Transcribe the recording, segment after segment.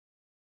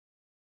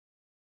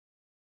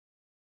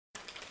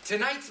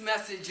Tonight's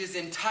message is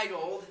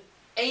entitled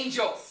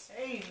Angels.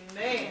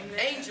 Amen.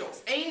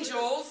 Angels.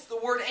 Angels, the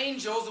word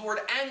angelos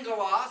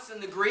in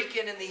the Greek,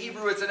 and in the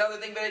Hebrew it's another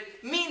thing, but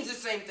it means the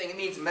same thing. It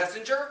means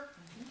messenger.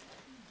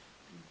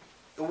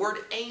 The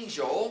word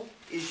angel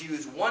is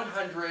used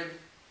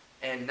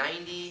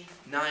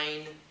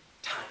 199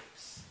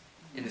 times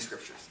in the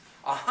Scriptures.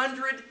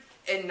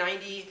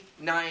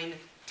 199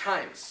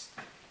 times.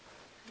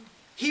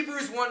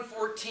 Hebrews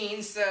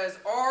 1:14 says,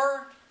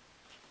 "Are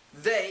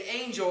they,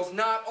 angels,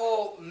 not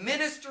all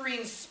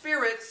ministering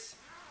spirits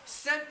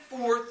sent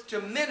forth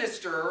to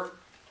minister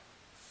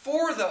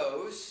for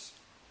those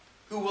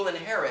who will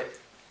inherit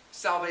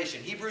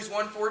salvation?" Hebrews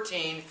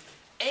 1:14,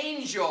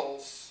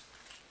 angels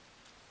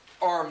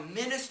are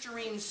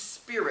ministering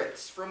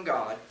spirits from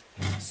God,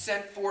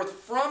 sent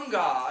forth from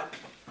God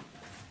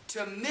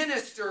to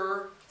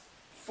minister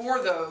for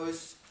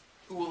those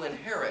who will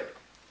inherit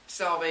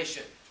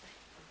salvation.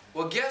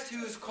 Well, guess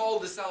who's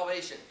called to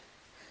salvation?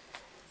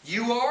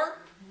 You are,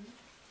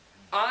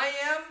 I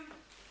am,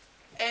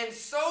 and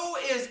so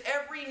is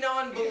every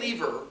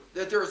non-believer,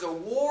 that there's a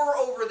war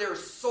over their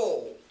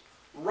soul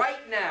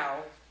right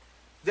now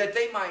that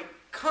they might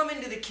come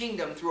into the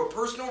kingdom through a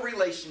personal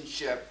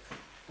relationship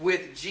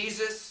with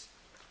Jesus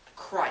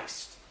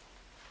Christ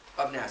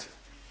of Nazareth.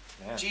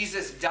 Yeah.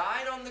 Jesus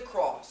died on the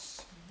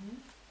cross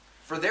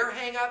for their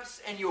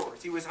hang-ups and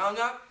yours. He was hung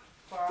up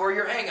for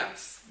your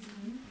hang-ups.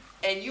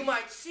 And you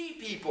might see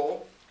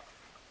people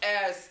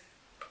as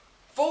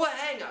full of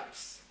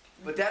hang-ups,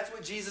 but that's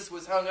what Jesus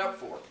was hung up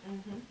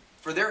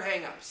for their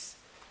hang-ups.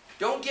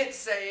 Don't get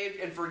saved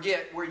and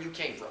forget where you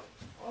came from.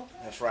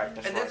 That's right.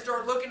 That's And right. then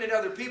start looking at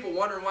other people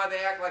wondering why they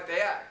act like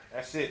they act.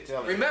 That's it.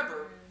 Tell me.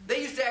 Remember,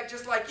 they used to act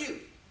just like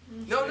you.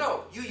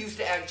 No, you used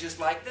to act just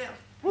like them.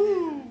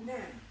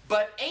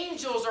 But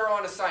angels are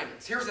on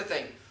assignments. Here's the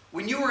thing.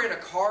 When you were in a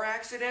car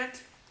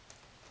accident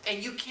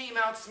and you came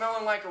out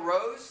smelling like a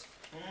rose,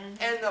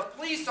 and the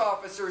police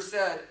officer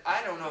said,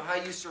 "I don't know how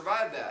you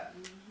survived that,"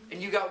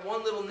 and you got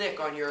one little nick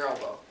on your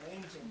elbow,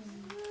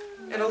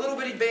 and a little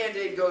bitty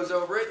band-aid goes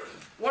over it,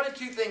 one of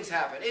two things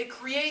happen. It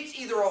creates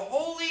either a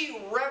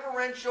holy,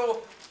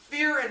 reverential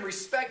fear and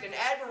respect and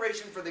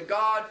admiration for the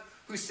God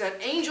who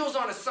sent angels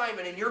on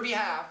assignment in your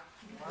behalf,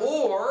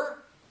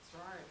 or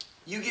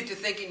you get to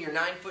thinking you're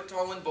 9 foot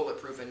tall and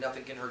bulletproof and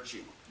nothing can hurt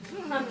you.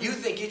 You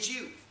think it's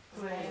you,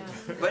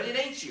 but it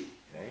ain't you.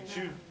 Ain't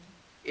you?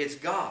 It's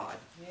God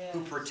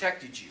who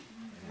protected you.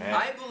 Amen.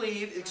 I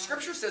believe,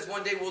 Scripture says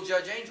one day we'll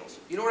judge angels.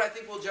 You know what I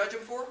think we'll judge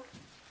them for?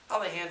 How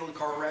they handled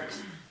car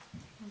wrecks.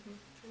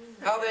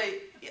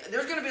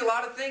 There's going to be a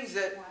lot of things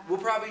that we'll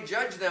probably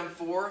judge them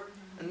for,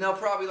 and they'll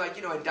probably, like,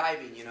 in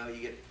diving, you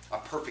get a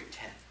perfect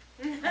 10.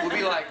 We'll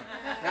be like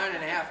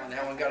 9.5 on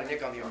that one, got a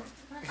nick on the arm.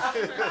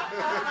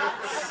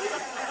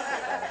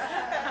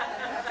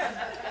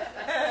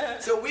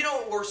 So we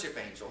don't worship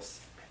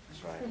angels.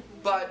 That's right.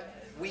 But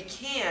we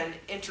can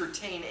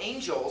entertain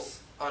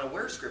angels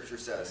unaware, Scripture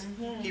says.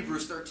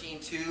 Hebrews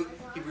 13:2,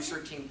 Hebrews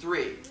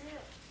 13:3.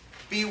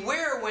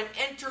 Beware when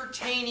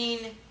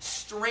entertaining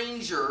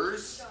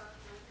strangers.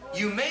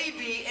 You may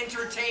be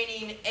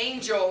entertaining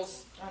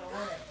angels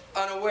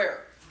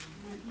unaware.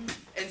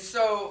 And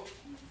so,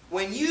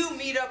 when you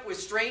meet up with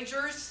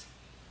strangers,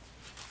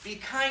 be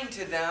kind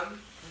to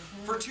them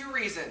for two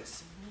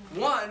reasons.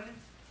 One,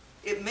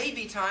 it may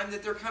be time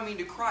that they're coming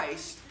to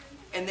Christ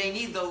and they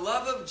need the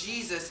love of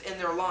Jesus in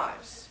their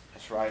lives.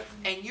 That's right.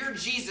 And you're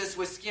Jesus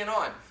with skin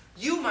on.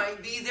 You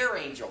might be their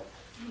angel.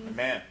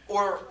 Amen.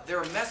 Or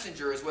their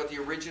messenger is what the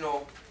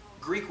original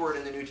Greek word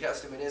in the New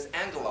Testament is.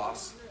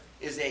 Angelos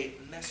is a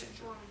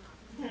messenger.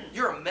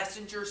 You're a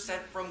messenger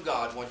sent from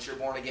God once you're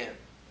born again.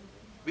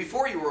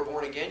 Before you were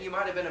born again, you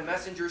might have been a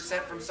messenger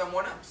sent from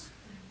someone else.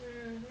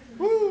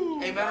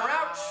 Woo. Amen or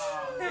ouch?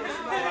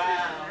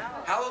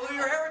 Wow.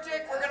 Hallelujah,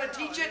 heretic. We're going to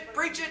teach it,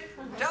 preach it,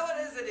 tell it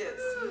as it is.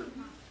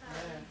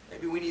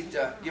 Maybe we need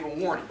to give a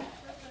warning.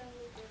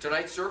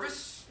 Tonight's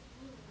service,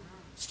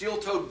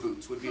 steel-toed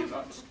boots would be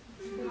advised.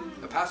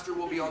 The pastor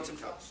will be on some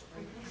toes.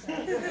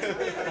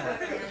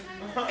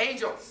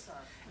 Angels.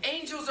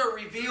 Angels are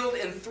revealed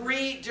in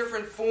 3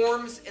 different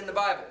forms in the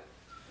Bible.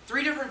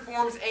 3 different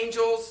forms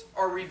angels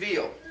are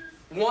revealed.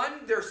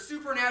 One, they're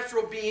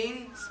supernatural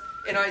beings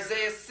in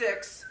Isaiah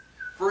 6,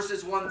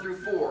 verses 1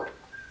 through 4.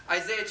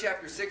 Isaiah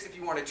chapter 6, if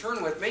you want to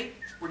turn with me,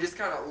 we're just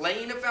kind of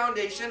laying a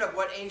foundation of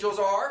what angels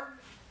are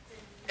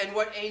and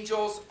what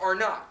angels are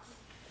not.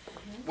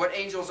 What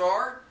angels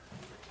are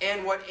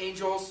and what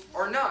angels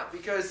are not.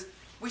 Because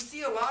we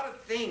see a lot of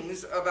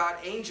things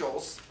about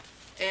angels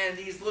and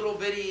these little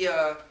bitty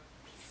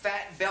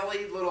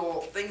fat-bellied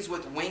little things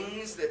with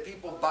wings that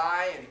people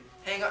buy and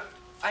hang up.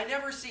 I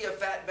never see a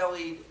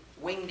fat-bellied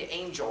winged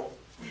angel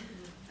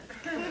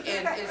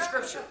in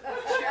Scripture.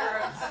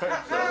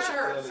 Little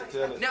cherubs.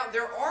 Tell it. Now,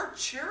 there are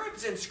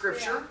cherubs in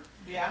Scripture,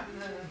 Yeah.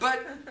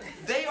 but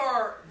they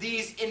are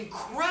these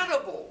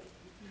incredible.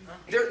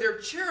 They're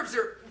cherubs.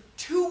 They're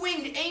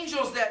 2-winged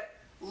angels that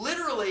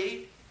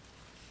literally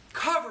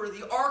cover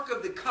the Ark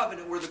of the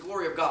Covenant, where the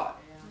glory of God.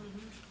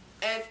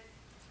 And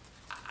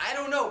I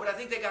don't know, but I think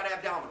think they got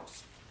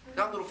abdominals,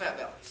 not little fat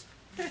bellies.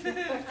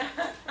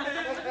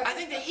 I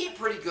think they eat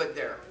pretty good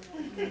there.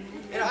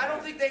 And I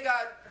don't think they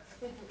got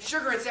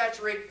sugar and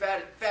saturated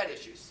fat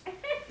issues.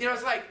 You know,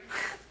 it's like,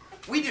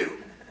 we do.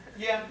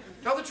 Yeah.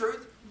 Tell the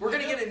truth. We're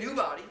going to get a new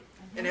body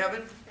in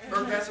heaven,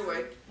 or pass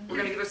away. We're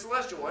going to get a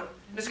celestial one,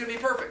 and it's going to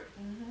be perfect.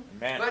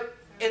 Amen. But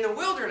in the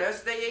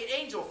wilderness, they ate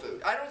angel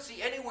food. I don't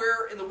see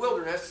anywhere in the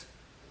wilderness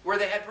where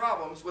they had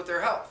problems with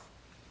their health.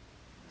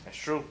 That's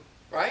true.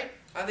 Right?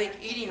 I think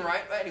eating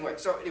right. Anyway,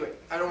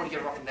 I don't want to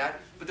get off on that.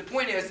 But the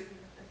point is,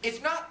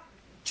 it's not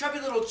chubby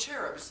little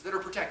cherubs that are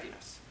protecting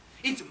us.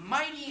 It's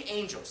mighty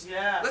angels.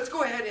 Yeah. Let's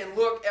go ahead and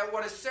look at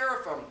what a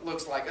seraphim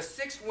looks like, a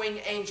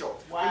six-winged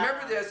angel. Wow.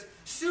 Remember this,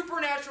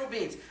 supernatural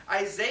beings.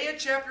 Isaiah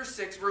chapter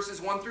 6,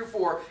 verses 1 through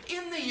 4.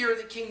 In the year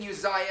that King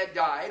Uzziah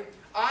died,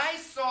 I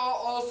saw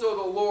also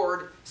the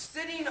Lord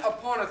sitting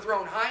upon a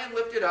throne high and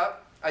lifted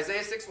up,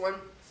 Isaiah 6:1,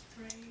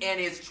 and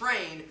his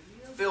train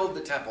filled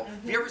the temple.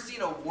 Have you ever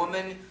seen a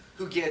woman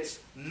who gets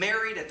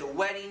married at the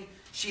wedding?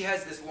 She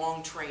has this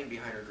long train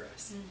behind her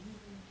dress.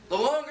 The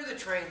longer the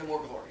train, the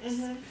more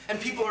glorious. And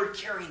people are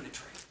carrying the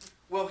train.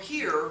 Well,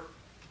 here,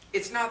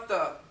 it's not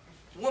the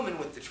woman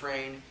with the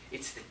train,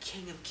 it's the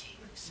King of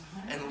Kings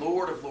and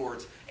Lord of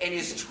Lords. And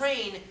his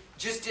train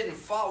just didn't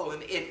follow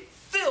him. It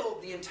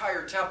filled the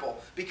entire temple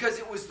because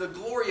it was the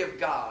glory of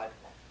God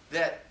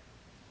that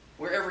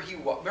wherever he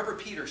walked. Remember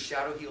Peter's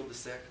shadow healed the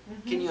sick?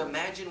 Can you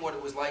imagine what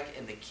it was like?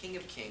 And the King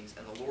of Kings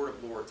and the Lord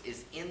of Lords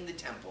is in the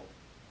temple.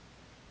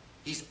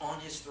 He's on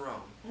his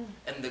throne.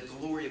 And the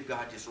glory of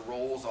God just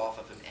rolls off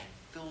of him and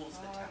fills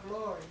the temple.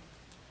 Glory.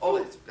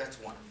 Oh, that's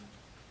wonderful.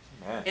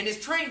 Amen. And his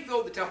train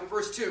filled the temple.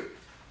 Verse 2.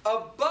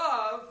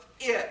 Above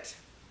it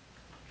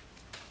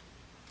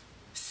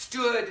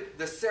stood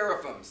the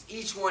seraphims.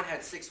 Each one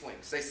had 6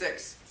 wings. Say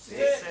 6.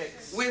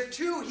 6. With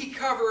 2 he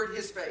covered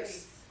his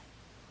face.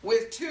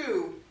 With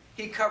 2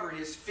 he covered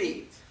his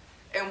feet.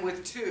 And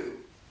with 2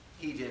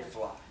 he did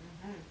fly.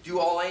 Do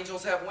all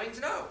angels have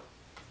wings? No.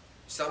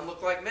 Some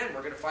look like men.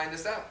 We're going to find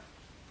this out.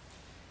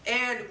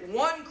 And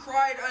one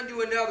cried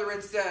unto another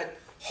and said,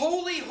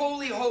 Holy,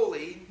 holy,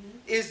 holy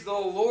is the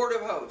Lord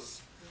of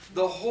hosts.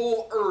 The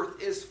whole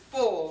earth is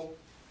full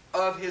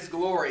of his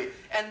glory.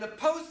 And the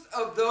posts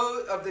of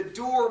the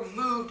door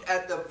moved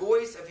at the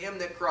voice of him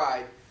that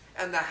cried,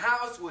 and the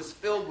house was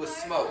filled with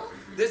smoke.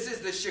 This is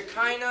the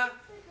Shekinah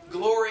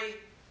glory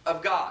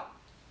of God.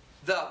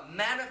 The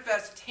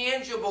manifest,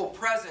 tangible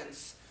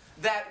presence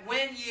that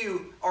when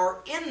you are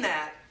in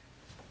that,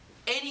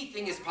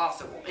 anything is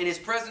possible. In his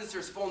presence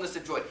there's fullness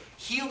of joy.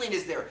 Healing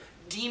is there.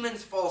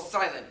 Demons fall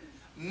silent.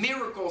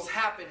 Miracles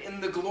happen in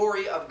the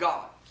glory of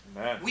God.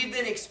 Amen. We've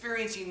been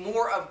experiencing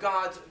more of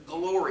God's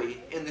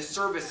glory in the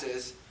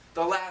services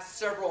the last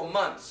several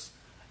months.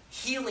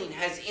 Healing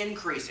has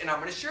increased, and I'm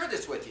going to share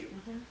this with you.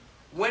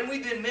 When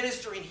we've been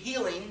ministering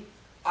healing,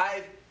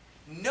 I've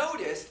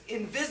noticed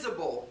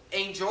invisible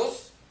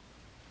angels,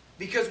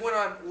 because when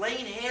I'm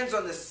laying hands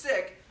on the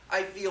sick,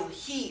 I feel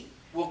heat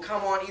will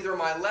come on either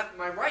my left,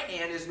 my right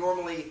hand is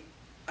normally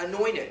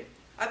anointed.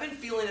 I've been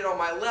feeling it on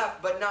my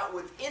left, but not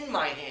within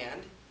my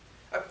hand.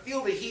 I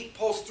feel the heat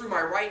pulse through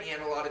my right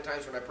hand a lot of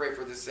times when I pray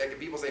for the sick, and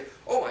people say,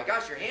 oh my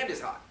gosh, your hand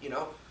is hot, you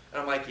know?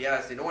 And I'm like, yeah,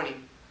 it's the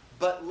anointing.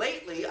 But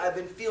lately, I've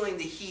been feeling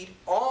the heat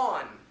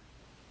on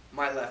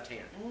my left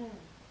hand.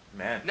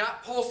 Amen.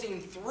 Not pulsing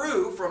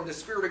through from the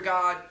Spirit of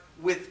God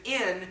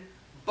within,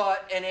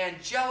 but an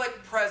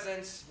angelic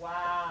presence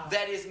Wow.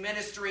 that is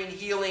ministering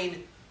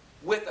healing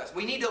with us.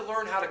 We need to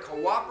learn how to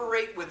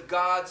cooperate with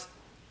God's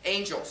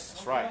angels.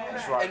 That's right.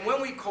 That's right. And when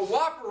we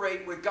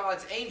cooperate with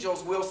God's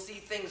angels, we'll see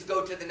things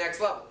go to the next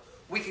level.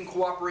 We can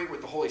cooperate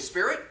with the Holy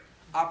Spirit,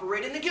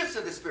 operate in the gifts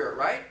of the Spirit,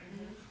 right?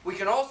 We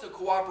can also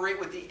cooperate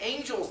with the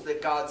angels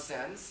that God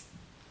sends,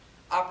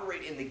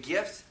 operate in the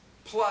gifts,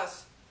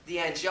 plus the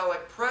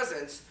angelic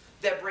presence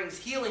that brings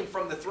healing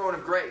from the throne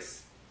of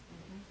grace.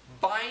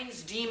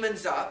 Binds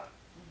demons up.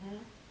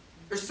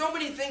 There's so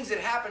many things that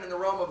happen in the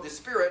realm of the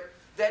Spirit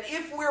that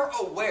if we're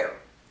aware,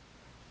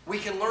 we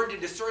can learn to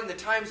discern the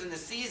times and the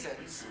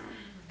seasons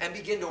and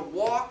begin to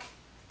walk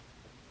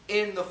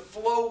in the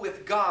flow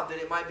with God, that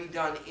it might be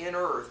done in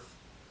earth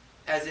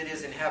as it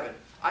is in heaven.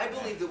 I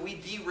believe that we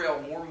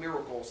derail more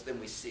miracles than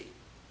we see.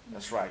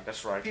 That's right.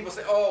 That's right. People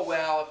say, oh,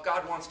 well, if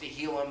God wants to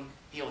heal him,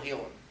 he'll heal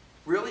him.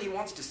 Really? He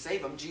wants to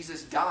save him.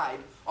 Jesus died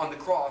on the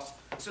cross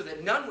so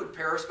that none would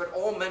perish, but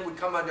all men would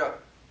come unto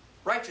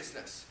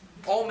righteousness.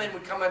 All men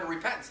would come unto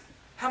repentance.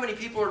 How many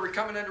people are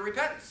coming unto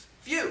repentance?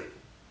 Few.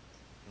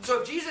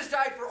 So if Jesus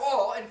died for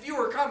all and few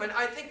are coming,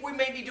 I think we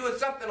may be doing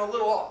something a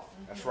little off.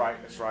 That's right.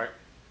 That's right.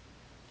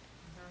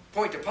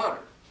 Point to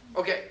ponder.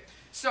 Okay,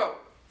 so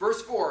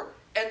verse 4.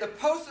 And the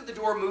posts of the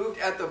door moved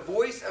at the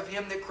voice of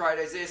him that cried,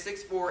 Isaiah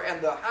 6:4,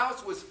 and the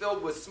house was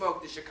filled with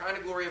smoke, the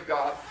Shekinah glory of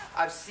God.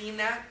 I've seen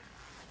that.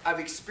 I've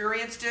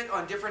experienced it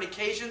on different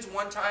occasions.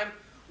 One time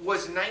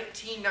was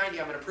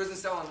 1990. I'm in a prison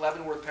cell in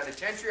Leavenworth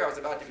Penitentiary. I was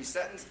about to be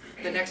sentenced.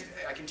 The next,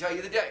 I can tell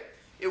you the day.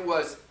 It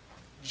was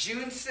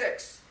June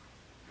 6,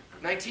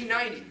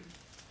 1990.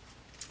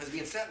 I was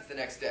being sentenced the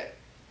next day.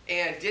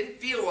 And didn't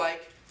feel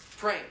like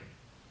praying.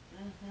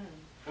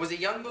 Was a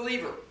young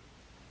believer.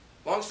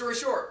 Long story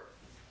short,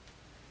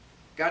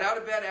 got out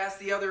of bed, asked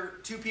the other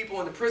two people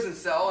in the prison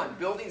cell in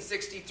building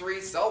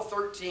 63, cell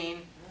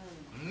 13,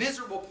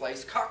 miserable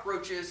place,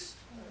 cockroaches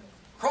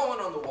crawling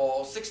on the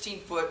walls,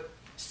 16-foot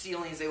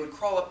ceilings. They would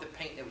crawl up the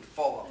paint, they would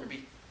fall off. There'd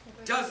be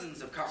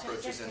dozens of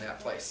cockroaches in that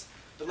place.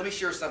 But let me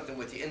share something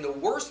with you. In the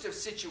worst of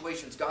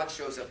situations, God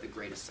shows up the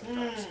greatest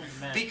sometimes.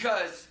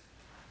 Because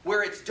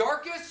where it's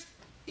darkest,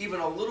 even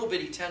a little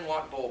bitty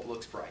 10-watt bulb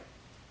looks bright.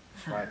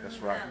 That's right. That's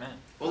right.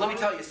 Well, let me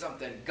tell you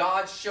something.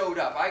 God showed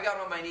up. I got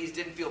on my knees,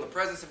 didn't feel the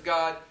presence of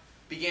God,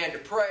 began to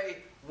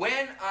pray.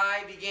 When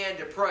I began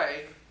to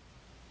pray,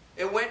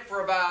 it went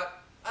for about,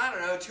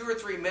 2 or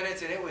 3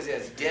 minutes, and it was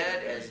as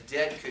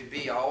dead could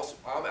be.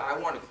 I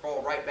wanted to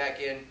crawl right back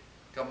in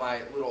to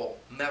my little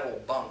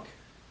metal bunk.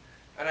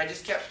 And I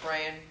just kept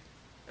praying.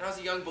 And I was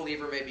a young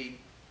believer, maybe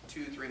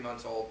 2-3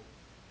 months old.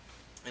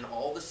 And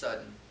all of a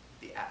sudden,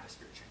 the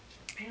atmosphere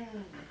changed.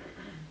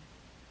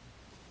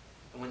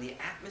 And when the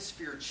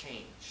atmosphere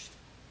changed,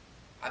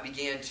 I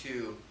began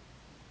to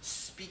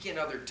speak in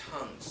other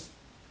tongues,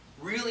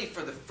 really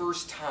for the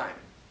first time,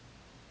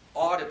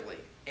 audibly.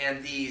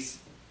 And these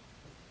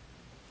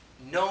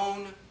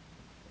known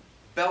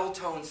bell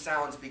tone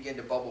sounds began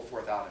to bubble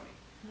forth out of me.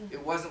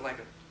 It wasn't like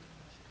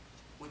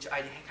which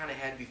I kind of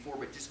had before,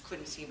 but just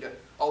couldn't seem to.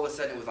 All of a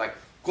sudden, it was like,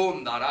 I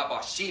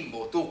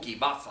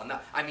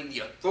mean, the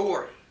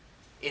authority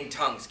in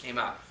tongues came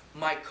out.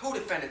 My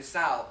co-defendant,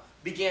 Sal,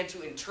 began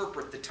to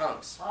interpret the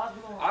tongues.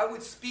 I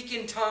would speak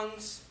in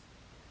tongues.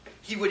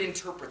 He would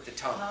interpret the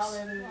tongues.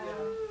 Hallelujah.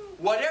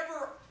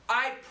 Whatever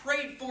I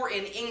prayed for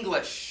in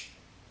English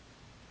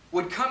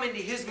would come into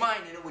his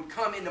mind, and it would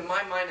come into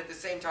my mind at the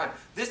same time.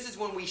 This is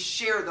when we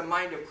share the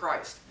mind of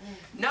Christ.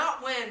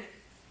 Not when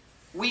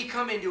we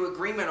come into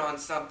agreement on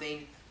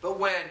something, but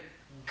when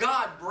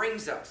God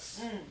brings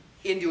us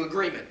into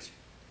agreement.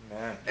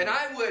 Amen. And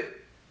I would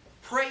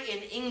pray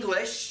in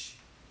English.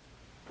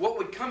 What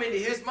would come into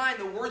his mind,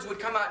 the words would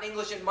come out in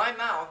English in my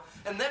mouth,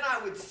 and then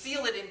I would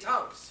seal it in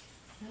tongues.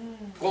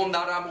 And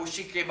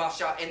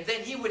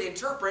then he would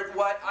interpret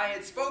what I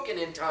had spoken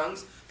in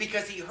tongues,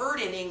 because he heard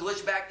in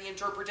English back the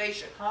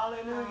interpretation.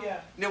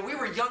 Hallelujah. Now, we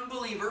were young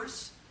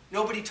believers.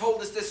 Nobody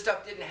told us this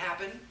stuff didn't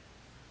happen.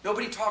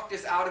 Nobody talked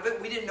us out of it.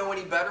 We didn't know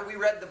any better. We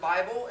read the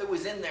Bible. It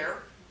was in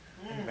there.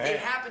 Amen. It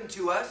happened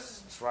to us.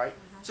 That's right.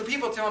 So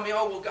people tell me,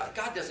 oh, well,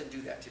 God doesn't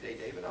do that today,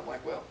 David. I'm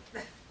like, well,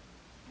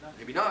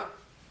 maybe not.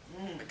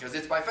 Because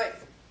it's by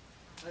faith.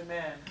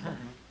 Amen. Amen.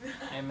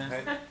 Amen.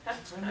 Amen.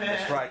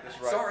 That's right. That's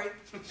right. Sorry.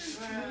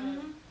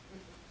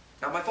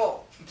 Not my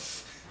fault.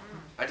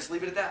 I just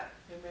leave it at that.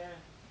 Amen.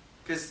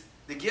 Because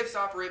the gifts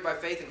operate by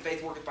faith, and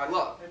faith worketh by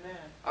love. Amen.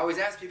 I always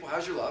ask people,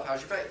 how's your love?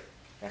 How's your faith?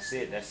 That's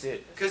it. That's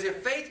it. Because if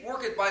faith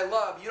worketh by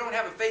love, you don't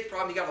have a faith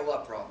problem, you got a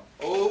love problem.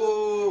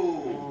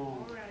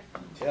 Oh.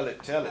 Tell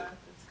it. Tell it.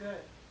 That's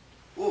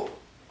good. Ooh,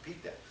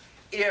 repeat that.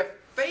 If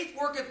faith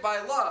worketh by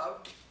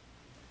love,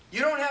 you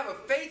don't have a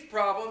faith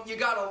problem, you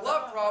got a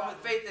love problem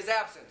with faith is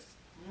absence.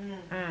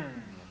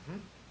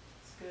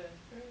 That's good.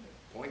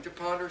 Point to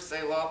ponder,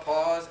 Selah,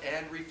 pause,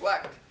 and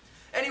reflect.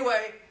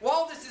 Anyway,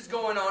 while this is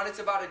going on, it's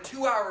about a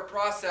 2-hour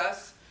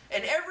process,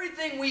 and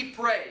everything we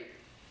prayed,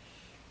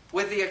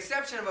 with the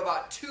exception of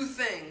about 2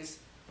 things,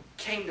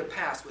 came to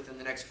pass within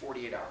the next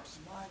 48 hours.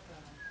 My God.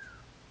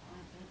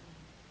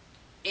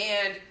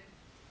 And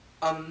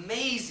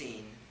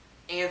amazing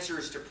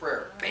answers to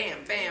prayer.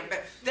 Bam, bam, bam.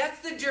 That's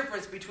the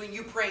difference between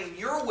you praying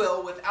your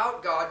will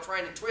without God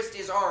trying to twist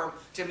his arm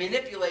to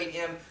manipulate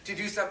him to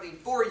do something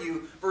for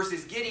you,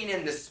 versus getting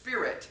in the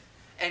Spirit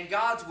and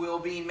God's will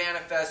being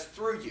manifest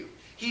through you.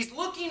 He's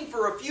looking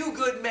for a few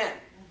good men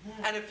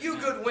and a few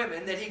good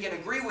women that he can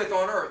agree with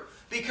on earth.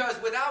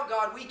 Because without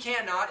God we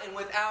cannot, and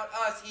without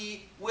us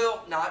he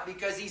will not,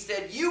 because he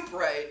said, you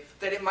pray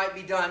that it might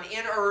be done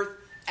in earth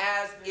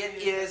as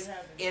it is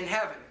in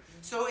heaven.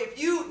 So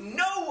if you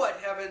know what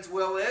heaven's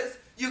will is,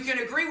 you can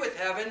agree with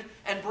heaven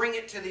and bring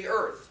it to the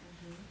earth.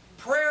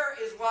 Prayer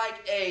is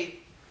like a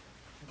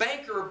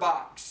banker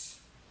box.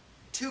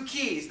 2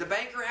 keys. The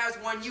banker has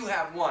one, you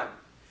have one.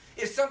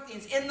 If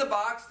something's in the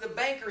box, the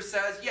banker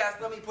says, yes,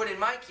 let me put in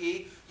my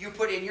key, you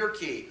put in your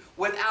key.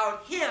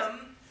 Without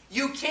him,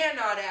 you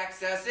cannot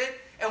access it,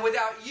 and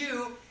without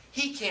you,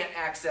 he can't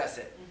access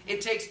it.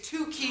 It takes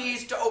 2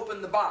 keys to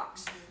open the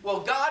box. Well,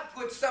 God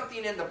puts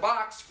something in the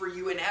box for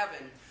you in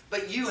heaven,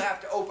 but you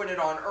have to open it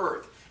on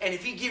earth. And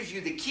if he gives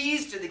you the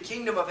keys to the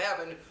kingdom of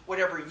heaven,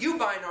 whatever you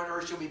bind on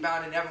earth shall be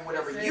bound in heaven.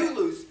 Whatever you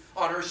loose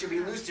on earth shall be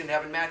loosed in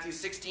heaven. Matthew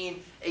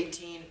 16,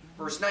 18,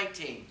 verse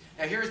 19.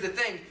 Now here's the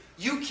thing.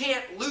 You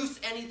can't loose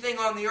anything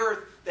on the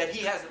earth that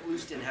he hasn't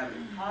loosed in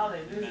heaven.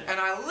 Hallelujah. And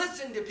I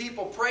listen to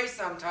people pray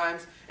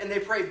sometimes, and they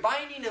pray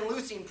binding and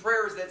loosing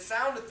prayers that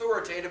sound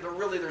authoritative, but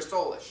really they're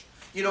soulish.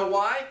 You know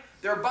why?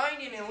 They're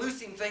binding and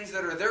loosing things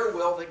that are their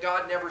will that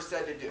God never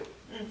said to do.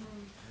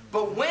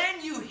 But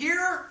when you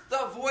hear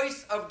the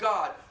voice of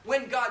God,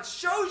 when God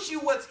shows you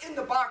what's in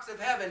the box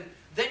of heaven,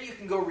 then you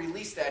can go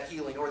release that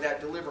healing or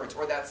that deliverance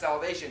or that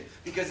salvation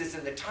because it's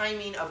in the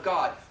timing of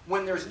God.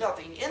 When there's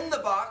nothing in the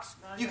box,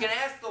 you can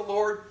ask the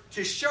Lord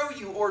to show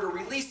you or to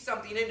release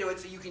something into it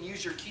so you can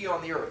use your key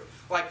on the earth.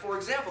 Like, for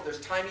example, there's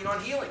timing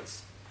on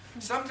healings.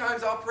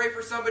 Sometimes I'll pray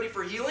for somebody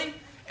for healing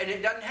and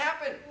it doesn't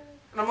happen.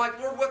 And I'm like,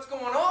 Lord, what's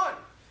going on?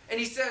 And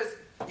he says,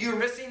 you're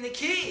missing the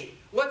key.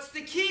 What's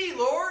the key,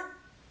 Lord?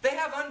 They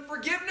have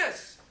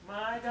unforgiveness.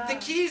 My God. The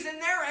key's in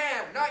their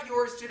hand, not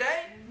yours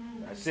today.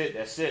 That's it.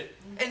 That's it.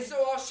 And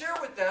so I'll share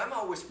with them,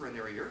 I'll whisper in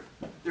their ear,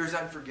 there's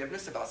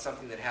unforgiveness about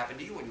something that happened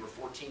to you when you were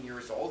 14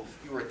 years old.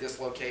 You were at this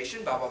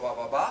location, blah, blah, blah,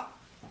 blah, blah.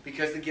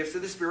 Because the gifts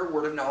of the Spirit,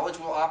 word of knowledge,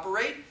 will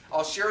operate.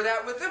 I'll share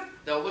that with them.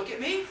 They'll look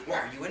at me. Why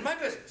are you in my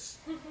business?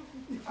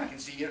 I can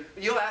see you.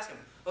 You'll ask them,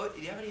 oh,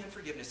 do you have any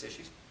unforgiveness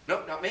issues?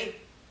 Nope, not me.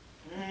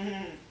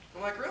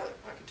 I'm like, really?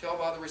 I can tell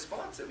by the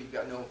response that we've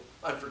got no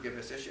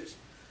unforgiveness issues.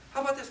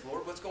 How about this,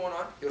 Lord? What's going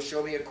on? He'll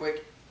show me a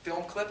quick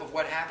film clip of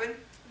what happened,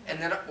 and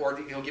then, or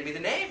he'll give me the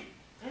name.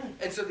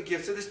 And so the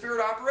gifts of the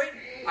Spirit operate.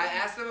 I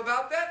ask them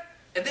about that,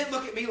 and they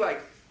look at me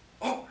like,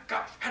 oh my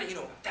gosh, how do you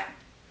know about that?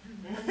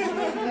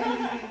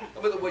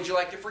 Would you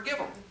like to forgive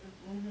them?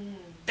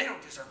 They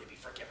don't deserve to be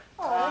forgiven.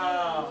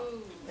 Oh.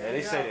 Yeah,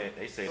 they say that.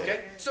 They say that.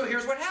 Okay, so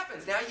here's what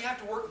happens. Now you have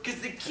to work, because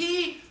the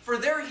key for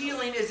their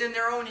healing is in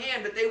their own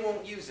hand, but they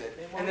won't use it.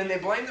 And then they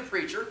blame the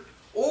preacher,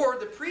 or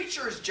the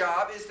preacher's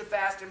job is to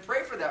fast and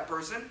pray for that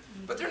person,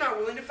 but they're not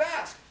willing to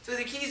fast. So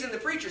the key's in the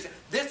preacher's hand.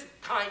 This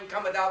kind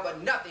cometh out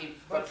but nothing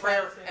but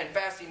prayer and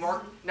fasting.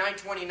 Mark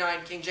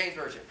 9:29, King James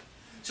Version.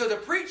 So the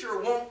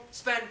preacher won't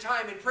spend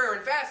time in prayer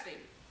and fasting.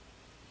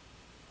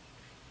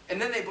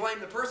 And then they blame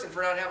the person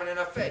for not having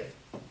enough faith.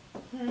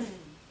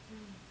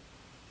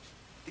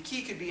 The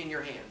key could be in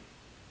your hand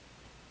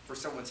for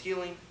someone's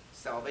healing,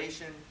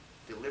 salvation,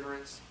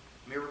 deliverance,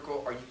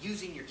 miracle. Are you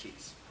using your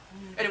keys?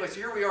 Anyway, so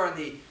here we are in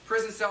the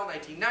prison cell,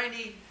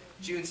 1990,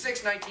 June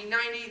 6,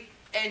 1990,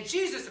 and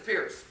Jesus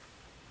appears.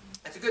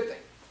 That's a good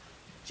thing.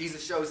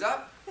 Jesus shows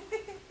up,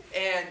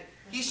 and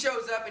he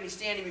shows up and he's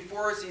standing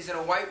before us. He's in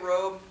a white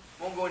robe.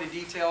 Won't go into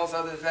details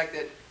other than the fact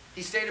that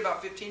he stayed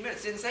about 15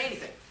 minutes, didn't say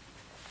anything.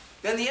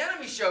 Then the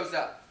enemy shows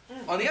up.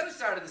 On the other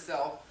side of the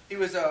cell, he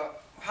was a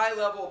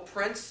high-level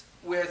prince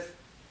with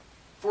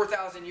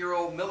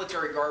 4,000-year-old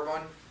military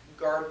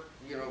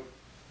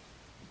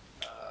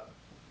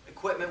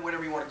equipment,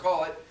 whatever you want to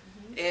call it.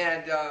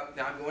 And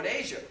now I'm going to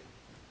Asia.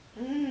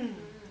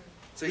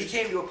 So he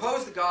came to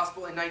oppose the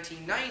gospel in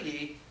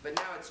 1990, but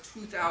now it's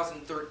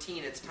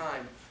 2013. It's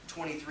time.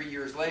 23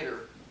 years later,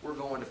 we're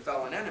going to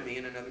fell an enemy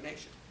in another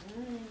nation.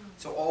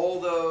 So all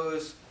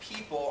those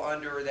people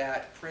under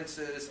that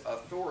prince's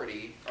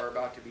authority are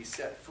about to be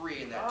set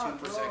free in that 2%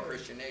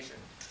 Christian nation.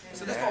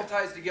 So this all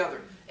ties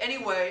together.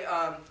 Anyway,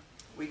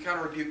 we kind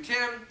of rebuked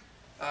him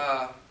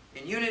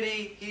in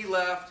unity. He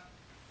left.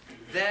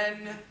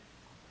 Then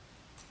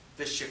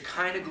the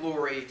Shekinah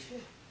glory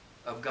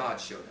of God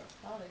showed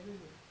up.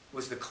 It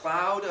was the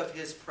cloud of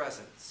his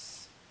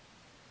presence.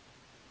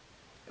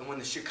 And when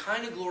the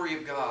Shekinah glory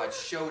of God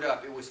showed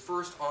up, it was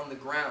first on the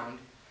ground,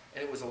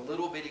 and it was a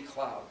little bitty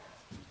cloud.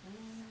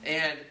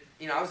 And,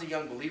 you know, I was a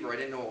young believer. I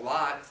didn't know a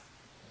lot.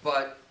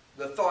 But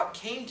the thought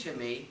came to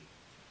me,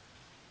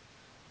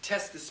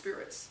 test the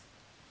spirits.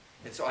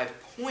 And so I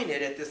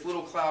pointed at this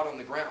little cloud on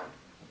the ground.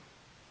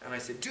 And I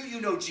said, do you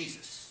know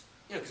Jesus?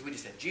 You know, because we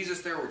just had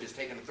Jesus there. We're just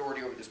taking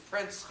authority over this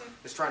prince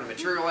that's trying to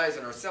materialize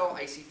in our cell.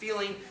 Icy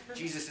feeling.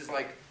 Jesus is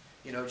like,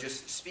 you know,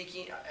 just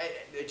speaking,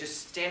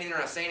 just standing there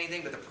not saying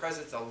anything. But the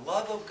presence, the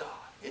love of God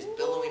is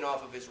billowing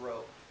off of his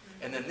robe.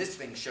 And then this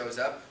thing shows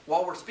up.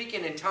 While we're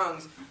speaking in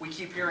tongues, we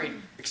keep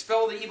hearing,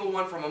 expel the evil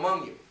one from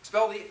among you.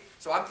 So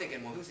I'm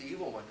thinking, well, who's the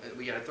evil one?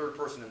 We got a third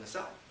person in the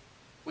cell.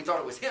 We thought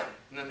it was him.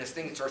 And then this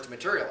thing starts to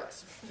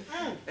materialize.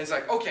 And it's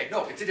like, okay,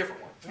 no, it's a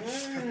different one.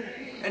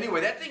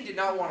 Anyway, that thing did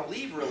not want to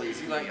leave really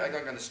easy. Like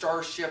on the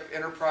Starship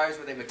Enterprise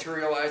where they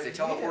materialize, they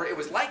teleport. It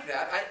was like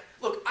that.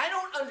 Look, I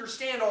don't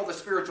understand all the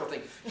spiritual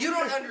things. You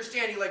don't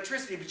understand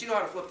electricity, but you know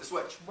how to flip the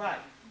switch. Right.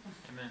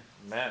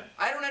 Amen.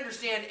 I don't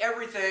understand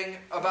everything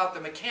about the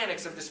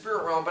mechanics of the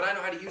spirit realm, but I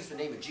know how to use the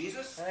name of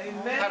Jesus.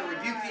 Amen. How to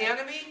rebuke the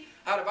enemy,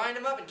 how to bind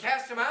him up and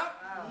cast him out.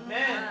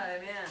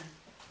 Amen.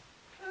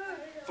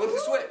 Flip the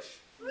switch.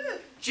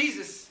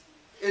 Jesus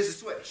is a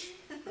switch.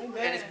 Amen.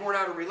 And it's born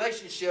out of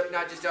relationship,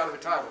 not just out of a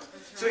title.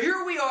 So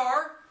here we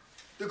are.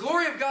 The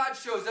glory of God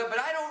shows up, but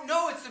I don't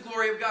know it's the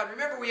glory of God.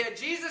 Remember, we had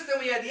Jesus, then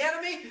we had the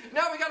enemy.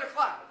 Now we got a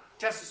cloud.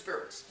 Test the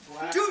spirits.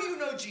 Wow. Do you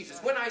know Jesus?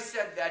 When I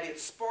said that, it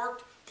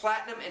sparked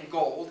platinum and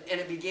gold, and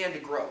it began to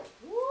grow.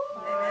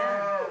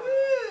 Amen.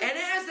 And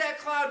as that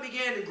cloud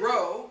began to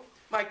grow,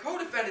 my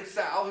co-defendant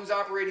Sal, who's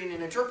operating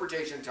in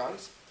interpretation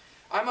tongues,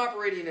 I'm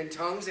operating in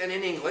tongues and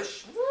in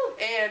English,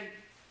 and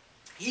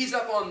he's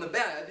up on the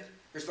bed.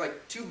 There's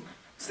like 2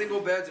 single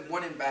beds and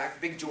 1 in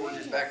back. Big George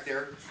is back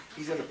there.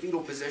 He's in a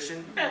fetal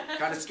position,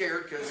 kind of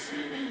scared because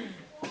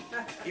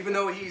even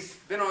though he's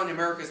been on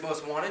America's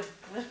Most Wanted,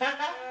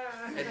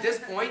 at this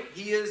point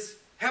he is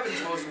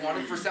heaven's most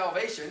wanted for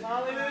salvation.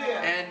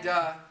 Hallelujah. And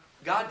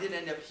God did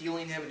end up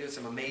healing him and doing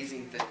some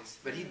amazing things.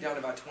 But he'd done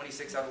about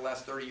 26 out of the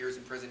last 30 years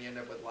in prison. He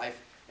ended up with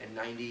life and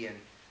 90,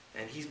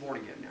 and he's born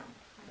again now.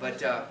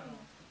 But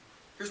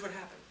here's what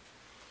happened.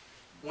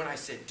 When I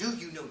said, do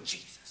you know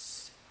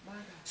Jesus?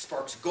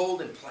 Sparks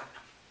gold and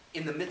platinum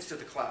in the midst of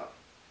the cloud.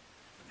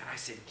 And I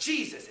said,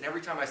 Jesus. And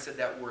every time I said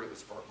that word, it would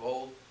spark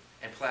gold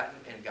and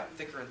platinum, and it got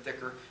thicker and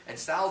thicker. And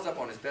Sal's up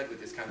on his bed with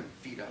his kind of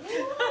feet up.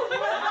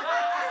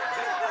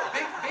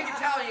 big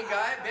Italian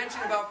guy,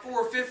 benching about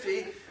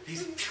 450.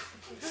 He's...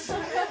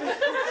 and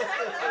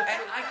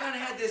I kind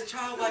of had this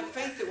childlike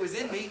faith that was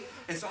in me,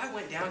 and so I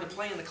went down to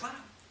play in the cloud.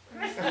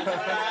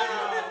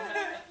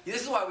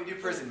 This is why we do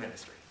prison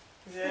ministry.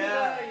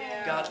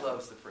 Yeah. God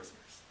loves the prisoners.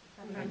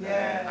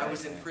 Yeah. I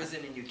was in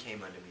prison and you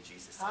came unto me,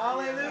 Jesus.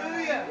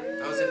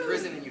 Hallelujah. I was in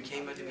prison and you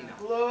came unto me now.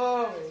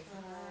 Glory.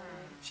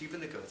 Sheep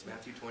and the goats,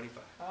 Matthew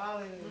 25.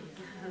 Hallelujah.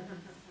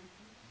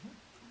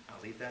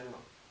 I'll leave that alone.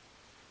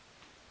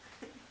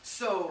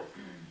 So,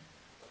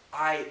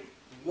 I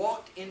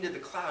walked into the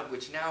cloud,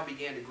 which now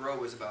began to grow,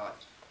 was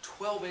about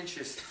 12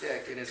 inches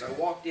thick. And as I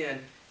walked in,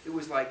 it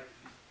was like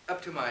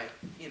up to my,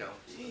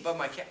 above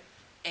my cap.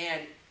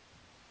 And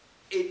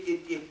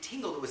it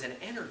tingled. It was an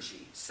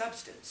energy,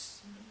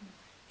 substance.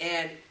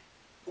 And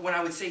when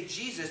I would say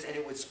Jesus and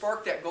it would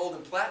spark that gold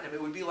and platinum,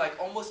 it would be like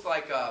almost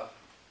like a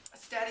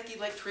static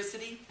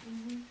electricity.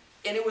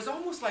 And it was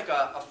almost like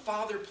a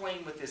father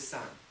playing with his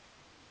son.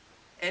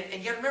 And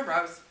you got to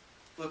remember,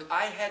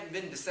 I hadn't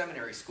been to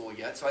seminary school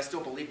yet, so I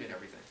still believed in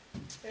everything.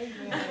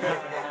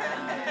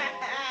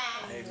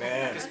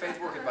 Amen. Because faith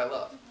worketh by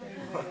love.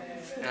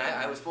 And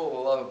I was full of the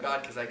love of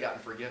God because I'd gotten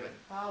forgiven.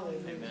 Hallelujah.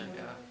 Amen.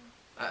 Yeah.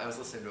 I was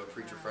listening to a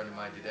preacher friend of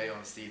mine today on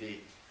a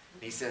CD.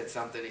 He said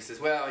something. He says,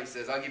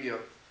 I'll give you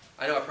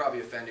I know I probably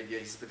offended you.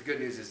 He says, but the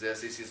good news is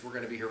this. He says, we're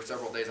going to be here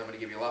several days. I'm going to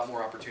give you a lot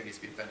more opportunities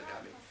to be offended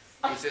at me.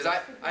 He says,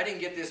 I didn't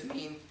get this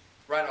mean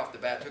right off the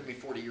bat. It took me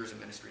 40 years of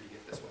ministry to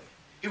get this way.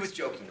 He was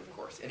joking, of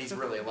course, and he's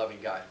really a loving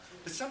guy.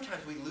 But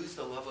sometimes we lose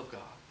the love of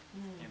God.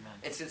 Amen.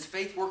 And since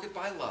faith worketh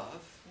by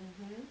love,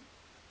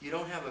 you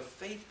don't have a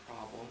faith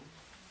problem.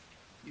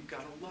 You've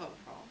got a love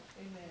problem.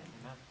 Amen.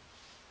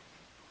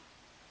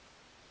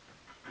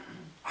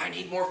 I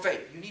need more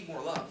faith. You need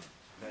more love.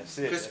 That's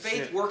it. Because That's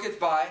faith it. worketh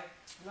by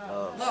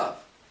Love.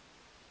 love.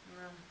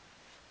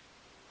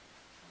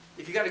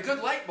 If you got a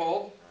good light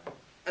bulb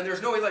and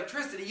there's no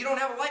electricity, you don't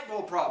have a light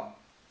bulb problem.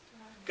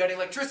 You got an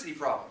electricity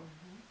problem.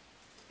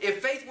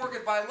 If faith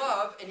worketh by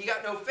love and you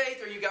got no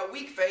faith or you got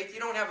weak faith, you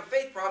don't have a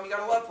faith problem, you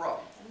got a love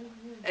problem.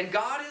 And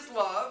God is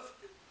love.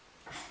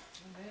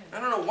 I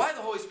don't know why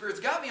the Holy Spirit's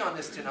got me on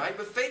this tonight,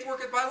 but faith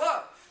worketh by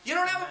love. You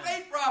don't have a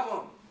faith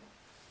problem.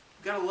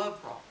 You got a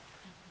love problem.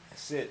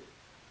 That's it.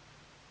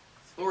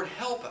 Lord,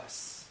 help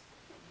us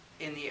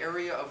in the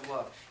area of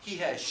love. He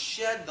has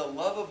shed the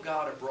love of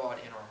God abroad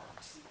in our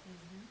hearts.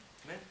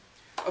 Amen?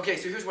 Okay,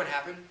 so here's what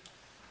happened.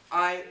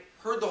 I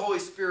heard the Holy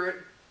Spirit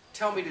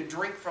tell me to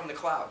drink from the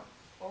cloud.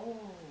 Oh.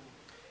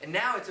 And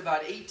now it's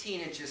about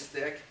 18 inches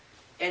thick,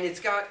 and it's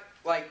got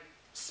like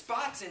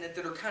spots in it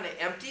that are kind of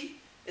empty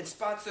and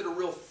spots that are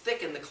real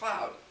thick in the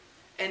cloud.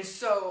 And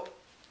so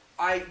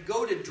I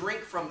go to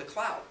drink from the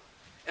cloud.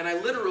 And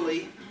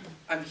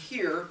I'm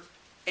here,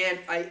 and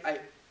I've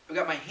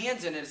got my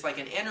hands in it. It's like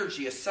an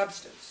energy, a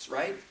substance,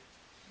 right?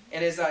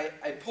 And as I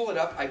pull it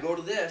up, I go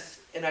to this,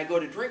 and I go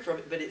to drink from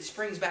it, but it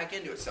springs back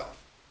into itself.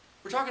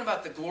 We're talking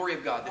about the glory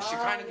of God, the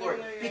Shekinah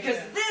glory. Because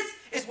this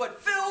is what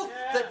filled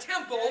the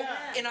temple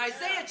in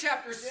Isaiah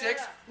chapter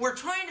 6. We're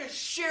trying to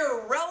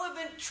share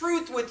relevant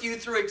truth with you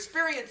through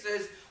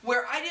experiences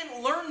where I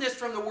didn't learn this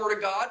from the Word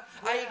of God.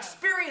 I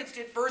experienced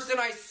it first, and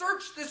I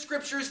searched the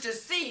Scriptures to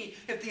see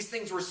if these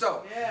things were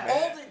so.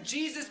 All that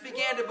Jesus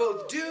began to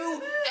both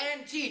do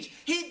and teach.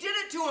 He did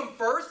it to him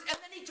first, and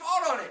then he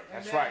taught on it.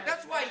 That's right.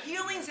 That's why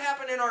healings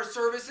happen in our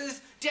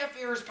services. Deaf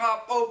ears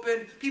pop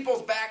open.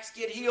 People's backs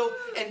get healed.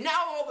 And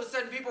now all of a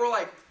sudden people are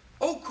like,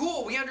 oh,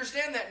 cool, we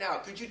understand that now.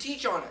 Could you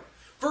teach on it?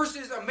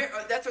 Versus,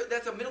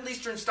 that's a Middle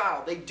Eastern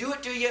style. They do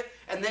it to you,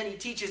 and then he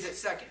teaches it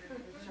second.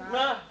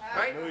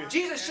 Right?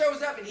 Jesus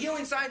shows up in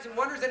healing signs and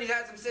wonders, and he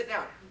has them sit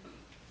down.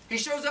 He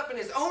shows up in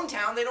his own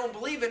town. They don't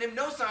believe in him.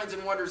 No signs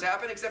and wonders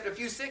happen except a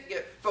few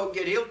sick folk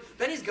get healed.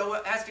 Then he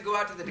has to go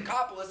out to the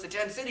Decapolis, the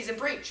 10 cities, and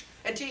preach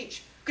and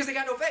teach because they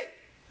got no faith.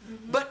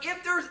 But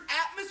if there's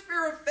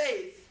atmosphere of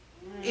faith,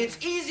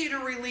 it's easy to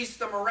release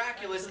the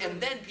miraculous,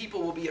 and then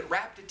people will be at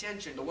rapt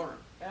attention to learn.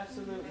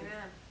 Absolutely.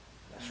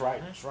 That's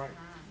right. That's right.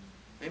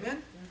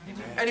 Amen?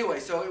 Amen. Anyway,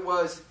 so it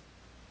was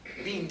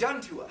being done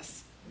to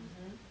us.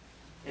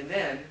 And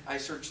then I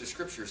searched the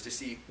Scriptures to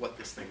see what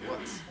this thing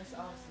was. That's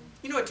awesome.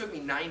 You know, it took me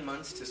 9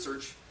 months to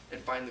search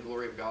and find the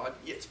glory of God.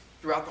 It's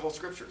throughout the whole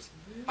Scriptures.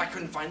 I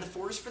couldn't find the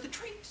forest for the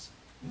trees.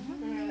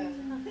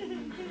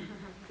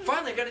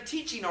 Finally, I got a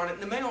teaching on it in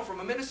the mail from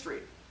a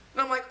ministry.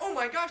 And I'm like, oh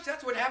my gosh,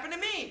 that's what happened to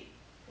me.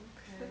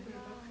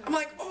 I'm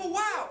like, oh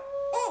wow.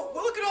 Oh,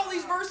 well, look at all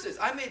these verses.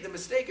 I made the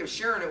mistake of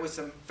sharing it with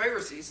some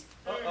Pharisees.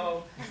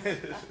 Uh-oh.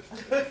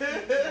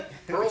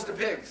 Pearls to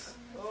pigs.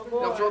 Oh,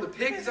 boy. They'll throw the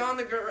pigs on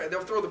the ground.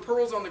 They'll throw the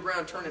pearls on the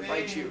ground, turn and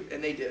bite you.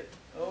 And they did.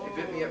 Oh, It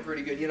bit me up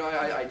pretty good. You know,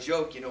 I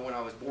joke, you know, when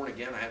I was born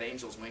again, I had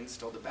angel's wings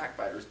till the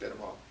backbiters bit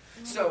them off.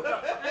 So,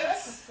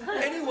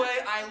 anyway,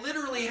 I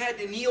literally had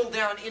to kneel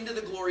down into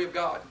the glory of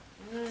God.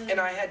 And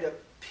I had to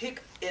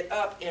pick it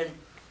up and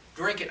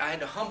drink it. I had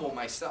to humble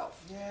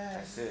myself.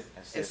 That's it.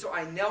 That's And it. so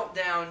I knelt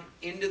down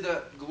into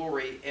the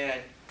glory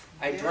and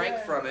I drank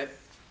from it.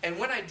 And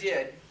when I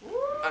did,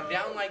 I'm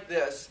down like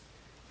this,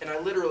 and I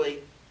literally,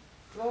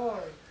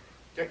 Glory.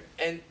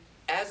 and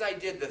as I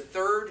did, the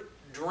third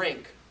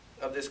drink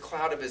of this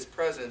cloud of His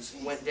presence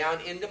went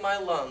down into my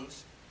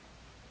lungs,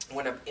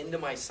 went up into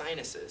my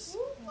sinuses,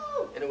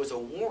 and it was a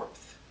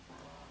warmth.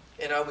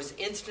 And I was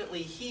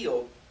instantly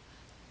healed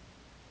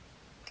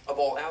of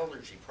all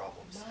allergy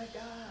problems. My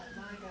God,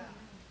 my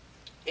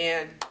God.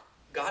 And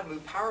God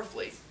moved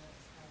powerfully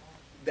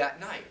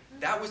that night.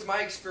 That was my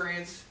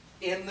experience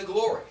in the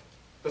glory,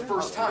 the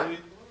first time.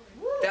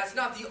 That's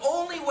not the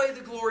only way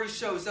the glory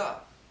shows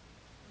up.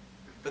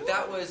 But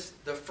that was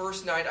the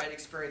first night I'd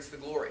experienced the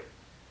glory.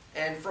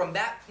 And from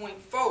that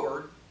point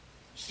forward,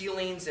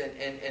 healings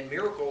and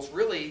miracles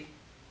really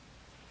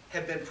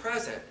have been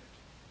present.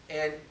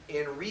 And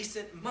in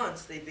recent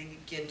months, they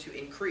begin to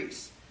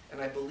increase.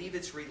 And I believe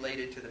it's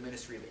related to the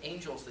ministry of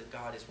angels that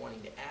God is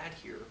wanting to add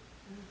here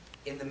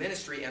in the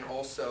ministry and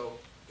also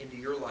into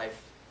your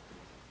life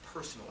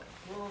personally.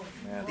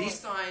 Man. These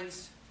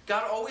signs,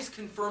 God always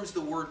confirms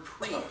the word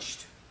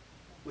preached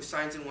with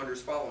signs and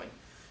wonders following.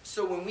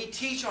 So when we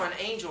teach on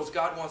angels,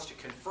 God wants to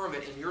confirm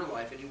it in your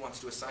life and He wants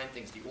to assign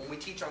things to you. When we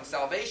teach on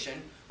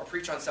salvation or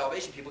preach on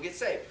salvation, people get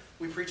saved.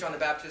 We preach on the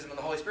baptism of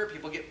the Holy Spirit,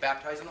 people get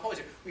baptized in the Holy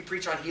Spirit. We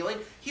preach on healing,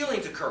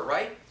 healings occur,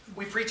 right?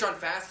 We preach on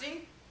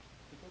fasting,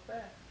 People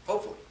fast.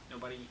 hopefully.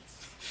 Nobody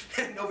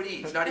eats. Nobody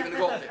eats, not even the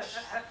goldfish.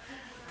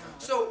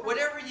 So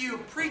whatever you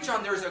preach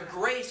on, there's a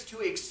grace to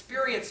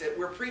experience it.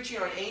 We're preaching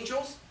on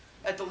angels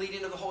at the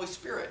leading of the Holy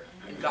Spirit.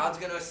 And God's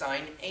going to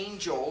assign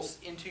angels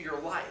into your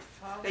life.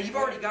 Now you've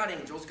already got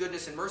angels.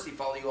 Goodness and mercy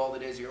follow you all the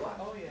days of your life.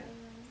 Oh, yeah.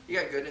 You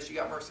got goodness, you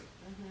got mercy.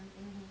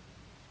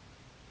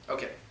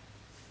 Okay.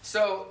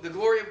 So the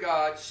glory of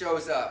God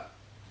shows up.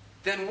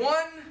 Then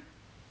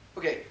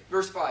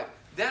verse 5.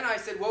 Then I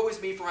said, woe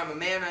is me, for I'm a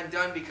man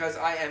undone, because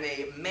I am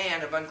a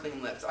man of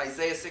unclean lips.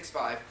 Isaiah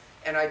 6:5.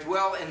 And I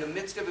dwell in the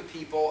midst of a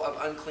people of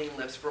unclean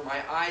lips, for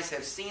my eyes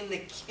have seen the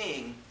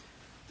King,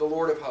 the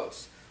Lord of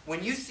hosts.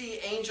 When you see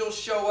angels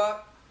show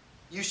up,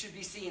 you should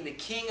be seeing the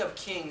King of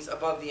Kings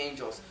above the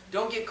angels.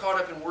 Don't get caught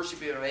up in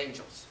worshiping of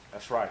angels.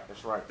 That's right.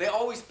 That's right. They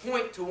always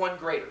point to one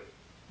greater.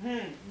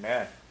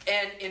 Man.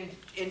 And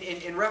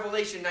in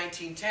Revelation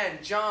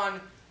 19:10, John,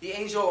 the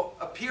angel,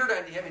 appeared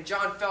unto him, and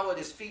John fell at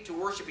his feet to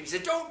worship. And he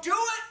said, don't do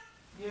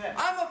it! Yeah.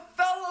 I'm a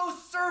fellow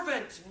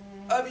servant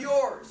of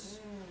yours.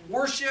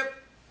 Worship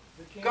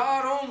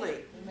God only.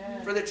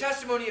 Amen. For the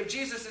testimony of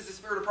Jesus is the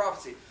spirit of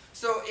prophecy.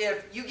 So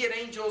if you get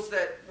angels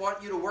that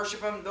want you to worship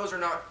them, those are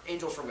not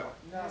angels from God.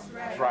 No.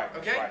 That's right.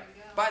 Okay? That's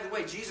right. By the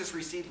way, Jesus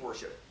received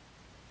worship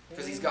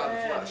because He's God in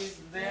the Amen. flesh. He's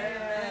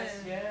there.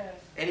 Yes.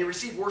 And He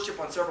received worship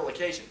on several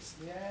occasions.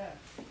 Yeah.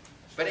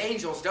 But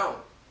angels don't.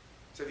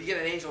 So if you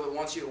get an angel that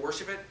wants you to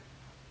worship it,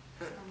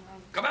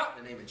 come out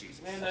in the name of Jesus.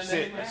 In the That's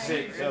name it. of That's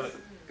it. Jesus. Tell it.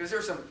 Because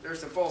there's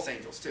some false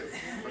angels too,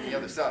 from the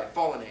other side,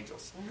 fallen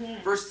angels.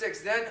 Verse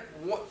 6, then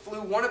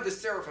flew one of the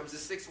seraphims, the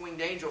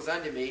six-winged angels,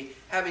 unto me,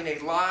 having a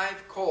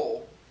live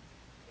coal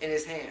in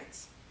his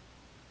hands,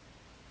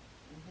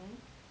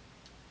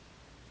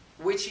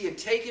 which he had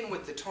taken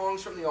with the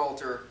tongs from the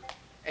altar,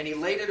 and he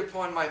laid it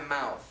upon my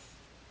mouth,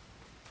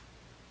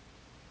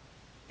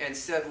 and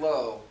said,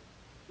 Lo,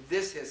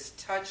 this has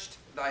touched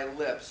thy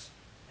lips,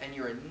 and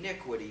your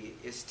iniquity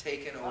is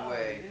taken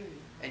away, Hallelujah.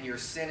 and your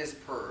sin is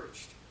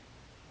purged.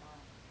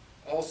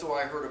 Also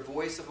I heard a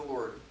voice of the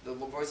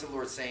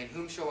Lord, saying,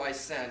 Whom shall I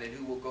send, and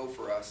who will go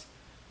for us?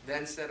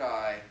 Then said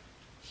I,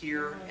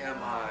 Here am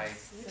I,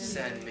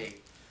 send me.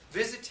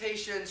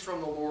 Visitations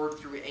from the Lord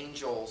through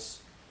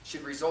angels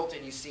should result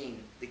in you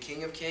seeing the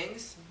King of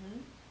Kings.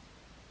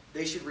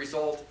 They should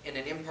result in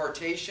an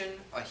impartation,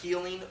 a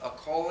healing, a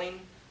calling,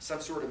 some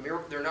sort of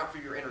miracle. They're not for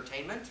your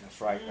entertainment.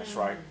 That's right. That's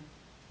right.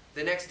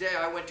 The next day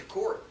I went to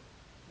court.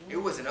 It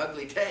was an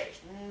ugly day.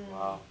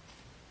 Wow.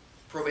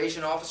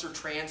 Probation officer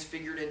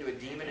transfigured into a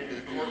demon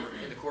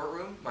in the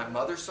courtroom. My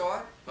mother saw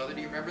it. Mother,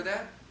 do you remember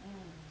that?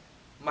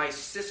 My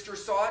sister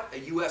saw it. A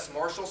U.S.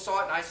 Marshal saw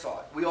it, and I saw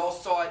it. We all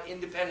saw it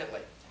independently.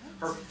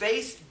 Her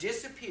face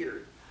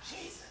disappeared,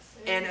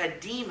 and a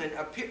demon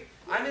appeared.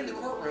 I'm in the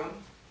courtroom,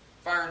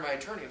 firing my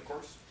attorney, of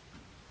course,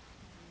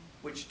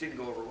 which didn't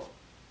go over well.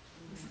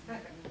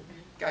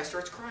 Guy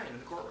starts crying in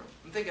the courtroom.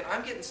 I'm thinking,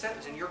 I'm getting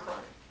sentenced, and you're crying.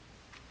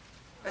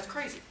 That's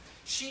crazy.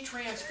 She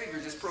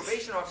transfigures, this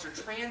probation officer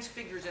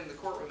transfigures into the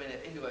courtroom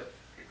into a,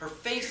 her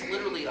face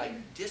literally like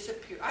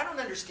disappears. I don't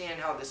understand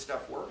how this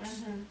stuff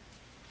works.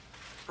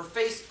 Her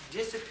face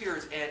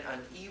disappears and an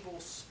evil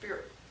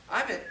spirit.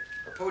 I'm at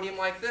a podium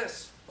like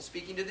this,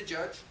 speaking to the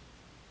judge.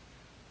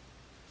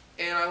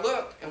 And I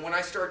look, and when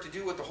I start to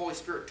do what the Holy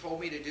Spirit told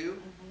me to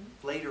do,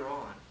 later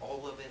on,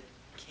 all of it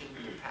came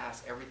to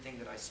pass. Everything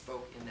that I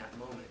spoke in that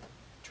moment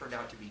turned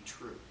out to be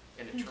true.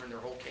 And it turned their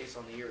whole case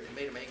on the ear. It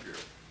made them angrier.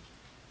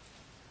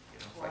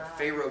 Like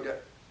Wow.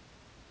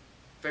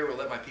 Pharaoh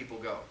let my people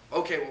go.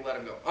 Okay, we'll let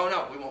them go. Oh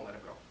no, we won't let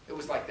them go. It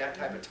was like that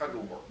type of tug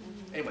of war.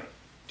 Anyway,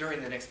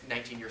 during the next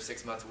 19 years,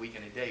 6 months, a week,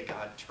 and a day,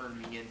 God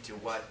turned me into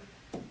what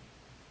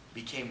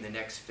became the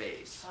next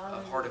phase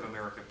of Heart of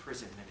America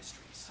Prison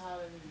Ministries.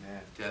 Hallelujah.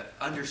 Amen. To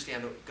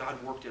understand that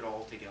God worked it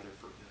all together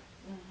for good.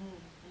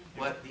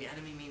 What the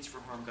enemy means for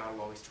harm, God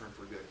will always turn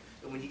for good.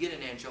 And when you get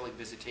an angelic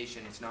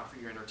visitation, it's not for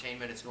your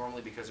entertainment. It's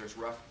normally because there's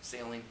rough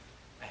sailing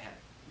ahead.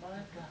 My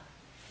God.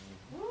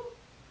 Woo.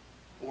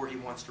 Or he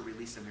wants to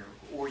release a miracle.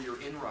 Or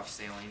you're in rough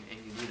sailing and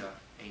you need an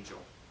angel.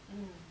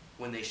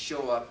 When they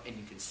show up and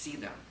you can see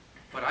them.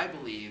 But I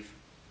believe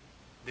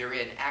they're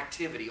in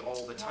activity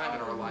all the time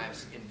in our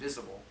lives,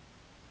 invisible.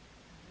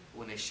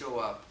 When they show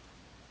up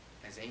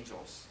as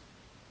angels,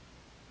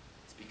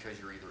 it's because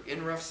you're either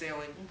in rough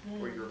sailing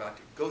or you're about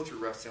to go through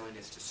rough sailing.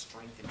 It's to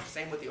strengthen you.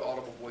 Same with the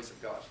audible voice of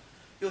God.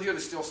 You'll hear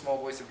the still small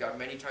voice of God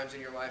many times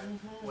in your life.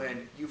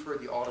 When you've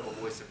heard the audible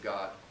voice of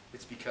God,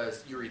 it's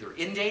because you're either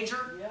in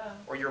danger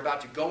or you're about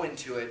to go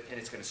into it and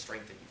it's going to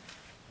strengthen you.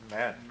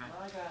 Amen.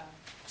 My God.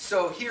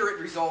 So here it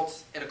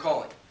results in a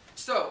calling.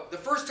 So the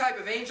first type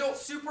of angel,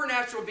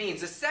 supernatural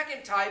beings. The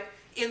second type,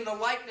 in the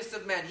likeness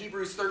of men.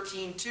 Hebrews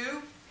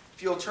 13:2.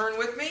 If you'll turn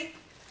with me.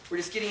 We're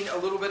just getting a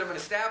little bit of an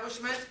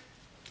establishment.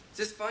 Is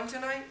this fun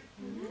tonight?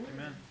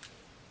 Amen.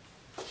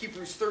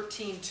 Hebrews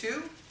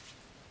 13:2.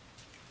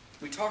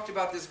 We talked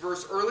about this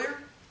verse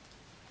earlier.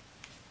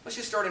 Let's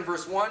just start in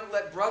verse 1.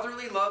 Let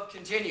brotherly love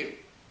continue.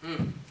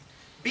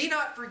 Be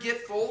not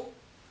forgetful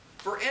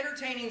for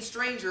entertaining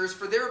strangers,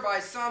 for thereby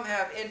some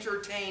have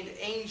entertained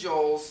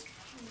angels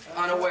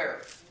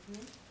unaware.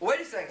 Well, wait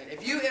a second.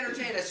 If you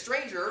entertain a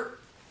stranger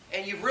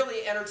and you've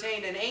really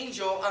entertained an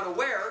angel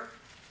unaware,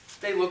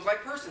 they look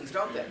like persons,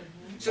 don't they?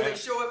 So they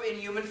show up in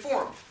human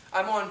form.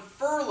 I'm on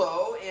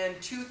furlough in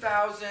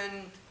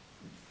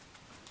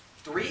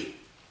 2003,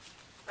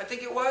 I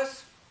think it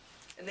was.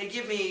 And they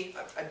give me,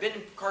 I've been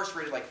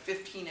incarcerated like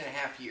 15 and a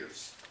half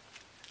years.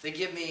 They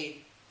give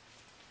me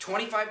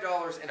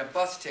 $25 and a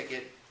bus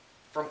ticket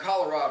from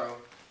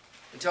Colorado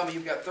and tell me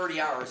you've got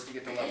 30 hours to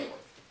get to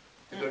Leavenworth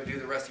to go do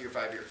the rest of your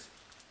 5 years.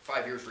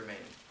 5 years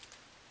remaining.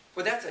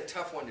 Well, that's a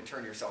tough one to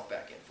turn yourself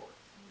back in for.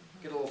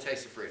 Get a little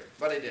taste of freedom.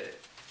 But I did it.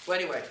 Well,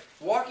 anyway,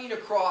 walking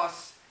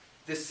across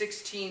the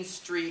 16th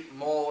Street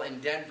Mall in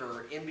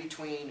Denver, in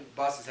between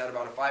buses, had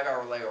about a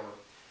 5-hour layover.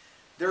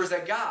 There's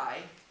a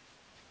guy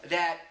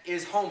that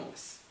is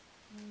homeless.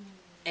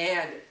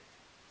 And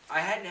I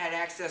hadn't had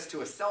access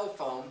to a cell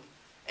phone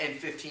in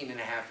 15 and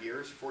a half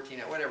years, 14,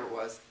 whatever it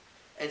was.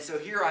 And so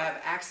here I have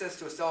access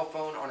to a cell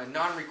phone on a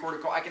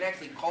non-recorded call. I can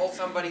actually call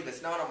somebody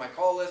that's not on my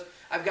call list.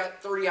 I've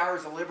got 30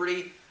 hours of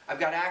liberty. I've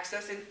got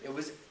access, and it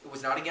was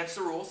not against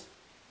the rules.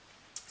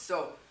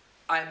 So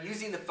I'm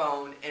using the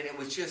phone, and it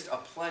was just a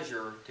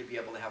pleasure to be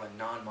able to have a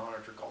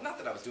non-monitored call. Not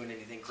that I was doing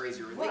anything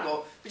crazy or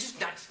illegal, but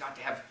just nice not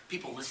to have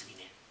people listening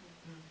in.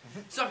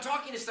 So I'm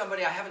talking to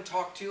somebody I haven't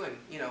talked to in,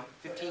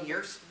 15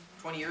 years,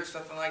 20 years,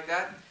 something like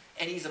that.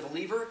 And he's a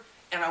believer.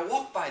 And I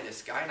walk by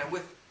this guy, and I'm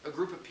with a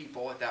group of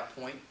people at that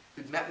point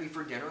who'd met me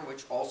for dinner,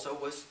 which also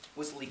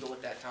was legal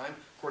at that time,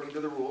 according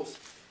to the rules.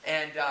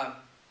 And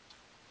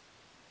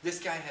this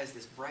guy has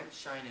this bright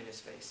shine in his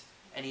face.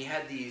 And he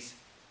had these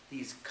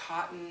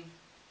cotton,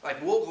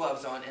 like wool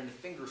gloves on, and the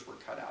fingers were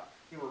cut out.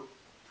 They were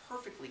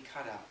perfectly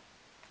cut out.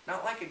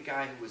 Not like a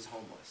guy who was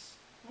homeless.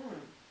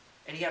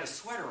 And he had a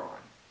sweater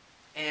on.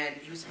 And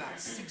he was about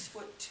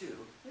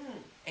 6'2".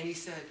 And he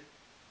said,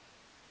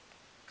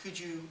 could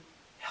you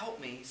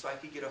help me so I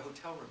could get a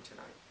hotel room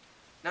tonight?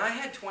 Now, I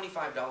had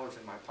 $25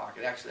 in my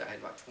pocket. Actually, I had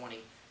about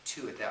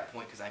 22 at that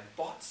point because I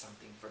bought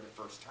something for the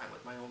first time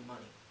with my own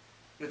money.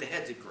 The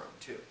heads had grown,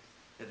 too.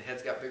 The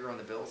heads got bigger on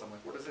the bills. I'm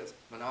like, what is this?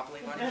 Monopoly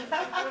money?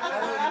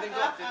 I've only been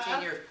going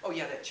 15 years. Oh,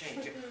 yeah, that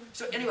changed.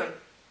 So anyway,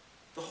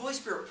 the Holy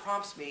Spirit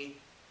prompts me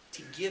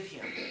to give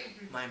him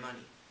my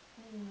money.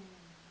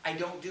 I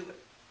don't do it.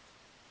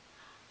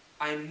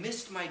 I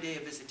missed my day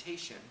of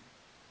visitation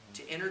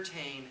to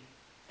entertain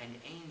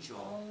an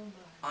angel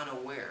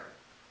unaware.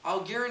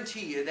 I'll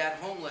guarantee you that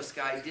homeless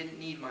guy didn't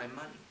need my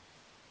money.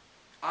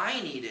 I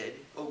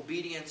needed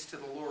obedience to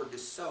the Lord to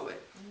sow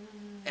it.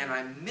 And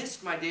I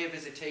missed my day of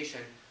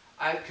visitation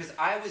because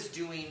I was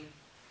doing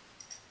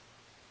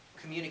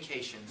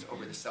communications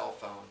over the cell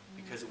phone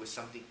because it was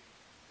something,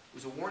 it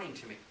was a warning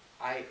to me.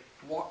 I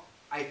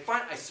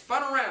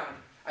spun around.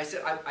 I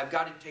said, I've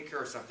got to take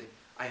care of something.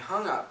 I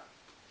hung up.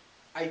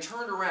 I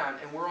turned around,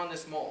 and we're on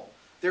this mall.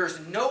 There's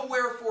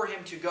nowhere for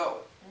him to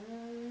go.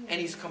 And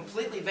he's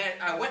completely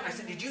vanished. I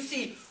said, did you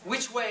see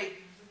which way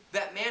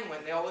that man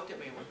went? They all looked at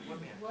me and went,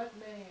 what man? What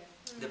man?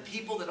 The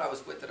people that I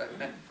was with that I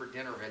met for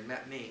dinner had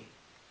met me.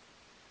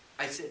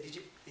 I said, did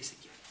you? They said,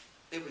 yeah.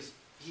 It was,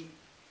 he,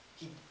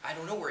 I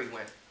don't know where he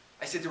went.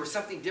 I said, there was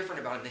something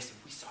different about him. They said,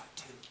 we saw it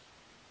too.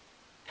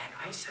 And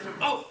I said,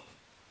 oh,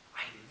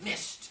 I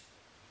missed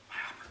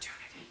my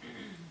opportunity.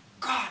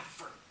 God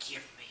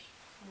forgive me.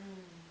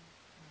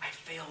 I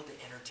failed to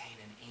entertain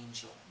an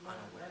angel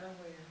unaware.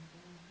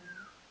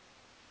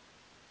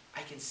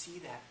 I can see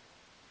that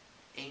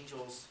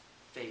angel's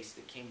face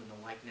that came in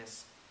the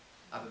likeness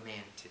of a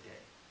man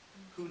today.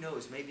 Who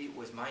knows, maybe it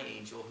was my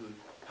angel who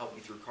helped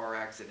me through car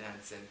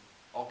accidents and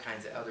all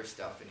kinds of other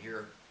stuff. And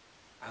here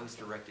I was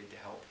directed to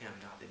help him,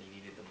 not that he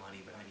needed the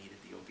money, but I needed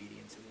the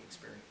obedience and the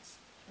experience.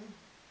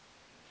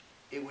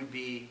 It would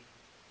be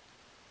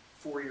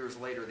 4 years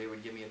later, they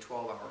would give me a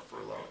 12-hour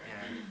furlough,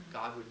 and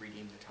God would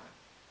redeem the time.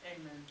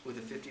 Amen. With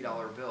a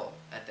 $50 bill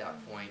at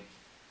that point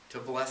to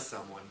bless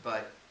someone.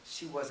 But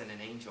she wasn't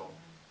an angel.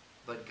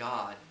 But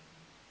God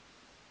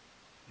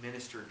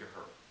ministered to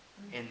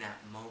her in that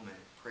moment,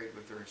 prayed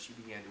with her, and she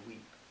began to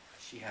weep.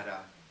 She had a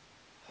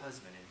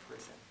husband in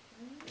prison.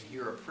 And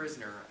here a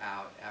prisoner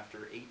out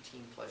after 18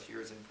 plus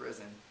years in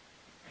prison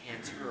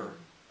hands her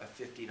a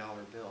 $50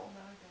 bill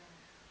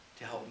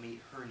to help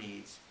meet her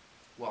needs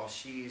while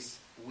she's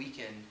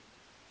weakened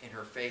in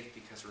her faith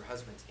because her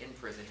husband's in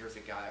prison. Here's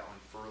a guy on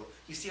furlough.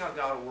 You see how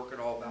God will work it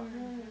all about?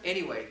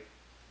 Anyway,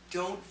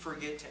 don't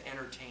forget to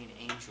entertain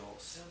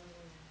angels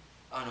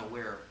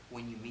unaware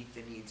when you meet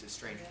the needs of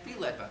strangers. Be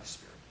led by the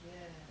Spirit.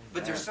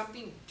 But there's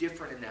something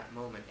different in that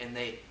moment, and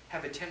they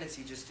have a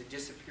tendency just to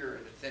disappear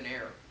into thin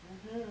air.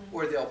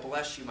 Or they'll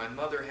bless you. My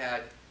mother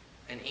had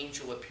an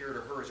angel appear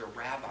to her as a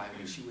rabbi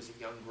when she was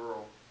a young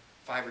girl,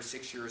 5 or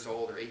 6 years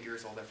old or 8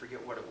 years old, I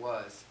forget what it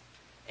was.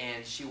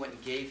 And she went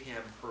and gave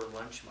him her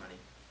lunch money.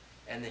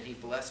 And then he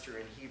blessed her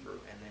in Hebrew,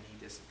 and then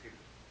he disappeared.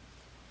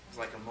 It was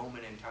like a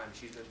moment in time.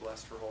 She's been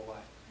blessed her whole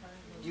life.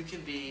 You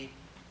can be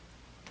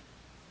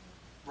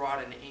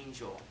brought an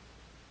angel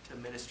to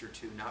minister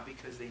to, not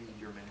because they need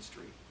your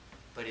ministry,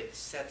 but it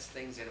sets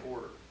things in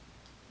order.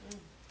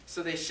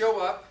 So they show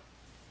up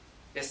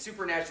as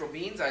supernatural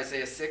beings,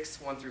 Isaiah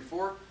 6, 1 through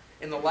 4.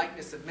 In the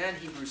likeness of men,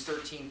 Hebrews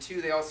 13,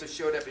 2. They also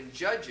showed up in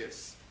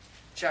Judges,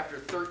 chapter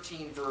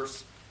 13,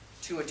 verse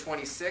 2 and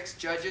 26.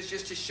 Judges,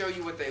 just to show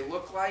you what they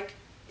look like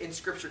in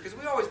Scripture, because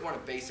we always want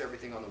to base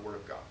everything on the Word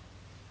of God.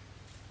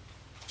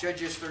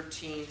 Judges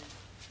 13,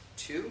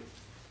 2.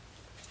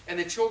 And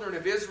the children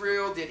of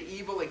Israel did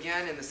evil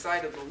again in the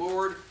sight of the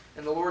Lord,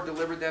 and the Lord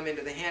delivered them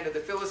into the hand of the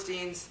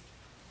Philistines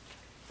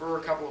for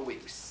a couple of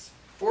weeks.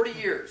 40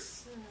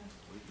 years.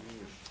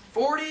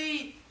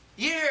 40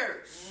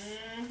 years!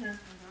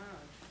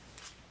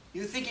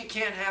 You think it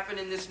can't happen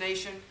in this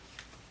nation?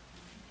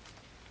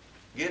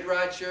 Get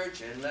right,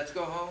 church, and let's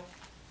go home.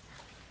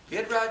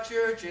 Get right,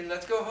 church, and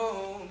let's go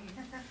home.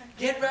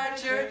 Get right,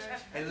 church,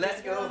 and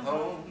let's go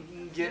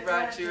home. Get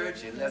right,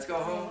 church, and let's go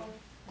home.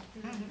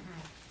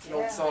 It's an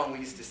old song we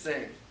used to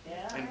sing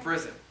in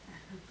prison.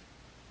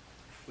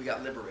 We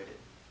got liberated.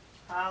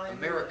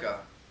 America,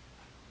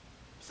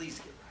 please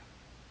get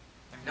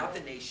right. Not the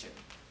nation,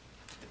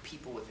 the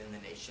people within the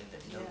nation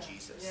that know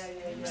Jesus.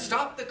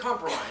 Stop the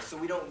compromise so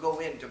we don't go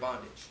into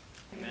bondage.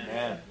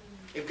 Amen.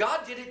 If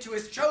God did it to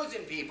his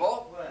chosen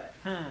people,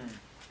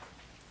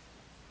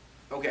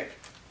 okay.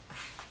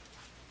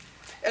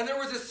 And there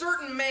was a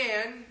certain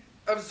man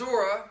of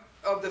Zorah,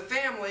 of the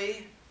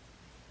family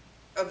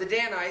of the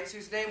Danites,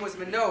 whose name was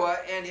Manoah,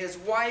 and his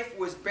wife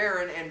was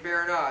barren and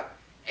bare not.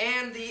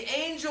 And the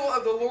angel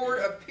of the Lord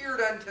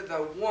appeared unto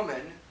the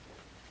woman,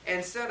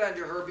 and said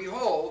unto her,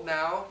 Behold,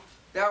 now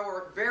thou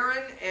art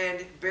barren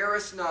and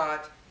bearest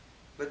not,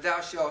 but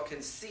thou shalt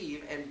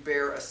conceive and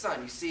bear a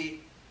son. You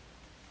see,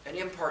 an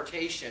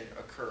impartation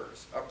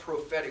occurs. A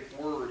prophetic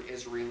word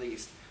is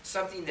released.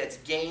 Something that's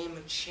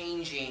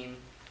game-changing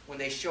when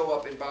they show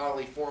up in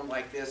bodily form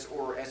like this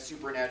or as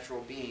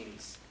supernatural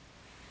beings.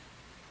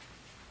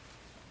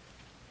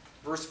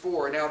 Verse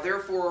 4, Now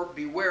therefore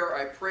beware,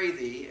 I pray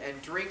thee, and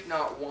drink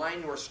not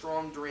wine nor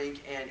strong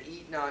drink, and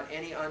eat not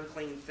any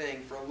unclean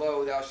thing. For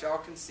lo, thou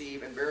shalt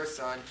conceive and bear a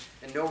son,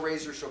 and no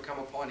razor shall come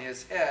upon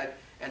his head,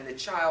 and the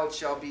child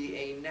shall be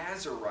a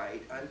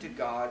Nazarite unto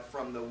God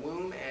from the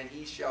womb, and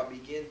he shall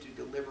begin to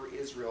deliver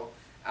Israel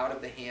out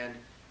of the hand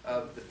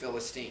of the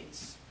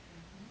Philistines.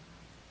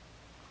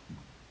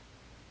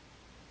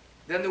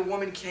 Then the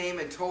woman came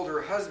and told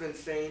her husband,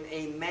 saying,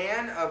 A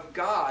man of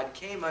God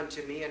came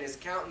unto me, and his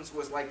countenance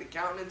was like the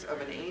countenance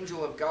of an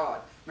angel of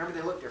God. Remember,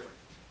 they look different.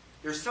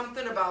 There's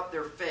something about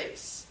their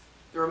face.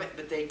 You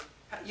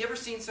ever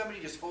seen somebody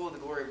just full of the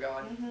glory of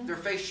God? Their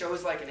face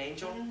shows like an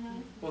angel.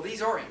 Well,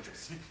 these are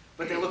angels,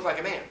 but they look like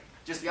a man,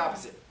 just the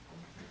opposite.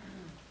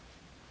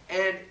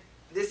 And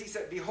this he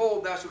said,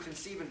 Behold, thou shalt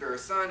conceive and bear a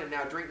son, and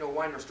now drink no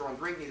wine nor strong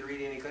drink, neither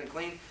eat any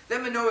unclean.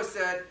 Then Manoah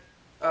said,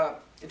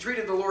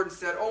 entreated the Lord and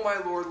said, O my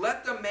Lord,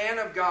 let the man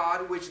of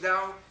God which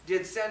thou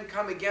didst send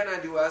come again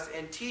unto us,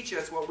 and teach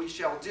us what we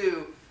shall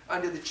do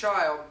unto the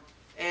child,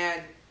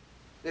 and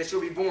that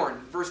shall be born.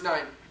 Verse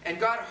 9, And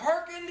God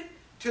hearkened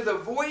to the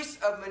voice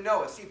of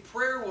Manoah. See,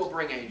 prayer will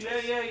bring angels.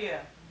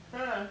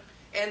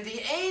 And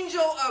the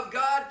angel of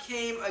God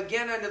came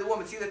again unto the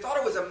woman. See, they thought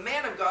it was a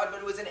man of God, but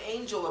it was an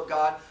angel of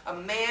God. A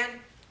man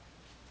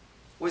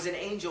was an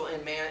angel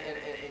in man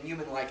in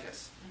human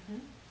likeness.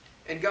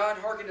 And God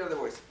hearkened to the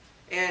voice.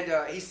 And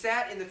he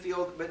sat in the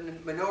field, but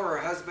Manoah, her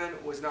husband,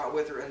 was not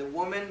with her. And the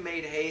woman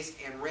made haste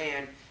and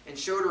ran, and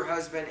showed her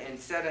husband, and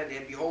said unto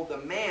him, Behold, the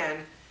man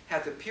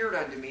hath appeared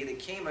unto me that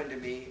came unto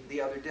me the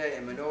other day.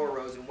 And Manoah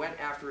arose and went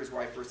after his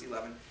wife, verse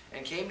 11,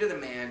 and came to the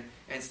man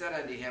and said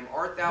unto him,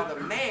 Art thou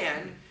the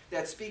man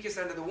that speakest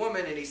unto the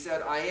woman? And he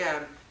said, I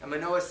am. And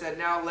Manoah said,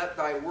 Now let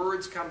thy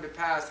words come to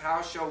pass.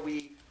 How shall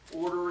we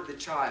order the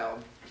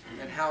child,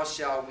 and how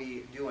shall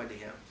we do unto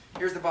him?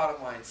 Here's the bottom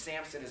line.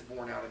 Samson is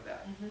born out of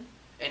that.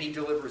 And he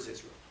delivers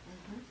Israel.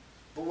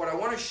 But what I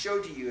want to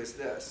show to you is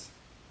this.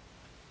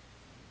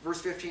 Verse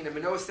 15, And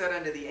Manoah said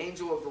unto the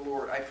angel of the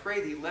Lord, I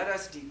pray thee, let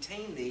us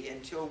detain thee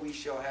until we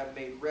shall have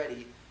made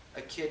ready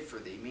a kid for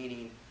thee,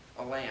 meaning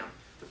a lamb.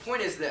 The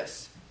point is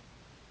this.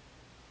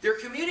 They're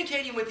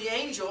communicating with the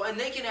angel, and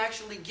they can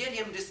actually get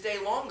him to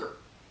stay longer.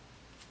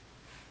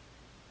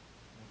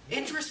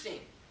 Interesting.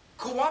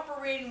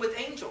 Cooperating with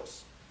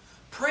angels.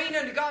 Praying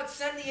unto God,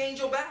 send the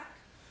angel back.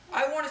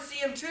 I want to see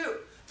him too.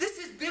 This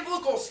is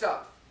biblical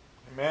stuff.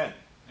 Amen.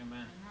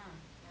 Amen.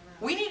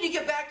 We need to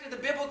get back to the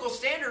biblical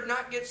standard,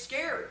 not get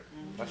scared.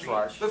 That's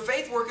right. But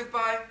faith worketh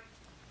by...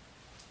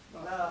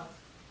 Love.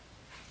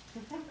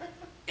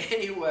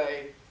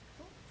 Anyway,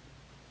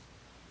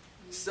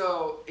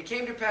 so it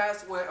came to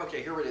pass when...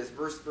 Okay, here it is,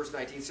 verse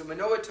 19. So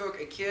Manoah took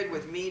a kid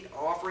with meat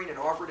offering and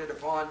offered it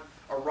upon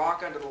a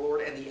rock unto the Lord,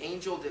 and the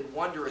angel did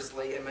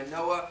wondrously, and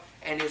Manoah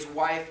and his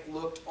wife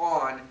looked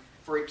on.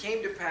 For it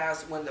came to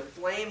pass when the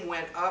flame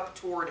went up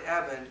toward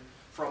heaven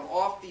from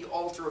off the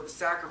altar of the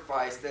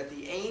sacrifice, that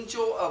the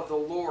angel of the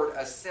Lord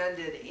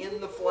ascended in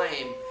the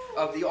flame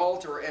of the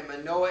altar, and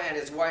Manoah and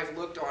his wife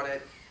looked on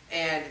it,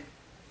 and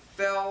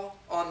fell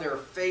on their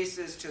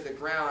faces to the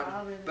ground.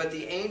 But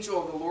the angel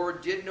of the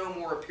Lord did no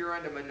more appear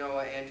unto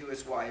Manoah and to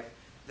his wife.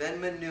 Then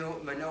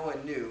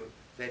Manoah knew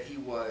that he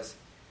was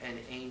an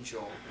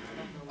angel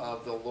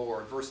of the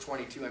Lord. Verse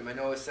 22, And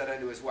Manoah said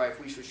unto his wife,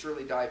 We shall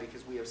surely die,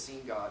 because we have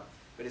seen God.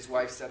 But his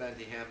wife said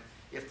unto him,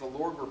 If the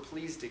Lord were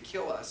pleased to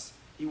kill us,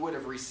 he would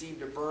have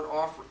received a burnt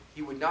offering.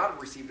 He would not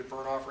have received a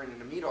burnt offering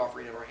and a meat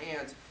offering in our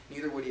hands,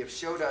 neither would he have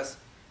showed us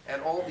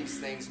at all these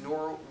things,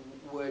 nor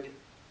would,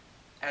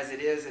 as it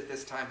is at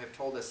this time, have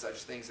told us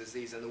such things as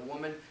these. And the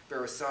woman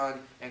bare a son,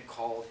 and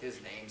called his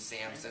name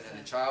Samson. And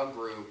the child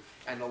grew,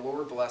 and the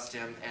Lord blessed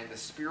him, and the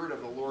Spirit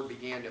of the Lord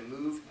began to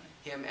move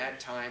him at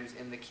times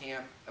in the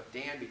camp of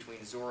Dan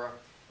between Zorah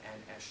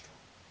and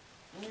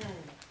Eshtaol.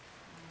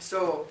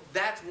 So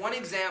that's one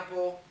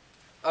example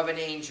of an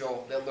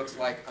angel that looks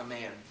like a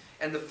man.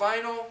 And the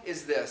final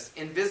is this,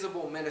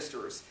 invisible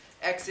ministers,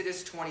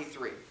 Exodus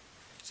 23.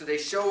 So they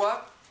show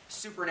up,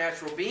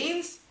 supernatural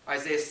beings,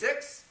 Isaiah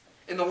 6,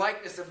 in the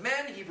likeness of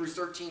men, Hebrews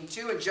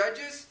 13:2, and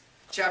Judges,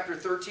 chapter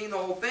 13, the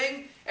whole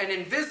thing, and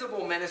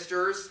invisible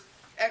ministers,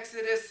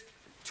 Exodus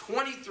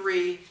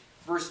 23,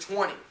 verse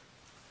 20.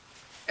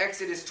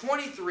 Exodus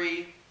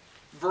 23,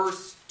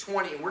 verse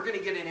 20. And we're going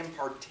to get an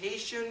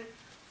impartation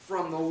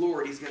from the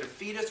Lord. He's going to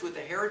feed us with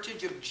the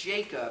heritage of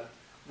Jacob,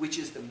 which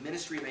is the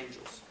ministry of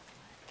angels.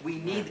 We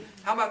need...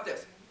 How about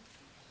this?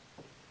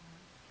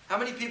 How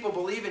many people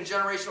believe in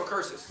generational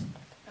curses?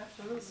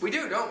 Absolutely. We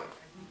do, don't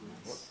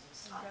we?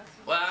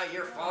 Well,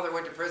 your father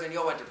went to prison,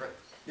 you went to prison.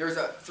 There's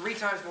 3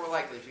 times more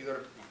likely if you go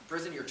to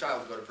prison, your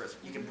child will go to prison.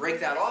 You can break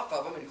that off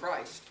of them in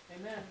Christ.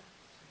 Amen.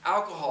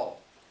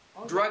 Alcohol,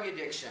 drug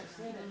addiction,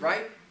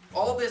 right?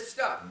 All this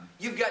stuff.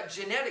 You've got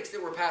genetics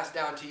that were passed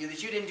down to you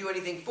that you didn't do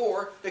anything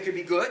for. They could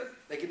be good,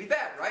 they could be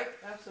bad, right?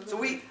 Absolutely.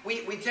 So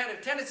we tend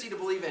a tendency to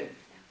believe in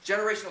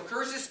generational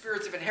curses,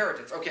 spirits of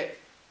inheritance. Okay,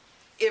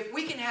 if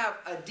we can have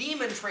a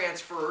demon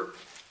transferred,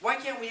 why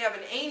can't we have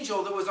an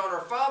angel that was on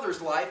our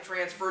father's life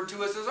transferred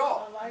to us as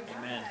all? I like it.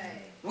 Amen.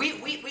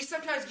 We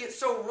sometimes get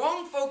so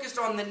wrong focused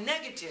on the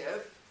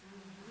negative.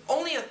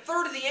 Only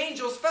 1/3 of the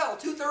angels fell,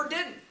 2/3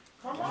 didn't.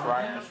 Come That's on.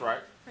 right. That's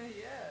right.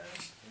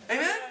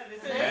 Amen?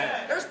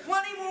 Amen. There's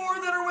plenty more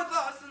that are with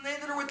us than they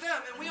that are with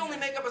them, and we only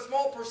make up a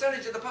small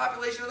percentage of the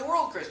population of the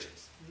world,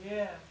 Christians.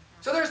 Yeah.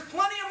 So there's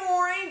plenty of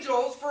more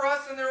angels for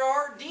us than there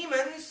are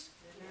demons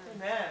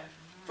Amen.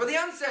 for the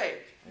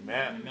unsaved.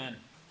 Amen. Amen.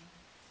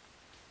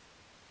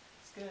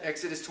 It's good.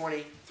 Exodus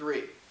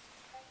 23,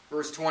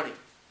 verse 20.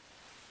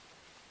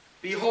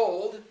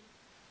 Behold,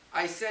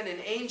 I send an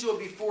angel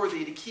before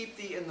thee to keep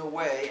thee in the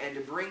way and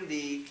to bring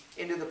thee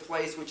into the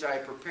place which I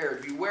have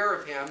prepared. Beware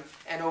of him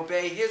and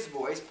obey his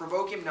voice.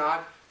 Provoke him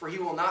not, for he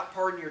will not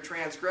pardon your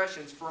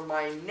transgressions, for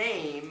my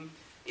name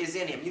is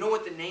in him. You know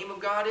what the name of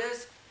God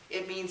is?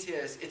 It means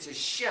it's his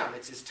Shem,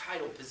 it's his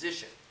title,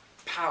 position,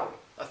 power,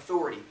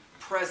 authority,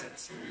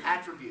 presence,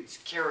 attributes,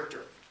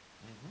 character.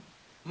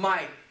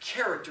 My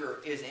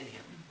character is in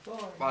him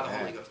Glory. by the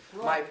Holy Ghost.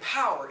 My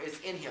power is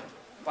in him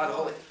by the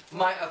Holy Ghost.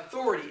 My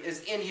authority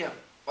is in him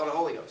by the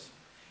Holy Ghost.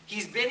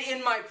 He's been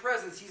in my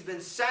presence. He's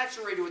been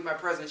saturated with my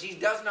presence. He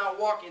does not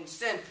walk in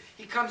sin.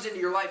 He comes into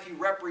your life. He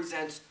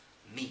represents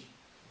me.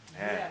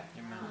 Yeah.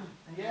 Amen.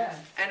 Yeah.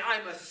 And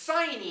I'm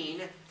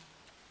assigning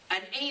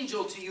an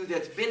angel to you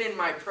that's been in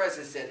my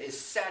presence that is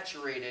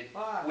saturated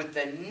Wow. with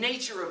the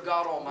nature of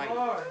God Almighty.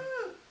 Lord.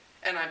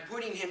 And I'm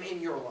putting him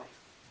in your life.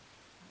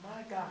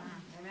 My God.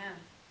 Amen.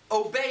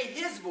 Obey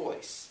his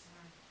voice.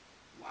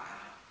 Wow.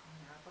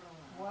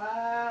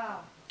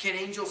 Wow. Can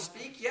angels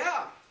speak?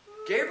 Yeah.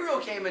 Gabriel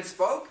came and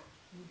spoke.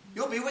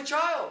 You'll be with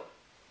child.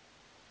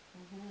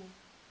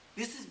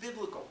 This is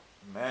biblical.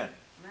 Amen.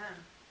 Amen.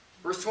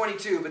 Verse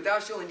 22, but thou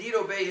shalt indeed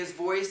obey his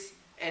voice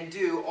and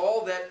do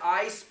all that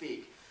I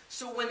speak.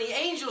 So when the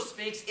angel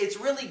speaks, it's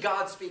really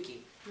God speaking.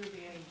 Through the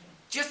angel.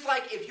 Just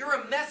like if you're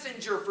a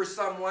messenger for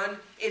someone,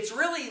 it's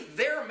really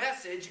their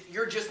message,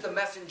 you're just the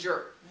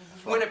messenger.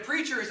 When a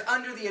preacher is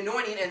under the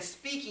anointing and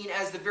speaking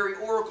as the very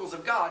oracles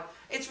of God,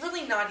 it's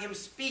really not him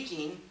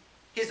speaking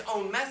his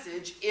own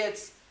message,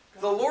 it's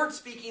the Lord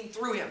speaking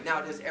through him.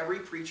 Now, does every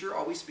preacher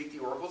always speak the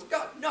oracles of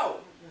God? No.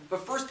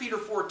 But 1 Peter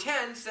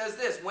 4:10 says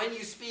this, when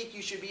you speak,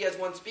 you should be as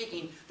one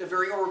speaking the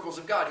very oracles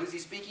of God. Who's he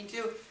speaking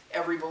to?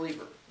 Every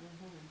believer.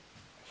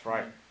 That's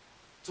right.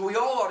 So we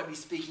all ought to be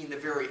speaking the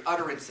very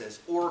utterances,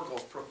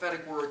 oracles,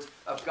 prophetic words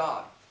of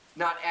God.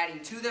 Not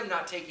adding to them,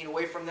 not taking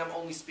away from them.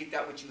 Only speak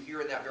that which you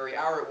hear in that very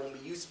hour. It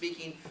won't be you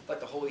speaking,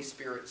 but the Holy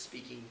Spirit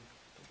speaking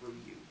through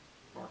you.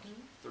 Mark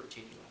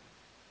 13:11.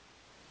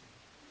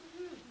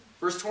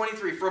 Verse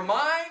 23. For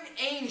mine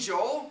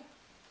angel,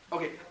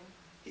 okay,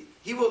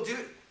 he will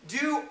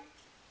do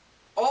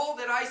all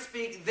that I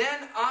speak,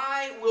 then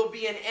I will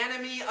be an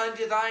enemy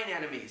unto thine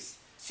enemies.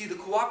 See, the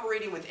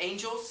cooperating with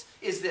angels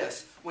is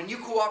this. When you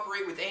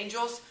cooperate with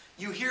angels,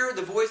 you hear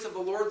the voice of the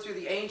Lord through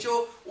the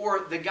angel or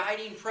the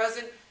guiding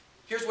present.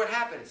 Here's what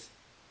happens.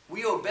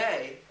 We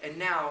obey, and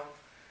now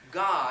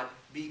God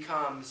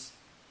becomes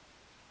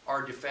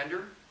our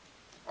defender,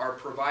 our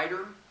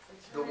provider,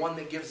 the one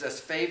that gives us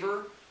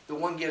favor, the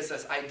one gives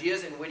us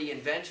ideas and witty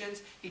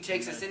inventions. He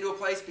takes us into a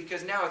place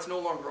because now it's no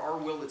longer our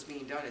will that's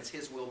being done, it's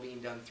his will being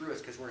done through us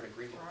because we're in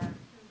agreement.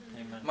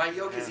 Amen. My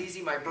yoke is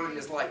easy, my burden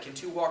is light. Can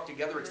two walk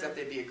together except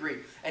they be agreed?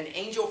 An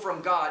angel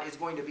from God is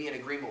going to be in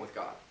agreement with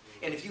God.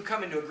 And if you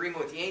come into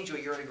agreement with the angel,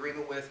 you're in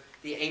agreement with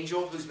the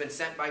angel who's been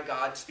sent by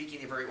God,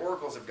 speaking the very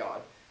oracles of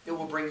God. It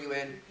will bring you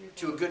in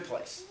to a good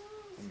place.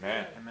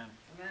 Amen. Amen.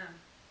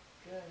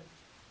 Good.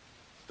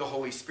 The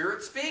Holy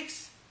Spirit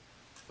speaks.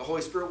 The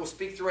Holy Spirit will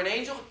speak through an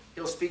angel.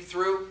 He'll speak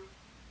through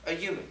a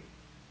human.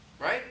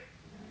 Right?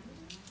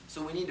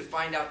 So we need to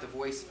find out the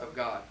voice of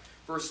God.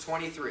 Verse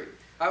 23.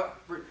 I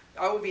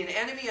will be an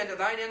enemy unto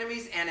thine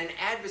enemies and an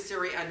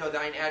adversary unto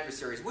thine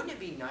adversaries. Wouldn't it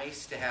be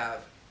nice to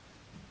have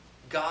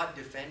God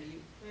defend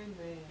you?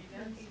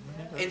 Amen.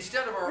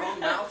 Instead of our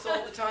own mouths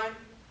all the time?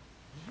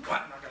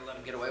 Well, I'm not going to let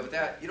him get away with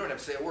that. You don't have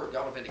to say a word.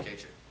 God will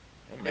vindicate you.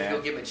 If you'll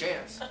Amen. give him a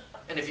chance.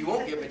 And if you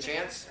won't give him a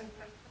chance,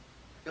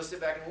 he'll sit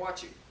back and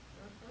watch you.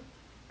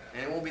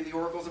 And it won't be the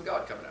oracles of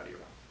God coming out of your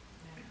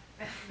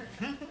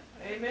mouth.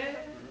 Amen.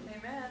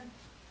 Amen.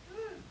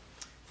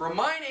 For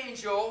mine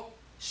angel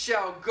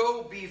shall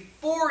go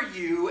before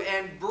you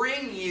and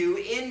bring you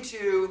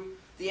into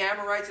the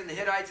Amorites and the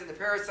Hittites and the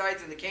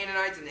Perizzites and the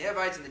Canaanites and the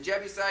Hivites and the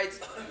Jebusites,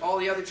 all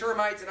the other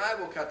termites, and I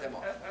will cut them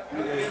off.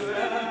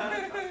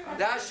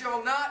 Thou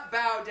shalt not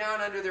bow down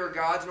under their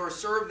gods, nor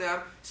serve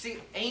them. See,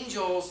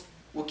 angels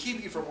will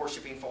keep you from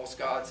worshiping false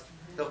gods.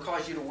 They'll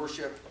cause you to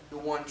worship the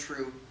one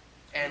true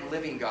and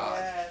living God.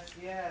 Yes,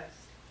 yes.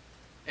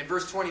 In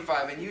verse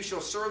 25, and you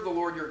shall serve the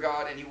Lord your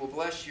God, and he will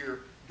bless your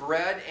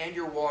bread and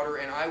your water,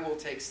 and I will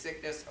take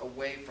sickness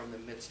away from the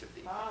midst of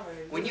thee.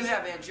 Hallelujah. When you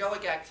have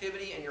angelic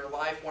activity in your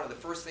life, one of the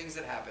first things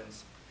that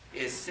happens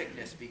is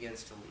sickness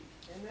begins to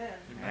leave. Amen.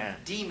 Amen.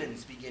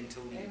 Demons begin to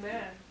leave.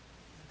 Amen.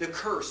 The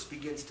curse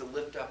begins to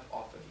lift up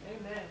off of you.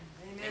 Amen.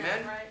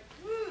 Amen?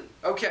 Right.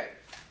 Okay.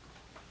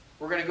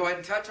 We're going to go ahead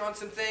and touch on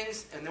some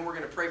things, and then we're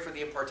going to pray for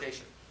the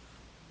impartation.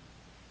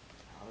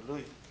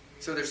 Hallelujah.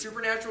 So they're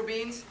supernatural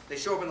beings. They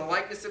show up in the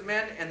likeness of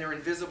men, and they're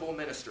invisible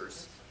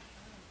ministers.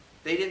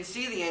 They didn't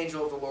see the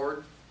angel of the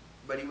Lord,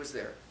 but he was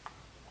there.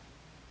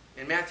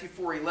 In Matthew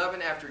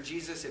 4:11, after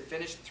Jesus had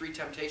finished the 3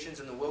 temptations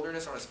in the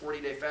wilderness on his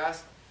 40-day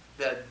fast,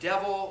 the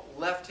devil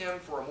left him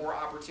for a more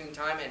opportune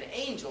time, and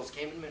angels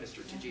came and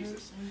ministered to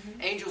Jesus.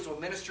 Angels will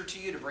minister to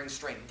you to bring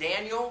strength.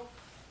 Daniel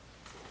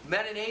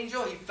met an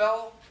angel. He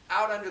fell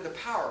out under the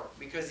power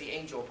because the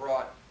angel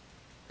brought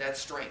that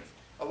strength.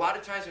 A lot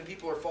of times when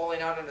people are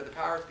falling out under the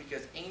power, it's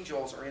because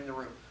angels are in the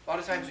room. A lot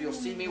of times you'll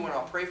see me when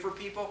I'll pray for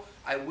people.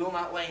 I will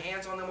not lay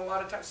hands on them a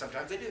lot of times.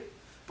 Sometimes I do.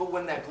 But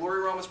when that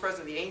glory realm is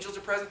present, the angels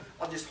are present,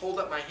 I'll just hold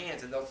up my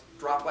hands and they'll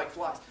drop like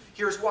flies.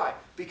 Here's why.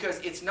 Because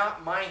it's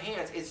not my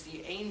hands, it's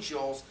the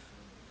angel's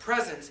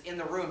presence in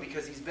the room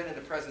because he's been in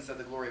the presence of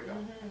the glory of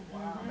God.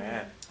 Wow.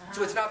 Amen.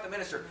 So it's not the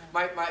minister.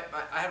 I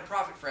had a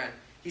prophet friend.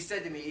 He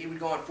said to me, he would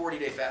go on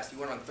 40-day fast. He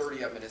went on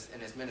 30 of them in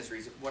his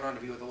ministry. He went on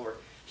to be with the Lord.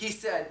 He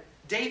said,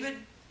 David,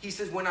 he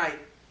says, when I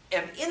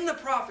am in the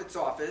prophet's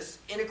office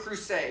in a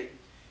crusade,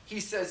 he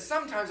says,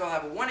 sometimes I'll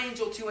have a 1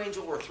 angel, 2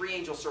 angel, or 3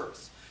 angel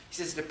service. He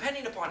says,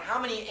 depending upon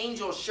how many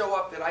angels show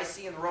up that I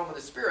see in the realm of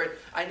the Spirit,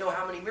 I know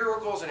how many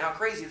miracles and how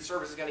crazy the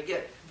service is going to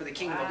get for the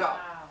kingdom of God.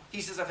 Wow.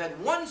 He says, I've had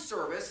one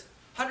service,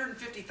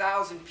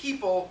 150,000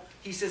 people.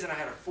 He says, and I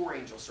had a 4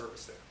 angel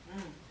service there.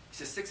 He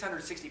says,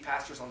 660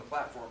 pastors on the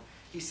platform.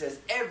 He says,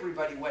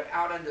 everybody went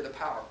out under the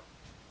power,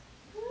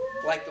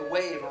 like the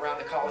wave around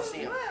the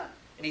Colosseum.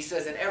 And he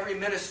says, and every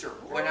minister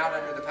went out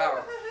under the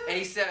power. And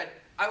he said,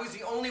 I was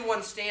the only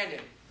one standing.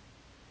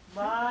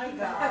 My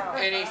God.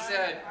 And he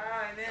said,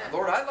 Amen.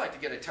 Lord, I'd like to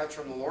get a touch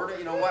from the Lord.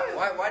 You know,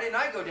 why didn't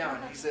I go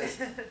down? He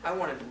says, I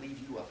wanted to leave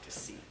you up to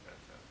sea.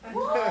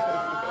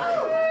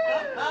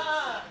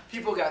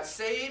 People got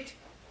saved,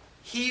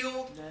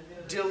 healed,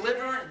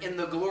 delivered in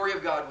the glory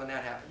of God when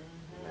that happened.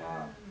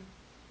 Wow.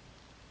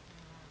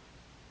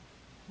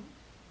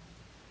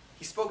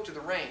 He spoke to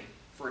the rain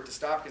for it to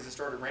stop because it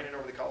started raining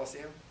over the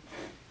Colosseum.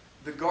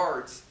 The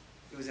guards,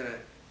 it was in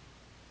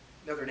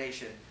another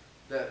nation,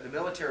 the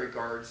military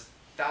guards,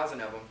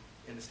 1,000 of them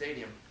in the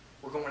stadium,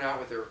 were going out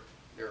with their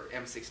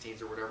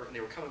M16s or whatever, and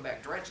they were coming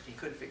back drenched, and he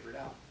couldn't figure it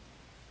out.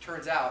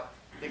 Turns out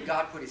that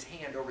God put his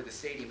hand over the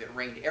stadium. It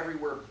rained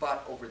everywhere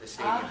but over the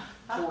stadium.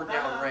 Poured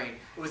down rain.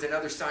 It was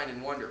another sign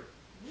and wonder.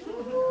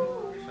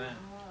 Amen.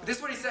 But this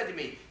is what he said to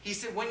me. He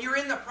said, when you're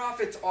in the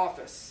prophet's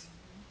office,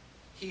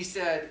 he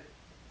said,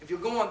 if you'll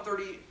go on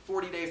 30,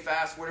 40-day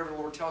fast, whatever the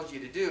Lord tells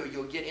you to do,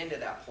 you'll get into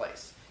that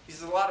place. He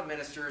says a lot of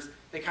ministers,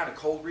 they kind of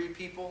cold read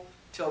people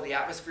till the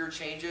atmosphere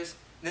changes.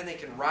 And then they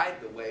can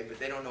ride the wave, but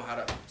they don't know how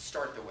to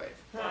start the wave.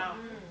 Wow.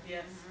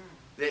 Yes.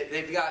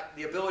 They've got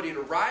the ability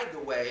to ride the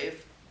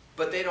wave,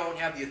 but they don't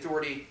have the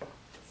authority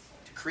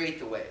to create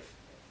the wave.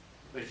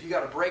 But if you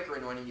got a breaker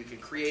anointing, you can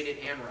create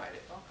it and ride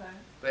it. Okay.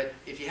 But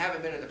if you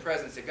haven't been in the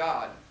presence of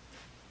God,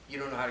 you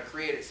don't know how to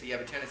create it, so you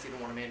have a tendency to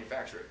want to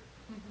manufacture it.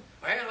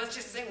 Well, let's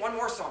just sing one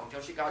more song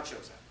until God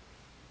shows up.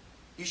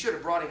 You should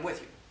have brought him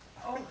with you.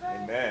 Okay.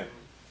 Amen.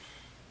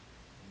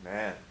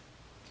 Amen.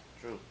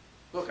 True.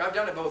 Look, I've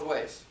done it both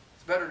ways.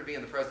 It's better to be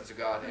in the presence of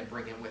God and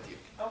bring him with you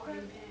Okay.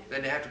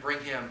 than to have to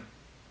bring him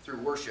through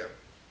worship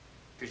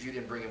because you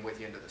didn't bring him with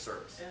you into the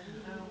service.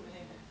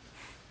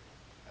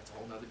 That's a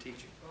whole nother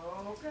teaching.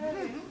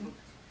 Okay.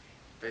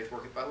 Faith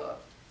worketh by love.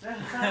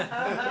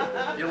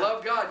 If you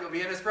love God, you'll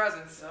be in his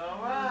presence. All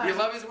If right. you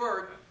love his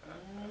word,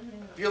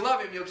 if you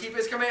love him, you'll keep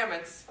his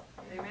commandments.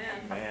 Amen.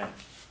 Amen.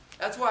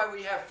 That's why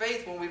we have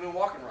faith when we've been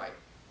walking right.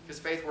 Because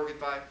faith worketh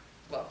by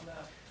love.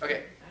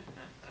 Okay.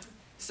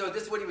 So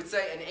this is what he would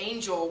say. An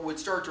angel would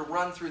start to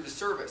run through the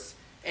service.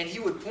 And he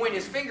would point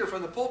his finger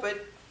from the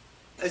pulpit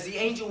as the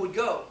angel would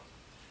go.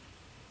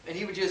 And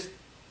he would just,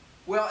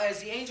 well, as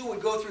the angel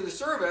would go through the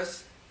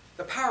service,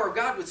 the power of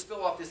God would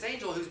spill off this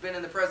angel who's been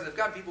in the presence of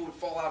God. People would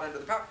fall out under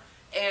the power.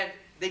 And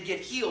they'd get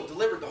healed,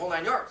 delivered, the whole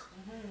 9 yards.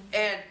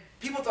 And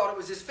people thought it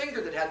was his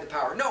finger that had the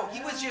power. No, he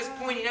was just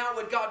pointing out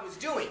what God was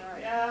doing.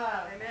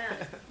 Yeah.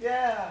 Amen.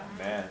 Yeah.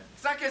 Amen.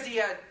 It's not because he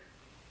had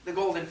the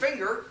golden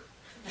finger.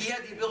 He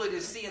had the ability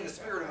to see in the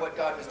spirit of what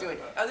God was doing.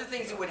 Other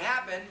things that would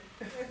happen,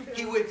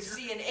 he would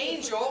see an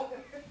angel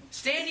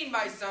standing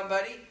by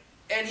somebody,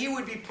 and he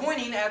would be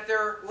pointing at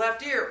their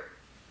left ear.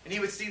 And he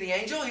would see the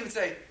angel, he would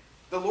say,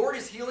 the Lord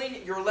is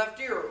healing your left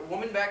ear. A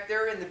woman back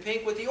there in the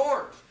pink with the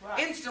orange. Right.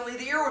 Instantly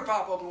the ear would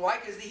pop open. Why?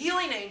 Because the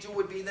healing angel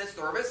would be in this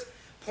service,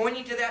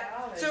 pointing to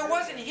that. So it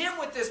wasn't him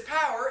with this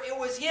power, it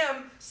was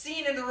him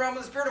seeing into the realm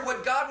of the spirit of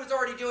what God was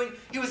already doing.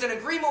 He was in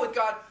agreement with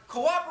God,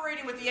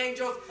 cooperating with the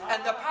angels,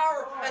 and the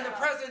power and the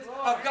presence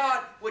of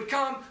God would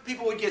come.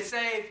 People would get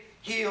saved,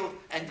 healed,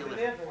 and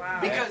delivered.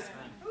 Wow. Because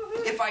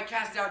if I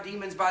cast out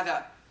demons by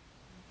the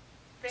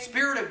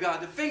Spirit of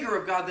God, the finger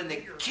of God, then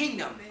the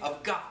kingdom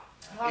of God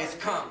is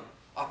come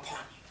upon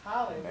you.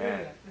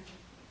 Hallelujah.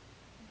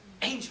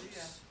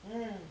 Angels.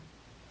 Mm.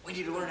 We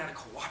need to learn how to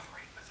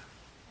cooperate with them.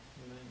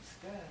 It's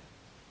good.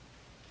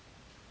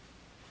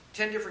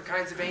 10 different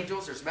kinds of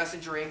angels. There's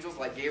messenger angels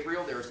like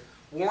Gabriel. There's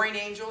warring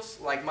angels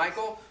like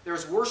Michael.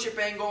 There's worship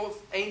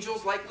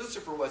angels like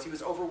Lucifer was. He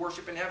was over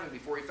worship in heaven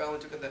before he fell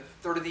and took the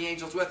third of the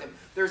angels with him.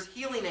 There's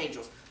healing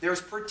angels. There's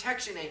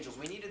protection angels.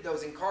 We needed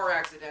those in car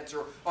accidents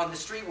or on the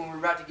street when we were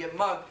about to get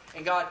mugged.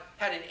 And God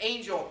had an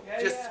angel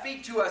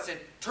speak to us and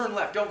turn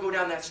left. Don't go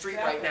down that street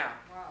right now.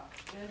 Wow.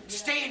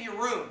 Stay in your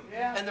room.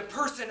 Yeah. And the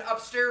person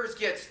upstairs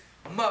gets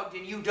mugged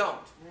and you don't.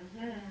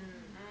 Mm-hmm.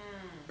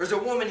 There's a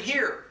woman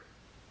here.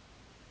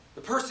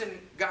 The person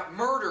got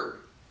murdered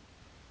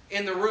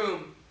in the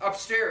room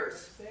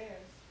upstairs, Upstairs.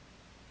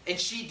 and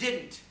she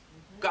didn't.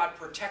 God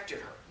protected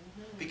her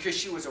because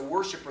she was a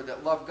worshiper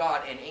that loved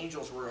God, and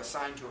angels were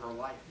assigned to her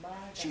life. My God.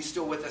 She's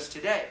still with us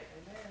today,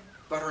 Amen.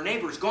 but her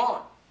neighbor's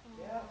gone.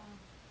 Yeah.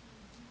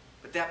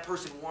 But that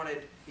person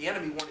the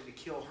enemy wanted to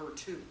kill her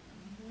too.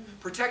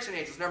 Protection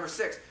angels, number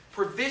 6.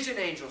 Provision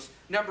angels,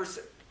 number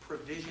 6.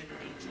 Provision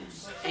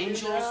angels.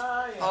 Angels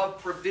of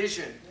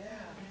provision. Yeah.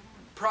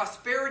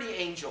 Prosperity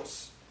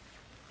angels.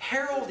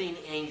 Heralding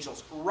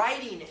angels.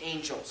 Writing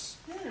angels.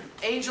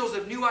 Angels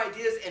of new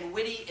ideas and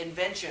witty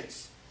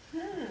inventions.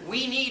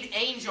 We need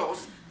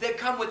angels that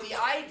come with the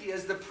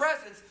ideas, the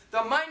presence,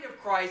 the mind of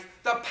Christ,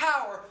 the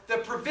power, the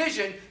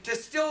provision to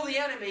still the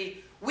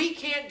enemy. We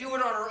can't do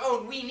it on our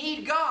own. We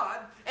need God,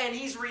 and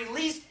He's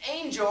released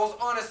angels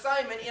on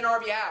assignment in our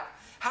behalf.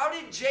 How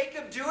did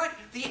Jacob do it?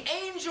 The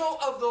angel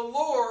of the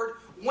Lord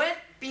went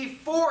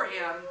before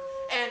him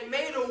and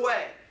made a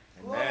way.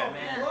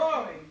 Amen.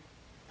 Glory.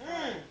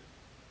 Mm.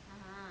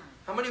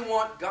 How many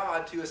want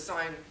God to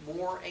assign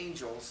more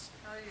angels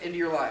into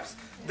your lives?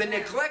 The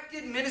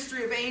neglected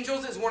ministry of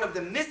angels is one of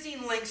the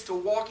missing links to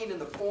walking in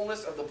the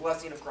fullness of the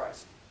blessing of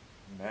Christ.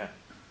 Amen.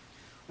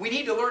 We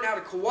need to learn how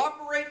to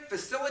cooperate,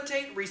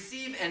 facilitate,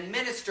 receive, and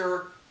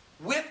minister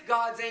with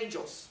God's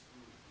angels.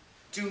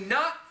 Do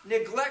not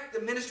neglect the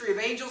ministry of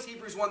angels,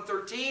 Hebrews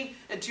 1:13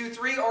 and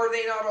 2:3. Are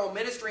they not all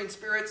ministering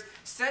spirits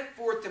sent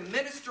forth to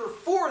minister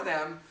for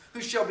them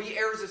who shall be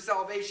heirs of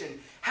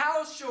salvation?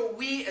 How shall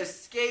we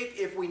escape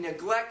if we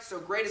neglect so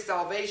great a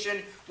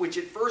salvation, which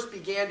at first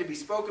began to be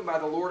spoken by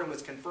the Lord and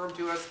was confirmed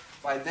to us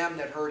by them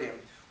that heard him?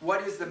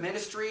 What is the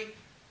ministry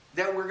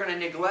that we're going to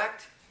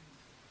neglect?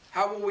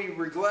 How will we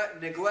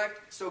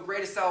neglect so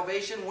great a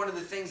salvation? One of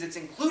the things that's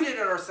included in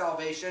our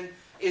salvation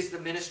is the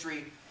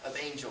ministry of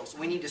angels.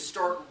 We need to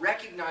start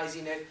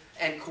recognizing it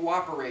and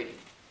cooperating.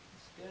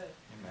 That's good.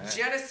 Amen.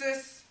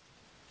 Genesis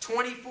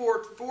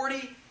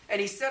 24:40, and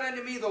he said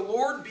unto me, the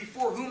Lord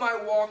before whom I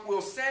walk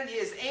will send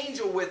his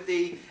angel with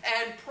thee,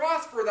 and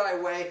prosper thy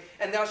way,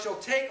 and thou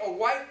shalt take a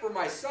wife for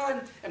my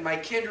son, and my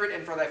kindred,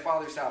 and for thy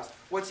father's house.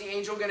 What's the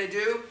angel going to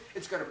do?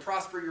 It's going to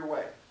prosper your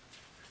way,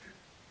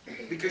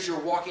 because you're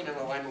walking in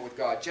alignment with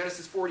God.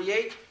 Genesis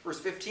 48, verse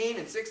 15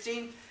 and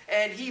 16,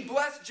 and he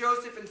blessed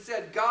Joseph and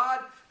said,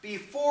 God,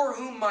 before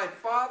whom my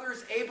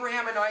fathers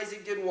Abraham and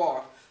Isaac did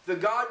walk, the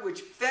God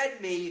which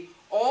fed me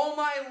all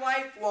my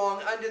life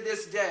long unto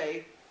this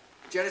day,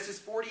 Genesis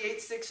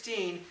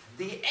 48:16,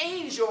 the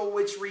angel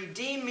which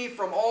redeemed me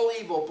from all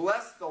evil,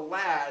 bless the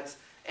lads,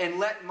 and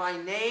let my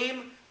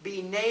name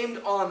be named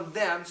on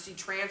them. See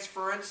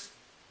transference?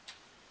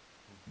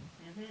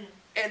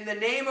 And the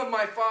name of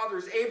my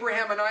fathers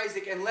Abraham and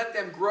Isaac, and let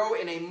them grow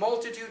in a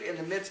multitude in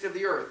the midst of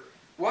the earth.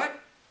 What?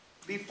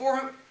 Before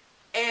him,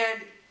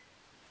 and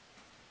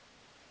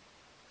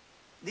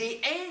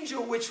the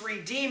angel which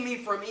redeemed me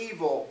from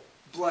evil,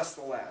 bless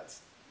the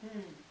lads.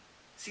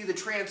 See the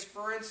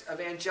transference of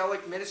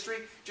angelic ministry?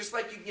 Just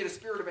like you can get a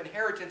spirit of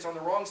inheritance on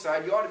the wrong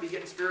side, you ought to be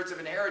getting spirits of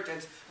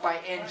inheritance by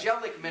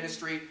angelic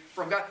ministry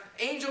from God.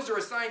 Angels are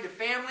assigned to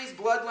families,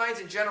 bloodlines,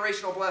 and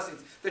generational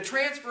blessings. The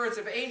transference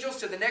of angels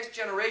to the next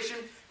generation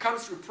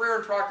comes through prayer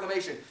and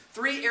proclamation.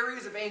 3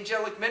 areas of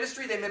angelic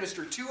ministry. They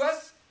minister to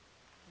us.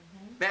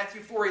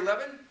 Matthew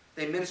 4:11,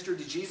 they ministered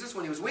to Jesus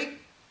when he was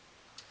weak.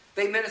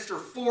 They minister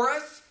for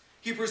us.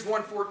 Hebrews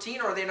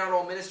 1:14, are they not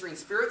all ministering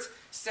spirits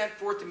sent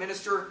forth to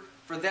minister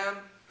for them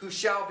who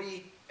shall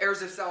be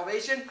heirs of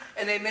salvation?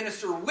 And they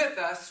minister with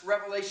us.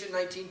 Revelation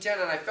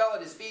 19:10, and I fell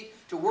at his feet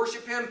to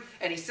worship him.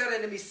 And he said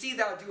unto me, see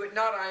thou do it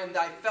not, I am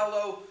thy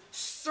fellow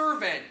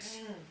servant.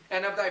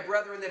 And of thy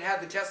brethren that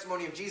have the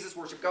testimony of Jesus,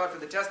 worship God, for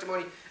the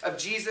testimony of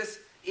Jesus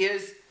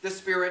is the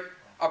spirit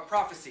of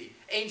prophecy.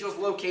 Angels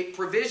locate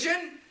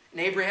provision. And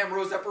Abraham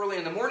rose up early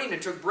in the morning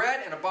and took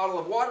bread and a bottle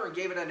of water and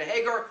gave it unto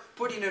Hagar,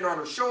 putting it on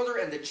her shoulder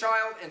and the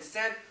child, and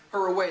sent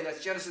her away.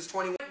 That's Genesis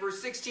 21,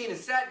 verse 16, and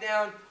sat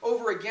down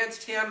over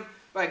against him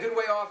by a good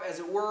way off, as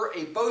it were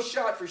a bow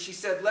shot, for she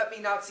said, let me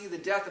not see the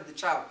death of the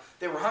child.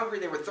 They were hungry,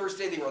 they were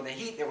thirsty, they were in the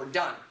heat, they were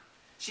done.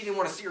 She didn't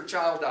want to see her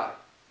child die.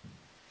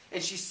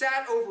 And she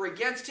sat over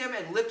against him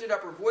and lifted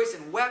up her voice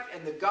and wept,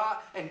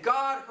 and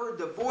God heard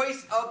the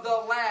voice of the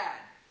lad.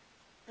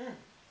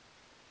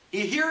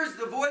 He hears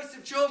the voice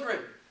of children.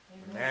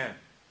 Amen.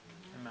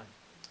 Amen.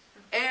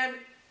 And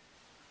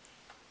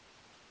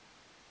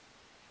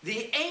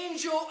the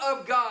angel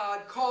of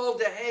God called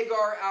to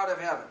Hagar out of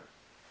heaven,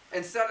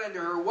 and said unto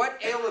her, what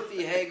aileth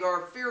thee,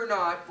 Hagar? Fear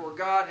not, for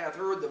God hath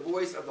heard the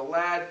voice of the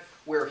lad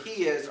where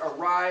he is.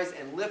 Arise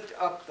and lift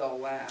up the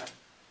lad,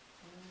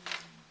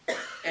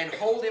 and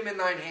hold him in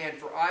thine hand,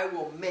 for I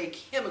will make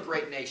him a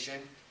great nation.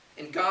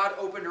 And God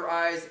opened her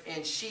eyes,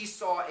 and she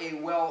saw a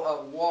well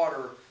of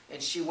water,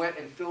 and she went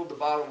and filled the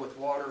bottle with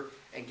water,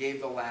 and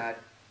gave the lad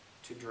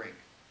to drink.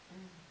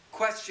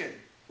 Question,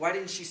 why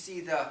didn't she see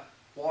the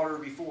water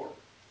before?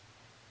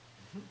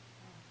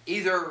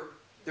 Either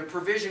the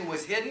provision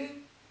was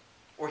hidden,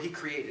 or he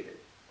created it.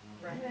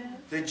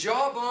 Right. The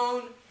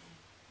jawbone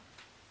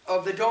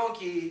of the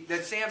donkey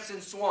that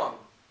Samson swung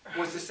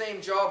was the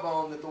same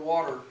jawbone that the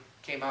water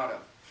came out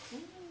of.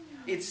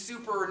 It's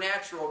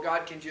supernatural.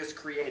 God can just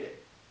create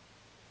it.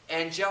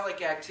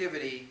 Angelic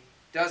activity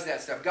does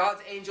that stuff.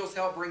 God's angels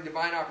help bring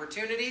divine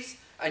opportunities,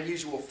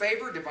 unusual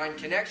favor, divine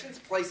connections,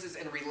 places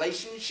and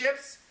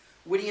relationships,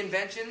 witty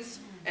inventions,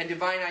 and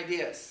divine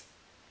ideas.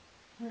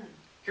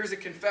 Here's a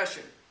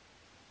confession.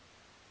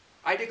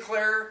 I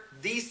declare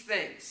these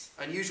things: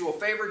 unusual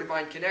favor,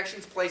 divine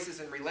connections, places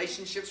and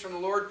relationships from the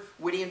Lord,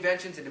 witty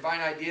inventions, and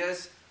divine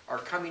ideas are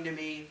coming to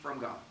me from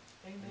God.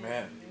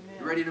 Amen.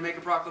 You ready to make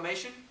a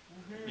proclamation?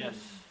 Yes.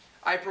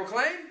 I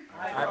proclaim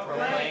I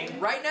proclaim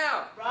right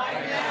now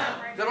Right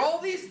now. that all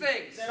these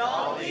things That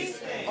all these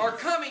things are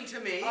coming to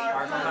me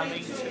are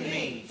coming to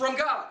me from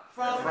God,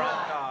 from from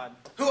God, God,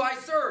 who I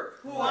serve,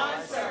 who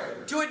I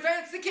serve, to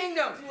advance the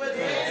kingdom. to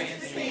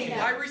advance the kingdom.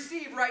 I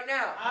receive right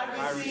now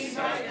I receive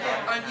right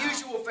now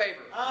unusual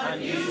favor,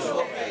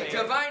 unusual favor,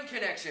 divine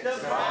connections,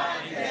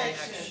 divine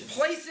connections,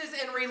 places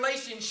and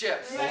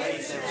relationships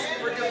places,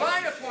 for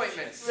divine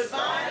appointments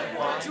divine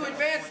appointments, to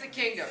advance advance the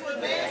kingdom.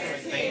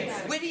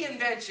 Witty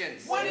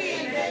inventions.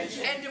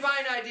 And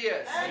divine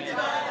ideas.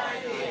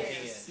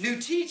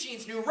 New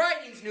teachings, new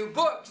writings, new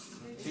books.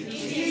 New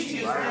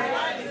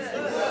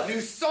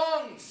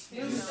songs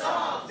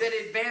that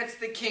advance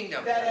the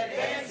kingdom.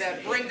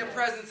 That bring the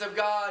presence of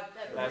God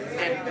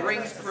and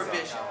brings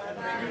provision.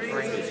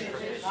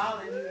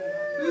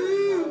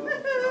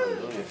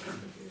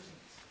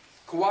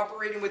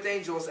 Cooperating with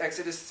angels,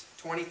 Exodus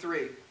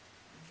 23.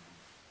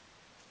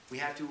 We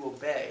have to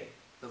obey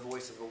the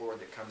voice of the Lord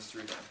that comes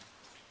through them.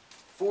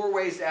 4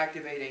 ways to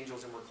activate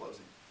angels, and we're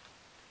closing.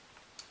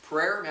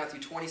 Prayer,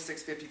 Matthew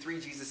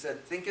 26:53, Jesus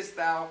said, Thinkest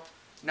thou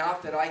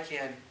that I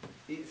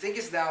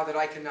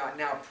cannot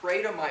now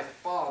pray to my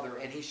Father,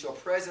 and he shall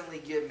presently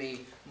give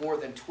me more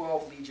than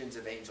 12 legions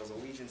of angels. A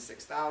legion,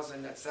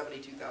 6,000, that's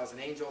 72,000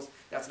 angels.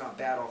 That's not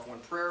bad off one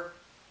prayer.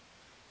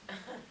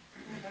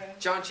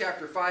 John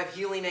chapter 5,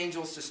 healing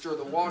angels to stir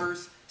the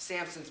waters.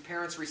 Samson's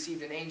parents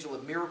received an angel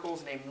of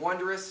miracles named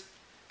Wondrous.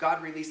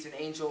 God released an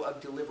angel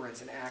of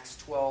deliverance in Acts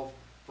 12,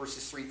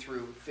 verses 3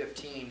 through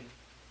 15,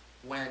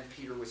 when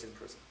Peter was in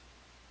prison.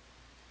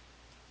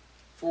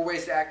 4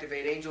 ways to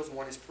activate angels.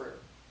 1 is prayer.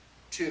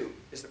 2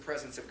 is the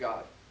presence of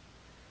God.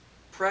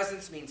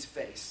 Presence means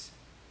face.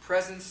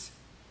 Presence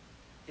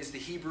is the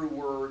Hebrew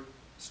word,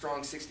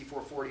 Strong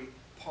 6440,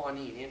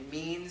 panin. It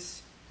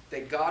means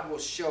that God will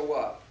show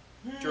up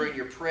during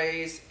your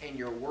praise and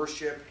your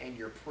worship and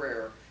your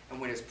prayer. And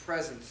when his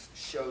presence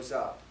shows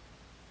up,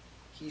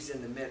 he's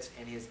in the midst,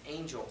 and his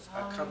angels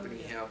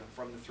accompany him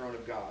from the throne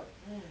of God.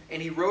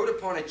 And he rode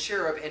upon a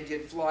cherub and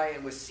did fly,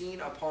 and was seen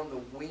upon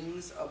the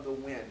wings of the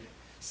wind.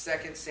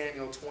 2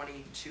 Samuel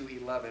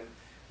 22:11.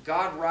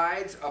 God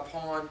rides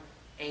upon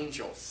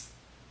angels.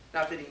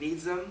 Not that he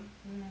needs them,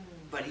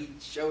 but he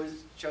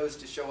chose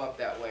to show up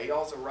that way. He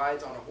also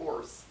rides on a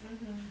horse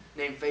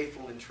named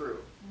Faithful and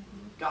True.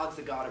 God's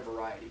the God of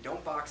variety.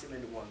 Don't box him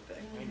into one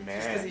thing. Amen.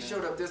 Just because he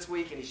showed up this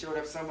week and he showed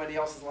up somebody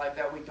else's life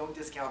that week, don't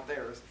discount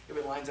theirs if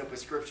it lines up with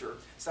Scripture.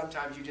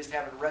 Sometimes you just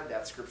haven't read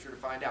that Scripture to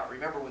find out.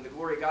 Remember when the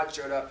glory of God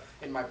showed up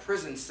in my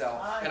prison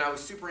cell and I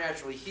was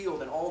supernaturally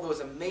healed, and all those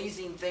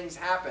amazing things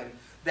happened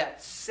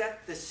that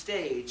set the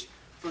stage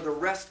for the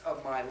rest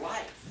of my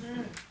life.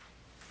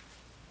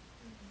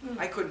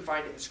 I couldn't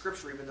find it in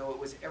Scripture, even though it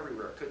was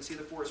everywhere. I couldn't see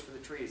the forest for the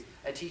trees.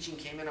 A teaching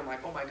came in, I'm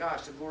like, oh my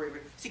gosh, the glory of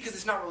it. See, because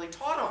it's not really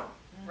taught on.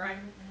 Right.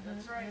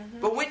 That's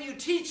right. But when you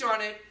teach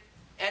on it,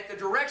 at the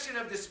direction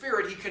of the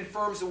Spirit, he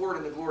confirms the word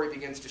and the glory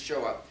begins to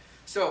show up.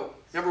 So,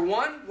 number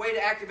 1, way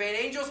to activate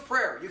angels,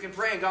 prayer. You can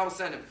pray and God will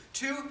send them.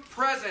 2,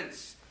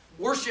 presence.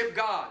 Worship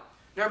God.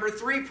 Number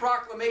 3,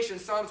 proclamation.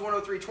 Psalms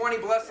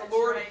 103:20. Bless the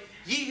Lord,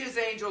 ye his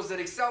angels that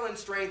excel in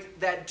strength,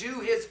 that do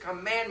his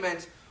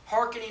commandments,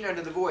 hearkening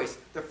unto the voice,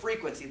 the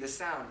frequency, the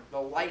sound, the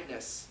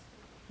lightness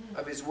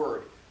of his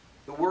word.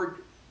 The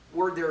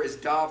word there is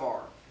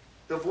davar.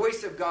 The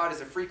voice of God is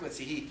a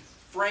frequency. He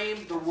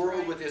framed the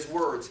world with his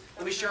words.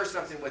 Let me share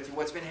something with you.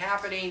 What's been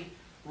happening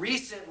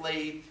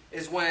recently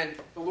is when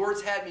the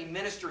Lord's had me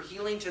minister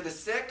healing to the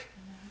sick,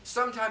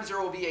 sometimes there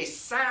will be a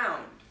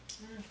sound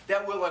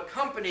that will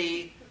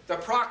accompany the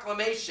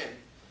proclamation.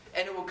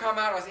 And it will come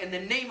out as, in the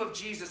name of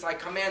Jesus, I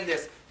command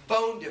this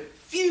bone to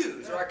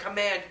fuse, or I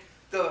command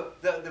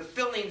the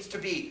fillings to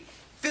be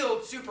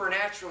filled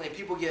supernaturally, and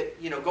people get,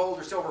 gold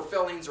or silver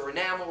fillings or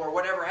enamel or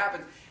whatever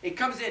happens. It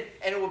comes in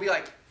and it will be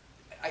like,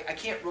 I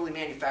can't really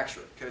manufacture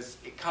it because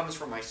it comes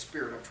from my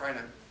spirit. I'm trying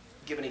to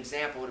give an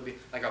example. It'll be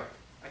like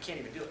I can't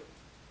even do it.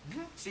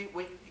 See,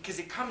 because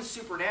it comes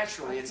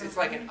supernaturally. It's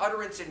like an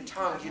utterance in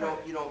tongues. You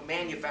don't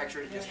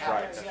manufacture it. It just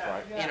happens.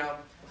 That's right.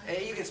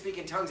 And you can speak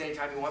in tongues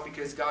anytime you want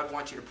because God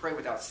wants you to pray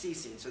without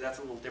ceasing. So that's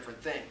a little different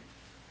thing.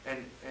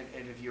 And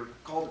if you're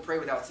called to pray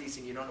without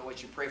ceasing, you don't know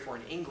what you pray for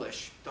in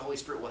English, the Holy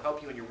Spirit will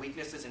help you in your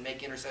weaknesses and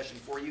make intercession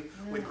for you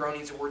with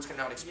groanings and words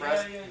cannot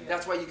express.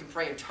 That's why you can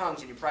pray in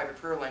tongues in your private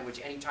prayer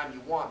language anytime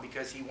you want,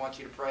 because he wants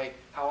you to pray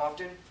how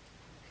often?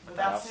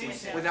 Without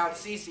ceasing. Without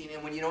ceasing.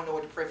 And when you don't know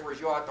what to pray for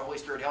as you ought, the Holy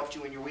Spirit helps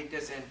you in your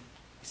weakness. And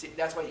see,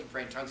 that's why you can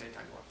pray in tongues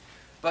anytime you want.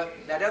 But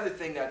that other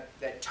thing,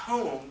 that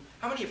tone,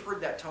 how many have heard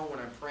that tone when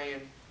I'm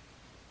praying?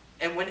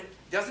 And when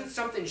doesn't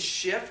something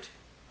shift?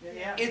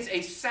 Yeah. It's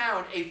a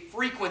sound, a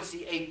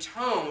frequency, a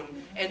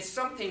tone, and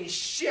something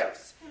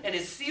shifts, and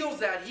it seals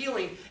that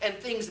healing, and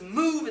things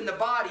move in the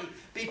body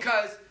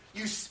because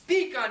you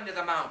speak unto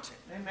the mountain.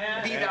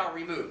 Amen. Be thou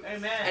removed.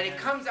 Amen. And it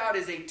comes out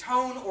as a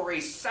tone or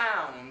a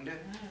sound,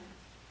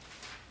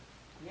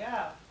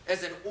 Yeah.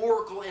 as an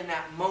oracle in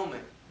that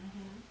moment.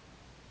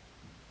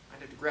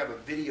 I'd have to grab a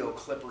video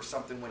clip or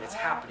something when it's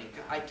happening.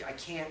 I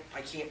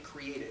can't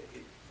create it.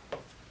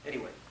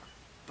 Anyway,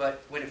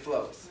 but when it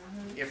flows,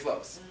 it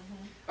flows.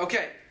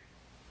 Okay,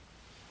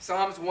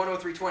 Psalms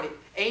 103:20.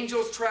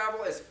 Angels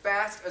travel as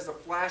fast as a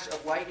flash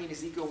of lightning,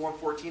 Ezekiel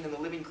 1:14, and the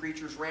living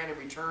creatures ran and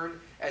returned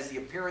as the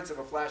appearance of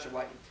a flash of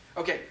lightning.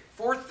 Okay,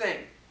 4th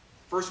thing.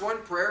 First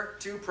one, prayer.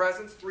 2,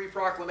 presence. 3,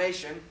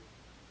 proclamation.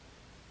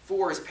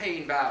 4 is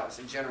paying vows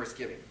and generous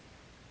giving.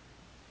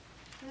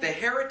 The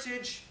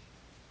heritage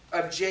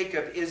of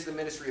Jacob is the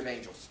ministry of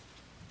angels.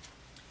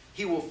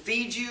 He will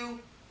feed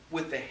you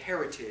with the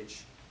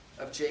heritage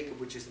of Jacob,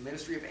 which is the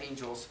ministry of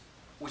angels,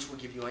 which will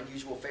give you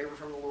unusual favor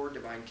from the Lord,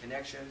 divine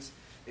connections.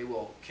 They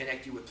will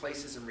connect you with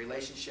places and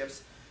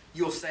relationships.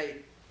 You'll say,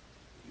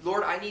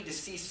 Lord, I need to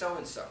see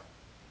so-and-so.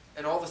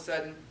 And all of a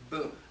sudden,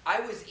 boom.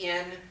 I was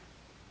in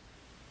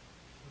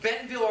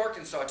Bentonville,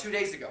 Arkansas 2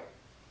 days ago.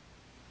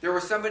 There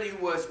was somebody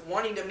who was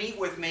wanting to meet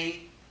with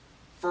me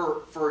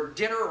for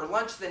dinner or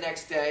lunch the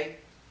next day,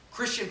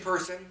 Christian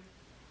person,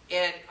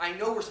 and I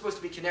know we're supposed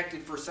to be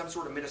connected for some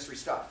sort of ministry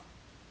stuff.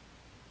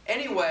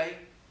 Anyway,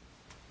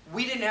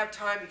 we didn't have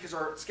time because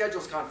our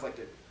schedules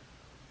conflicted.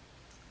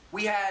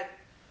 We had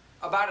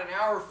about an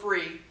hour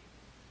free.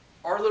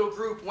 Our little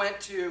group went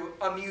to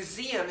a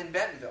museum in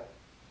Bentonville.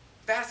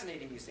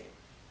 Fascinating museum.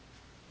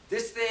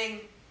 This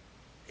thing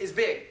is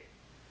big.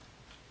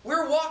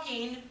 We're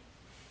walking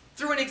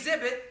through an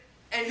exhibit,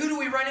 and who do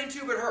we run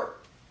into but her?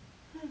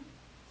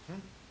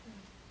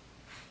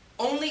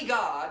 Only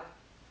God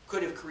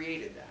could have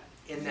created that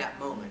in that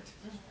moment.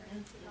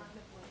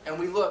 And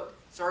we looked,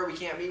 sorry we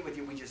can't meet with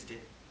you, we just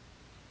did.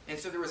 And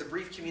so there was a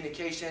brief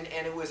communication,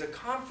 and it was a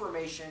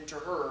confirmation to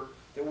her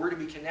that we're to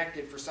be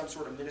connected for some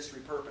sort of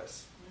ministry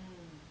purpose.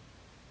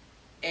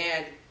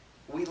 And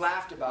we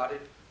laughed about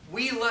it.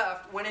 We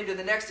left, went into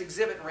the next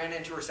exhibit, and ran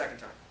into her a second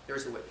time.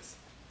 There's the witness.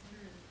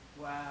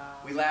 Wow.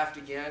 We laughed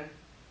again.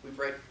 We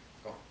prayed.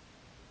 Gone.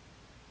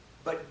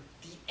 But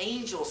the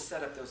angels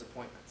set up those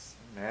appointments.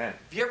 Amen.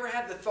 Have you ever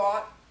had the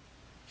thought,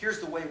 here's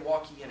the way,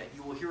 walk ye in it.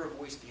 You will hear a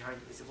voice behind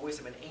you. It's the voice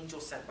of an angel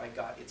sent by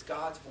God. It's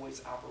God's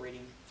voice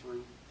operating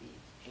through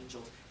the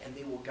angels. And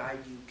they will guide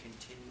you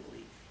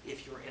continually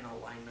if you're in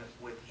alignment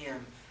with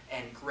Him.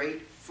 And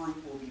great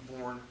fruit will be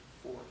born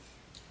forth.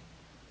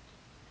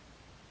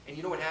 And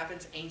you know what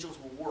happens? Angels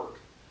will work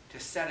to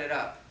set it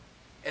up.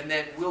 And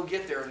then we'll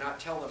get there and not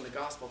tell them the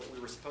gospel that we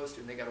were supposed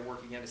to, and they got to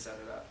work again to set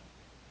it up.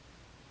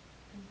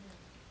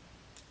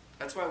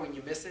 That's why when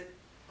you miss it,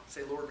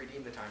 say, Lord,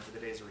 redeem the time, for the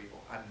days are evil.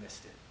 I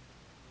missed it.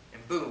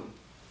 And boom,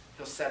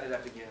 He'll set it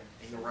up again,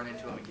 and you'll run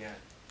into Him again.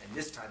 And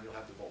this time you'll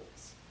have the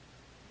boldness.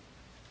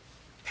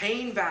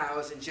 Paying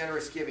vows and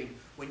generous giving.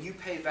 When you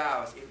pay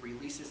vows, it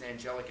releases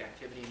angelic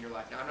activity in your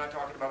life. Now, I'm not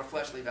talking about a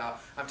fleshly vow.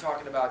 I'm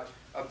talking about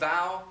a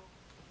vow.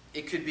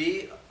 It could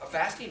be a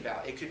fasting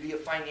vow. It could be a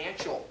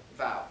financial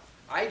vow.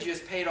 I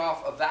just paid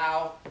off a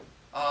vow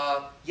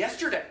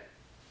yesterday.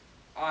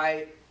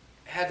 I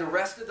had the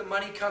rest of the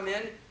money come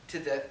in to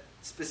the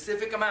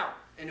specific amount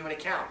into an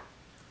account.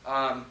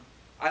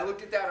 I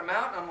looked at that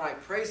amount and I'm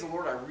like, praise the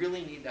Lord, I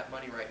really need that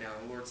money right now.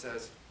 And the Lord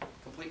says,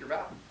 complete your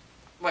vow.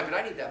 I'm like, but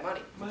I need that money.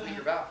 Complete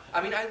your vow.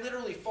 I mean, I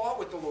literally fought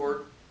with the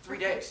Lord 3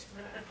 days.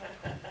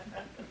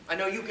 I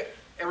know you can.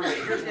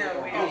 Everybody here's me.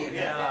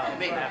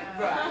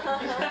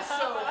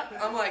 So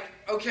I'm like,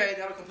 okay,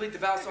 that'll complete the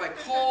vow. So I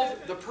called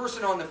the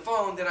person on the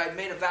phone that I'd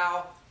made a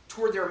vow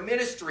toward their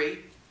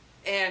ministry,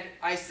 and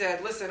I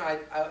said, listen, I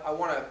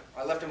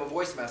left them a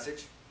voice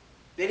message.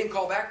 They didn't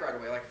call back right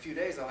away, like a few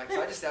days. I'm like,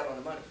 so I just sat on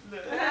the money.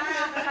 Could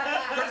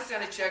have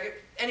sent a check.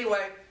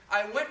 Anyway,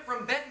 I went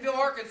from Bentonville,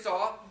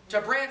 Arkansas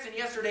to Branson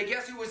yesterday.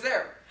 Guess who was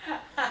there?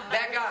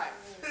 That guy.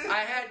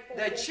 I had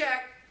the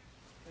check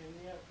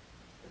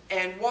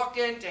and walked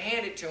in to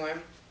hand it to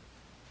him,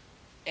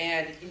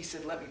 and he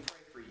said, let me pray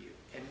for you.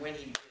 And when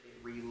he did,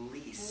 it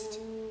released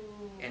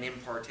an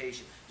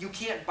impartation. You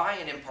can't buy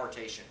an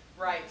impartation.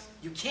 Right.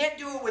 You can't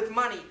do it with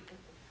money,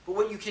 but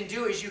what you can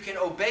do is you can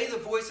obey the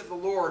voice of the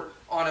Lord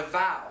on a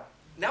vow.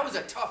 And that was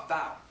a tough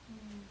vow.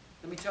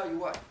 Let me tell you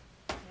what.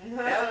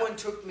 That one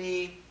took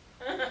me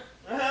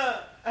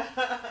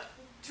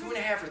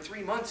 2.5 or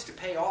 3 months to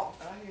pay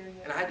off.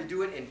 And I had to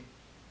do it in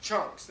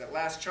chunks. That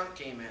last chunk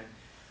came in.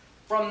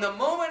 From the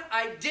moment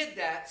I did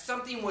that,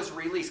 something was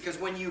released. Because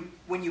when you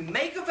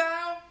make a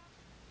vow,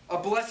 a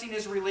blessing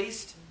is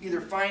released. Either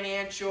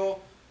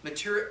financial,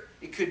 material,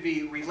 it could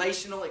be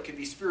relational, it could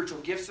be spiritual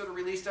gifts that are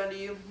released unto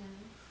you.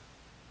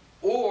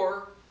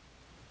 Or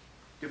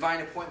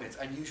divine appointments,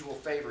 unusual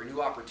favor,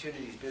 new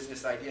opportunities,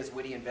 business ideas,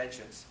 witty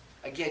inventions.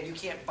 Again, you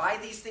can't buy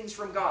these things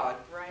from God,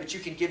 but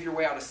you can give your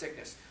way out of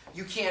sickness.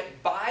 You can't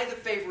buy the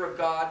favor of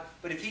God,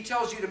 but if He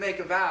tells you to make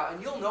a vow,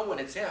 and you'll know when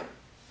it's Him.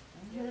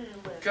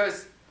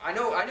 Because I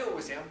knew it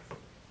was Him.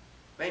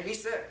 Made me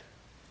sick.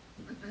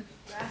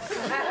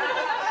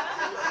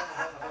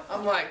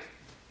 I'm like,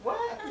 What?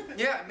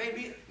 yeah, it made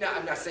me. Now,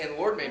 I'm not saying the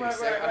Lord made me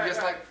sick. I'm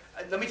just like,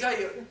 let me tell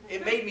you,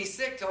 it made me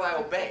sick till I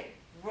obeyed.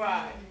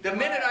 Right. The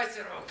minute I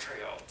said,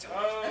 okay, I'll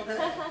tell you.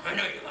 I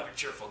know you love a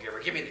cheerful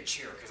giver. Give me the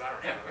cheer, because I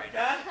don't have it right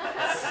now.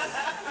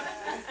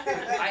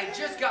 I had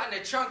just gotten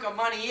a chunk of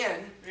money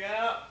in,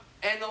 Yeah.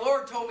 and the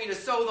Lord told me to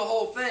sow the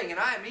whole thing, and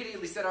I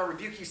immediately said, I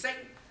rebuke you,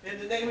 Satan. In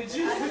the name of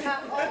Jesus.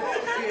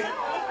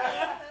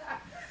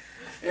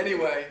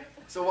 Anyway,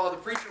 so while the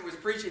preacher was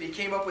preaching, he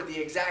came up with the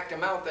exact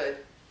amount that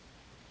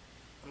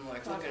I'm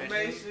like looking at him.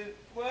 Confirmation.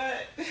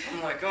 What?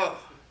 I'm like, oh.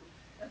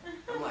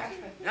 I'm like,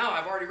 no,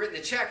 I've already written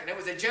the check, and it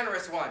was a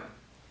generous one.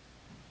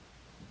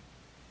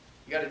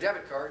 You got a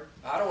debit card?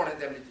 I don't want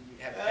them to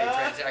have to pay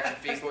transaction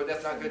fees, Lord.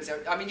 That's not good.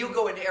 I mean, you'll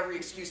go into every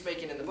excuse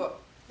making in the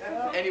book.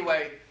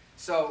 Anyway,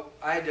 So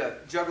I had to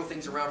juggle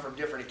things around from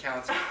different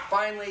accounts.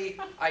 Finally,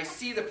 I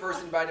see the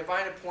person by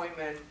divine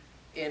appointment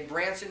in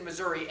Branson,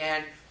 Missouri,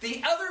 and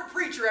the other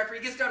preacher, after he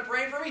gets done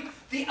praying for me,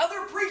 the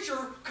other preacher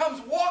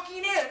comes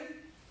walking in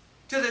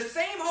to the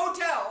same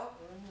hotel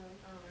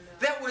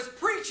that was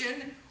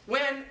preaching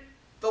when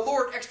the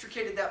Lord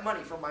extricated that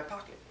money from my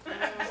pocket. And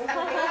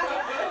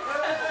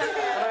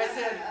I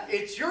said,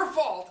 it's your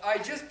fault. I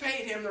just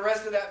paid him the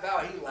rest of that vow.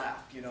 He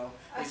laughed, you know.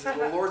 He said,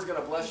 well, the Lord's going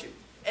to bless you.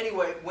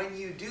 Anyway, when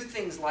you do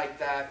things like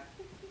that,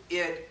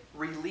 it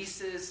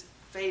releases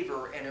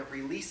favor and it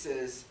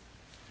releases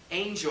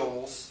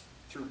angels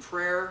through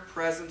prayer,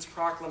 presence,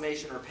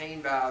 proclamation, or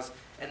paying vows.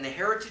 And the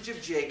heritage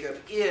of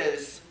Jacob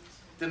is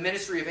the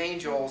ministry of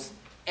angels,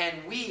 and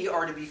we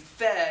are to be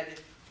fed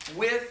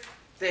with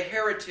the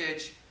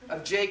heritage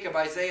of Jacob.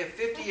 Isaiah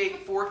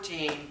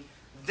 58:14.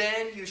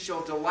 Then you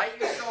shall delight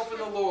yourself in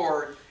the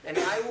Lord, and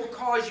I will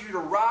cause you to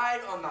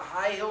ride on the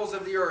high hills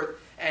of the earth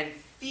and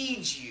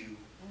feed you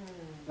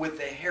with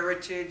the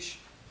heritage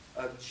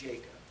of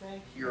Jacob,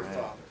 your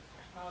father.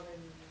 Hallelujah.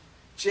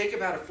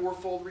 Jacob had a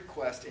fourfold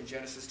request in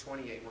Genesis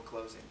 28. We're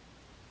closing.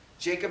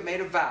 Jacob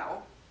made a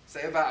vow.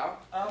 Say a vow.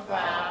 A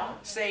vow.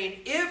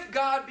 Saying, if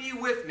God be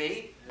with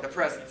me, the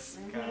presence,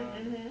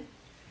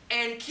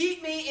 and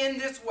keep me in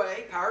this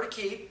way, power to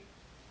keep,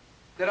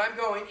 that I'm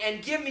going,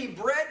 and give me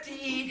bread to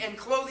eat and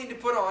clothing to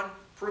put on,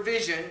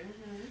 provision,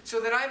 so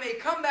that I may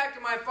come back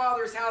to my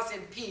father's house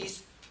in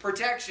peace,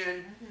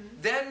 protection,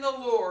 then the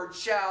Lord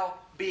shall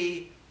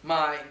be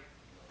my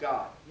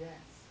God. Yes.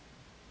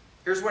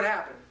 Here's what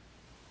happened.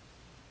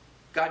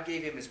 God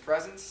gave him his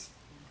presence.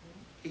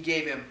 He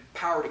gave him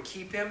power to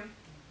keep him.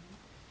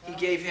 He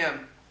gave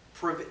him,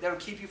 that'll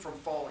keep you from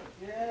falling.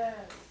 Yes.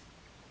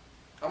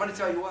 I'm going to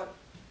tell you what.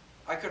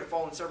 I could have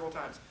fallen several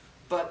times.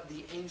 But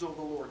the angel of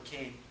the Lord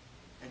came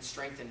and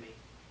strengthened me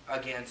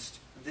against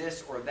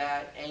this or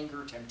that,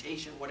 anger,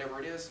 temptation, whatever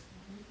it is.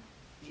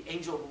 The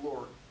angel of the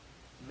Lord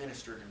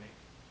ministered to me.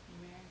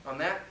 On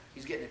that,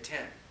 he's getting a 10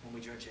 when we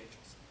judge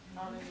angels.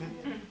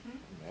 Hallelujah.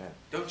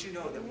 Don't you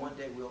know that one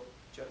day we'll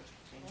judge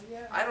angels?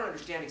 Yeah. I don't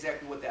understand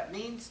exactly what that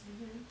means,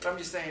 but I'm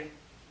just saying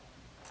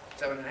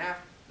 7.5,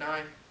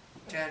 9,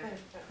 10.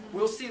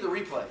 We'll see the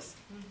replays.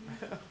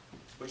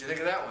 What'd you think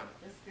of that one?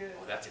 It's good.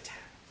 Oh, that's a 10.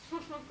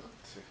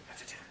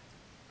 That's a 10.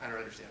 I don't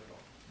understand it all.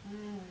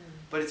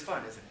 But it's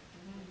fun, isn't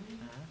it?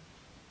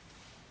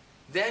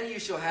 Then you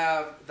shall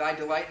have thy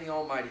delight in the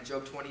Almighty,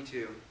 Job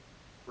 22,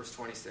 verse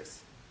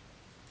 26.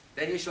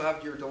 Then you shall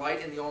have your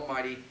delight in the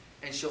Almighty,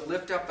 and shall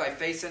lift up thy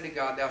face unto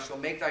God. Thou shalt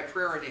make thy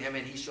prayer unto him,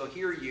 and he shall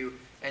hear you,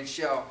 and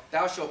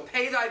thou shalt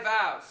pay thy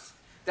vows.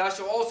 Thou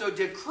shalt also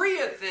decree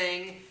a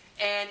thing,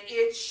 and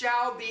it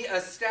shall be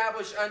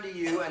established unto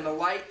you, and the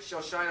light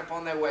shall shine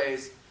upon thy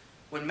ways.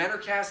 When men are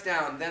cast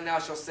down, then thou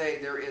shalt say,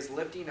 there is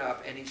lifting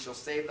up, and he shall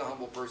save the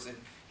humble person.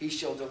 He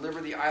shall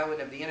deliver the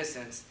island of the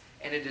innocents,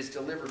 and it is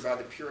delivered by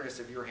the pureness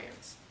of your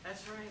hands.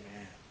 That's right.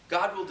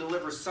 God will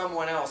deliver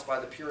someone else by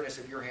the pureness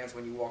of your hands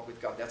when you walk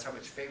with God. That's how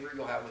much favor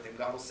you'll have with him.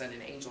 God will send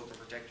an angel to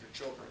protect your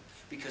children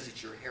because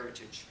it's your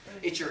heritage.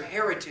 It's your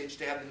heritage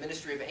to have the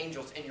ministry of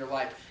angels in your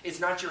life.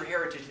 It's not your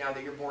heritage now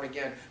that you're born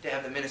again to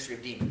have the ministry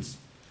of demons.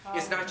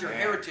 It's not your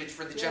heritage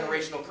for the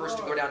generational curse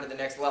to go down to the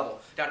next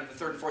level, down to the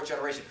third and fourth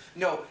generation.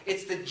 No,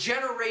 it's the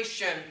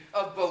generation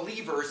of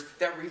believers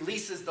that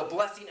releases the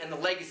blessing and the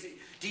legacy.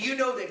 Do you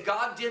know that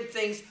God did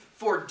things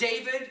for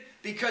David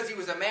because he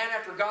was a man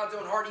after God's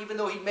own heart, even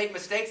though he made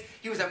mistakes?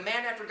 He was a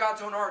man after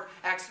God's own heart,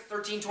 Acts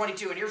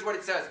 13:22. And here's what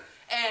it says.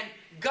 And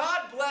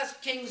God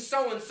blessed King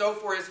so-and-so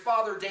for his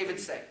father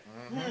David's sake.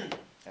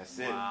 That's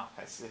it. Wow.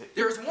 That's it.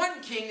 There's one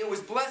king that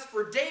was blessed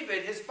for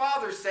David, his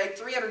father's sake,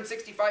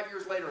 365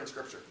 years later in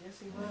Scripture. Yes,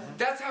 he was.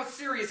 That's how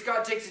serious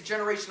God takes a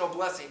generational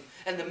blessing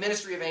and the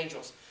ministry of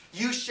angels.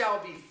 You shall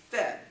be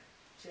fed.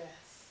 Yes.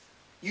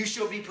 You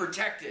shall be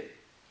protected.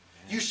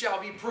 You shall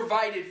be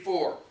provided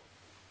for.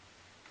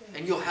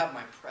 And you'll have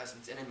my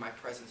presence. And in my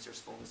presence there's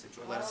fullness of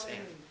joy. Let us stand.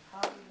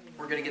 Hallelujah.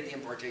 We're going to get the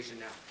impartation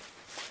now.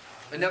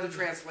 Another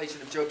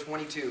translation of Job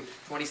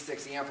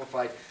 22:26, the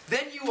Amplified.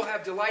 Then you will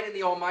have delight in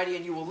the Almighty,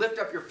 and you will lift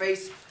up your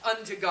face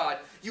unto God.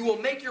 You will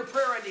make your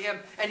prayer unto him,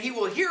 and he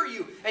will hear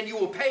you, and you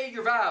will pay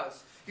your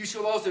vows. You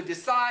shall also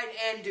decide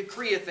and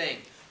decree a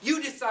thing.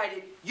 You decide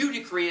it, you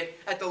decree it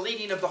at the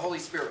leading of the Holy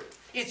Spirit.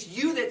 It's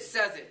you that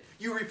says it.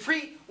 You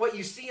repeat what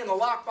you see in the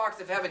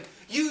lockbox of heaven.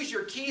 Use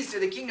your keys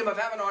to the kingdom of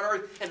heaven on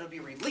earth, and it'll be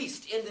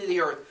released into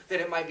the earth, that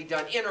it might be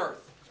done in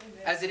earth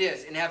as it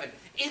is in heaven.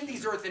 In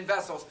these earthen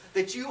vessels,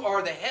 that you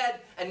are the head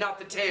and not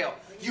the tail.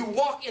 You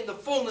walk in the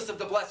fullness of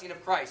the blessing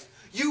of Christ.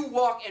 You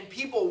walk and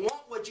people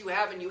want what you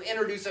have, and you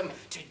introduce them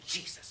to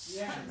Jesus.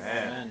 Yes.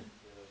 Amen.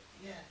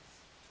 Yes.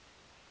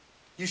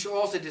 You shall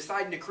also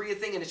decide and decree a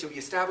thing, and it shall be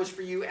established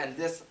for you, and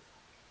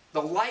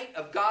the light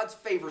of God's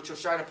favor shall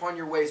shine upon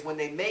your ways. When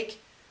they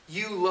make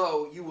you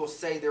low, you will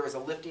say there is a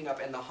lifting up,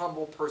 and the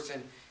humble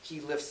person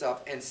he lifts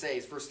up and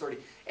saves. Verse 30.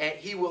 And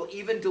he will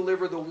even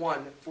deliver the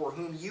one for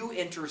whom you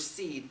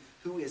intercede,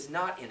 who is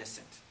not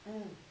innocent.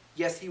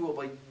 Yes, he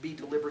will be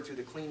delivered through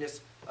the cleanness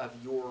of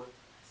your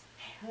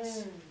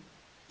hands.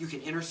 You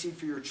can intercede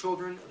for your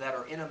children that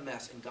are in a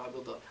mess, and God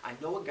will do it. I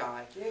know a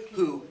guy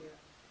who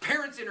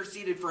parents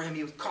interceded for him.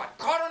 He was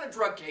caught on a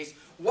drug case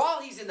while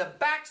he's in the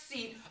back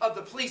seat of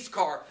the police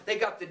car. They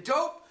got the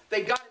dope.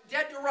 They got him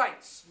dead to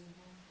rights.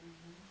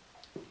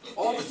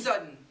 All of a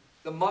sudden,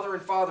 the mother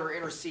and father are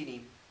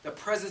interceding. The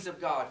presence of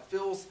God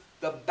fills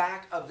the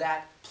back of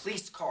that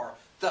police car.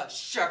 The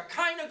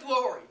Shekinah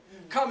glory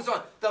comes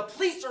on. The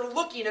police are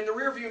looking in the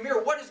rearview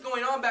mirror. What is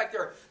going on back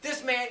there?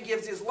 This man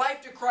gives his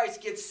life to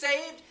Christ, gets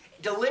saved,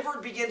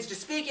 delivered, begins to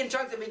speak in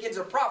tongues, and begins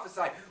to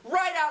prophesy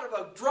right out of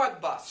a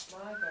drug bust.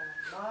 My God,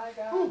 my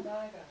God, my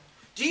God.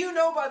 Do you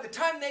know by the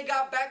time they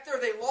got back there,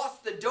 they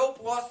lost the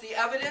dope, lost the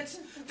evidence?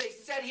 They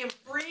set him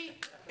free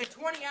in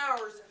 20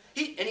 hours,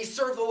 and he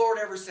served the Lord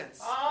ever since.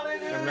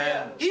 Hallelujah.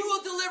 Amen. He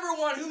will deliver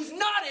one who's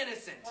not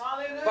innocent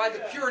Hallelujah. by the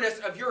pureness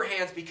of your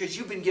hands, because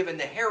you've been given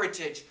the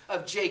heritage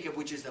of Jacob,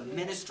 which is the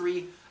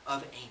ministry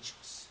of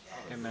angels.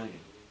 Amen.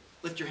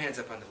 Lift your hands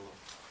up unto the Lord.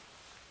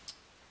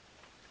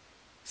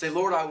 Say,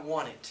 Lord, I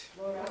want it.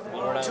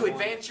 Lord, I To want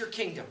advance your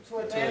kingdom. To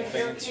to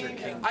advance your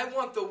kingdom. I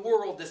want the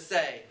world to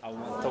say, I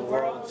want the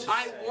world to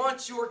I say,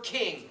 want your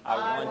king.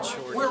 I want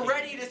your We're king.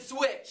 ready to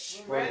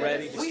switch. We're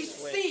ready to We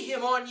switch. see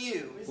him on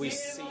you. We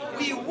see him.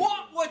 We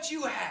want what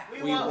you have.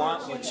 We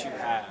want what you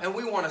have. And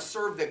we want to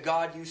serve the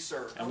God you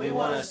serve. And we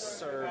want to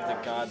serve the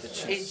God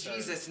that you In serve.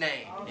 Jesus'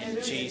 name.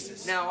 In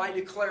Jesus. Now I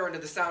declare unto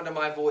the sound of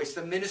my voice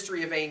the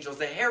ministry of angels,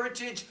 the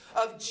heritage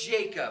of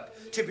Jacob,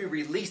 to be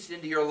released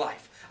into your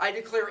life. I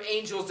declare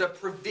angels of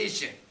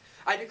provision.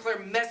 I declare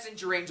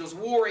messenger angels,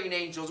 warring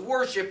angels,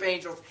 worship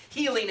angels,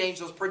 healing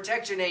angels,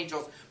 protection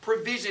angels,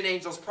 provision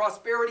angels,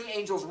 prosperity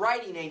angels,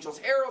 writing angels,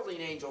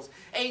 heralding angels,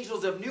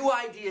 angels of new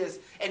ideas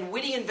and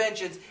witty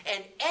inventions,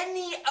 and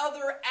any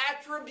other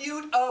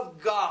attribute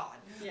of God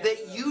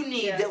that you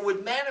need that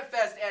would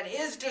manifest at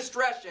His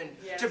discretion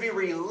to be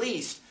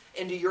released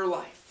into your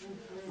life.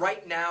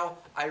 Right now,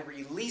 I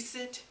release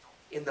it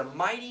in the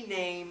mighty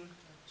name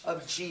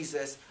of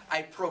Jesus.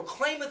 I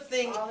proclaim a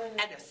thing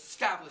and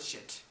establish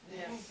it.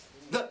 Yes.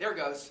 There it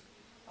goes.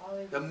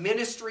 The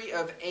ministry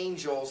of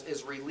angels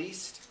is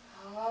released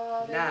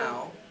Hallelujah.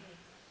 now.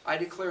 I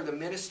declare the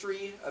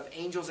ministry of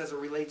angels as it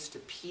relates to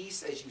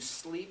peace as you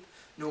sleep.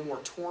 No more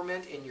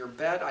torment in your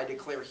bed. I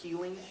declare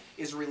healing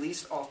is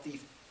released off the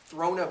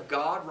throne of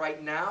God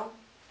right now.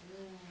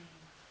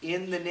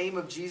 In the name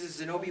of Jesus.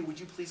 Zenobia, would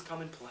you please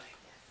come and play?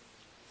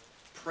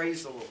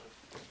 Praise the Lord.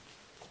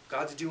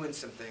 God's doing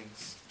some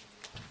things.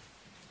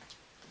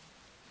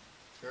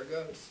 There it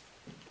goes.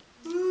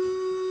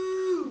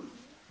 Woo!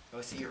 Oh,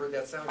 see, you heard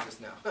that sound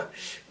just now.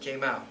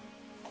 Came out.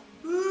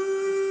 Woo!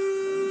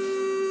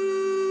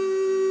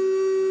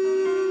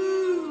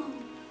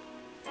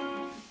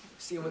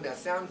 See, when that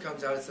sound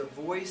comes out, it's the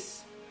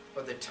voice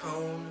or the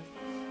tone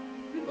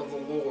of the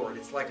Lord.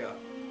 It's like a...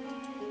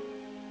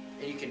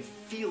 And you can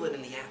feel it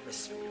in the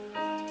atmosphere.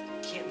 You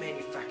can't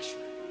manufacture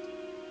it.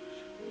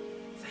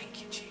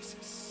 Thank you,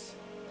 Jesus.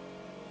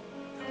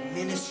 The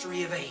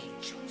ministry of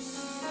angels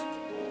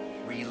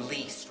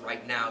released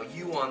right now.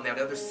 You on that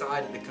other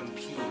side of the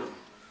computer,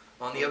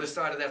 on the other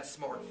side of that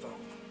smartphone.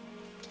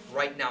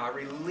 Right now, I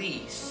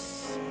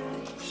release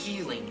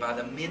healing by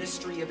the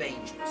ministry of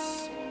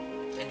angels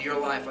into your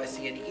life. I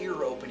see an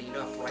ear opening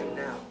up right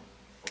now.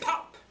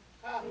 Pop!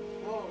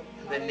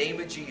 In the name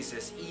of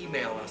Jesus,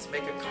 email us.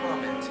 Make a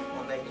comment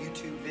on that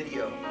YouTube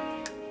video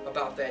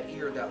about that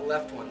ear, that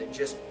left one that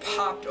just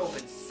popped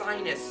open.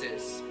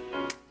 Sinuses.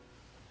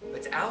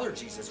 It's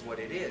allergies is what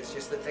it is.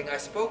 Just the thing I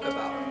spoke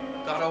about.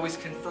 God always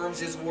confirms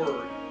His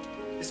word.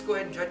 Just go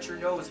ahead and touch your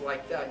nose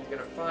like that. You're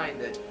going to find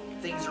that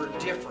things are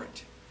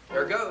different.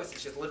 There it goes.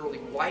 It's just literally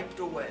wiped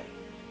away.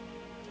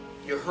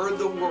 You heard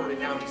the word and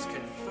now He's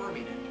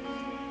confirming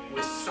it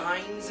with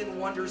signs and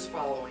wonders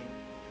following.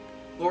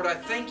 Lord, I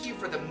thank You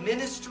for the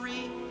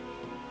ministry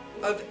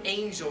of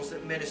angels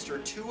that minister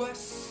to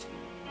us,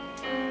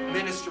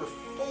 minister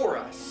for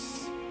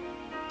us,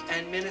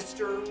 and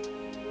minister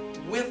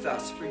with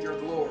us for Your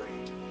glory.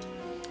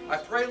 I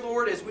pray,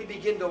 Lord, as we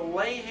begin to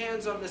lay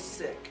hands on the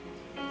sick,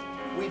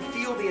 we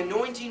feel the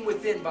anointing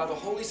within by the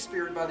Holy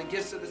Spirit, by the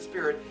gifts of the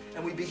Spirit,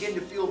 and we begin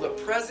to feel the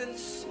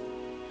presence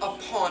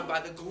upon by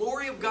the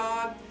glory of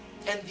God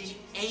and the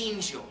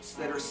angels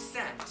that are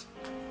sent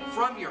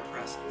from Your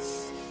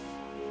presence.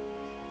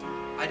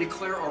 I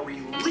declare a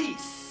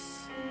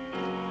release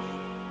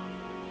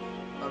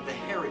of the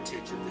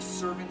heritage of the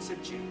servants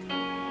of Jacob,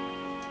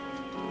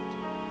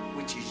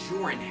 which is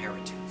Your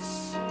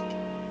inheritance,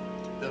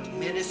 the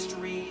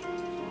ministry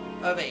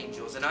of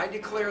angels. And I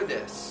declare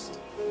this: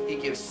 He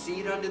gives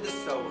seed unto the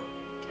sower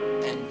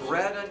and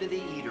bread unto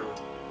the eater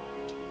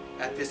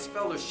at this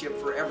fellowship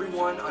for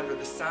everyone under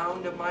the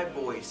sound of my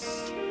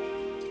voice,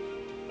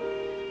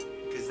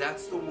 because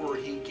that's the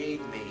word He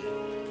gave me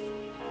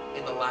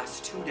in the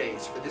last 2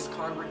 days for this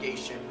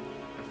congregation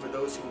and for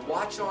those who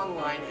watch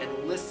online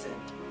and listen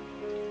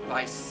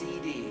by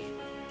CD.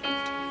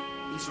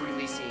 He's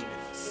releasing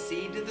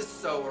seed to the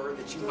sower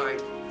that you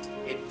might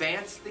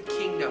advance the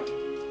kingdom,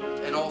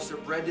 and also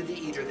bread to the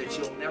eater that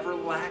you'll never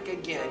lack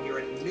again. You're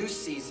in a new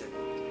season.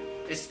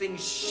 as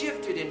things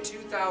shifted in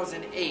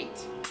 2008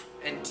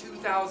 and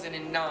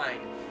 2009,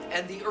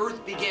 and the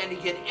earth began to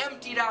get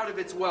emptied out of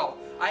its wealth,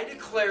 I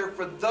declare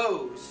for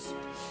those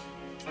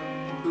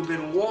who've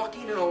been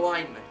walking in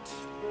alignment,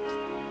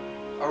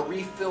 a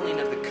refilling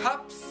of the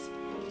cups,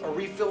 a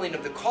refilling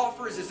of the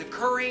coffers is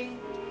occurring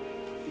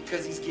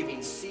because He's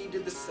giving seed to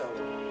the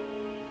sower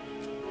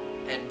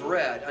and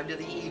bread unto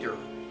the eater.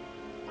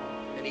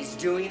 And He's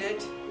doing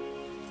it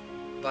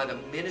by the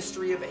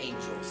ministry of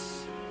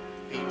angels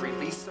being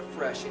released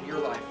afresh in your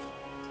life.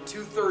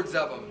 2/3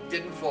 of them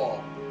didn't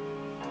fall.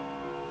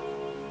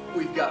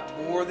 We've got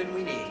more than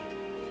we need.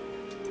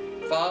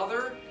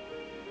 Father,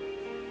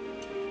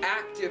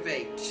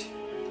 activate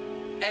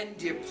and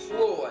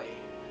deploy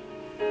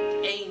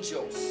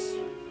angels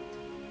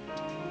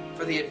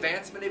for the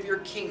advancement of your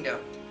kingdom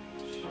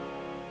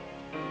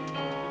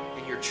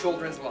in your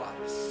children's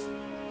lives.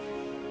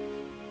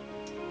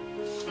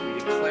 We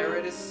declare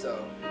it as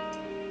so.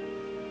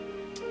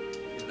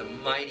 In the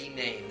mighty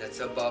name that's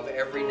above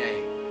every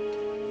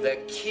name, the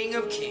King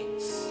of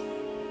Kings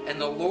and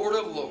the Lord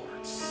of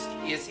Lords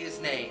is His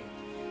name.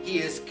 He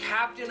is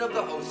captain of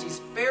the host. He's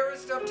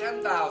fairest of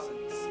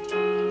 10,000s.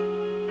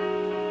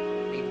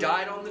 He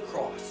died on the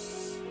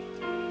cross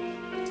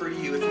for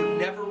you. If you've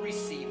never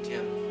received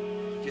Him,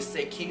 just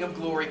say, King of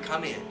Glory,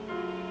 come in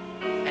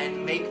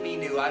and make me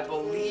new. I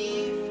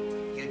believe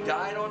you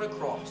died on a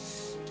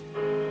cross,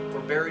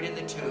 were buried in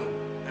the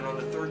tomb, and on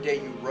the third day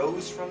you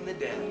rose from the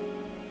dead,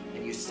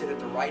 and you sit at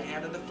the right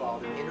hand of the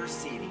Father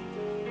interceding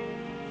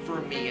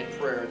for me in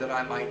prayer that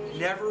I might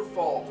never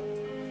fall,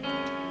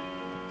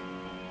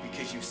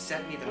 because you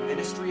sent me the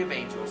ministry of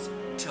angels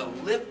to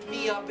lift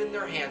me up in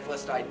their hands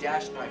lest I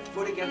dash my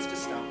foot against a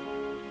stone.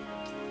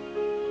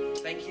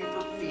 Thank you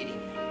for feeding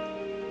me.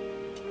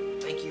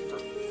 Thank you for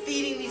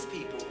feeding these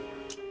people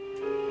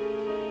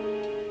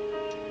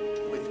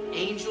with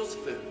angels'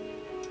 food,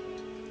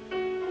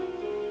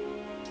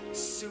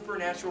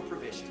 supernatural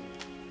provision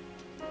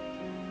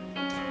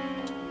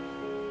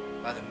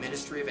by the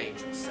ministry of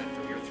angels sent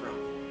from your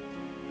throne,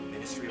 the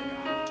ministry of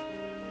God.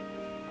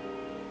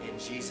 In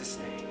Jesus'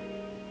 name,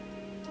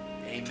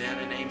 amen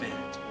and amen.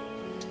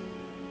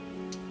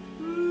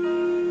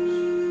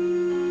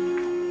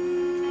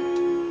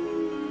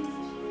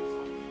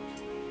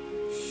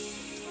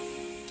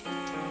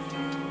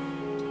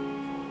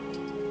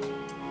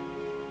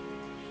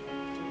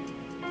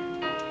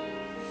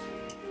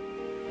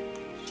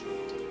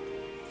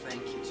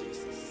 Thank you,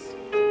 Jesus.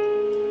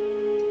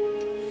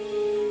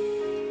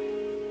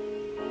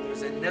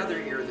 There's another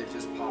ear that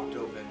just popped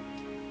open.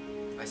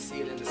 I see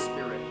it in the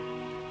spirit.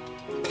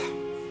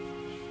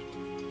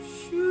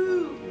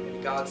 Shoo!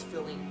 And God's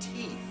filling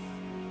teeth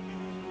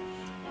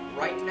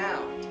right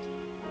now.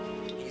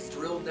 He's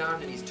drilled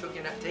down and He's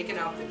taken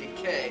out the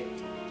decay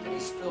and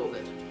He's filled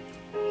it.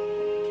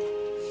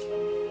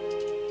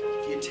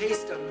 If you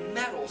taste a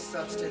metal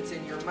substance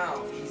in your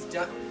mouth, He's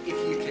done. If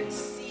you can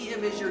see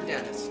Him as your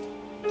dentist,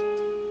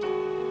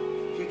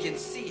 if you can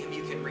see Him,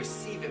 you can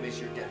receive Him as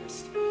your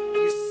dentist. If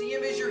you see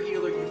Him as your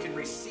healer, you can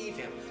receive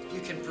Him. If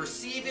you can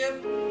perceive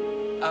Him,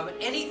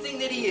 anything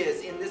that He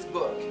is in this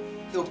book,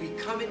 He'll be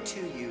coming to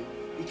you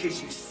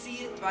because you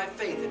see it by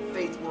faith, and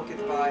faith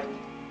worketh by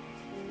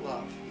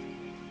love.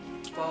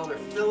 Father,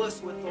 fill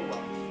us with the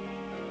love.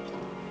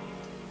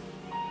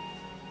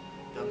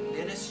 The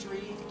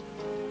ministry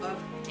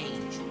of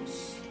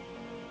angels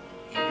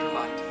in your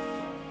life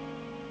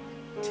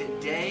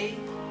today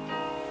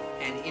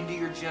and into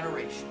your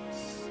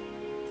generations.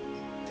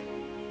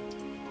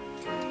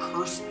 The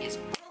curse is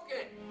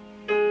broken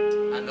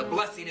and the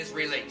blessing is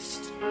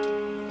released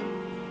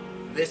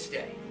this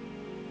day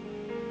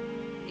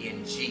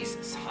in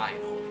Jesus' high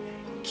and holy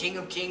name. King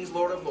of kings,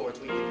 Lord of lords,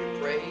 we give you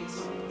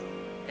praise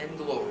and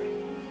glory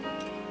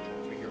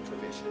for your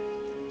provision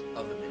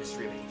of the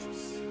ministry of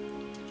angels.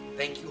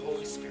 Thank you,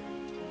 Holy Spirit,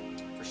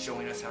 for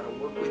showing us how to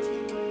work with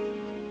you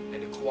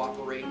and to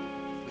cooperate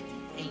with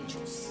the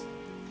angels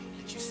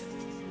that you sent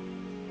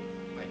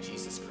by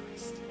Jesus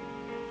Christ.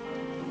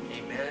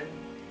 Amen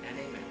and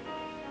amen.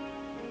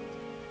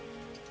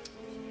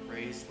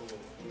 Praise the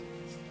Lord.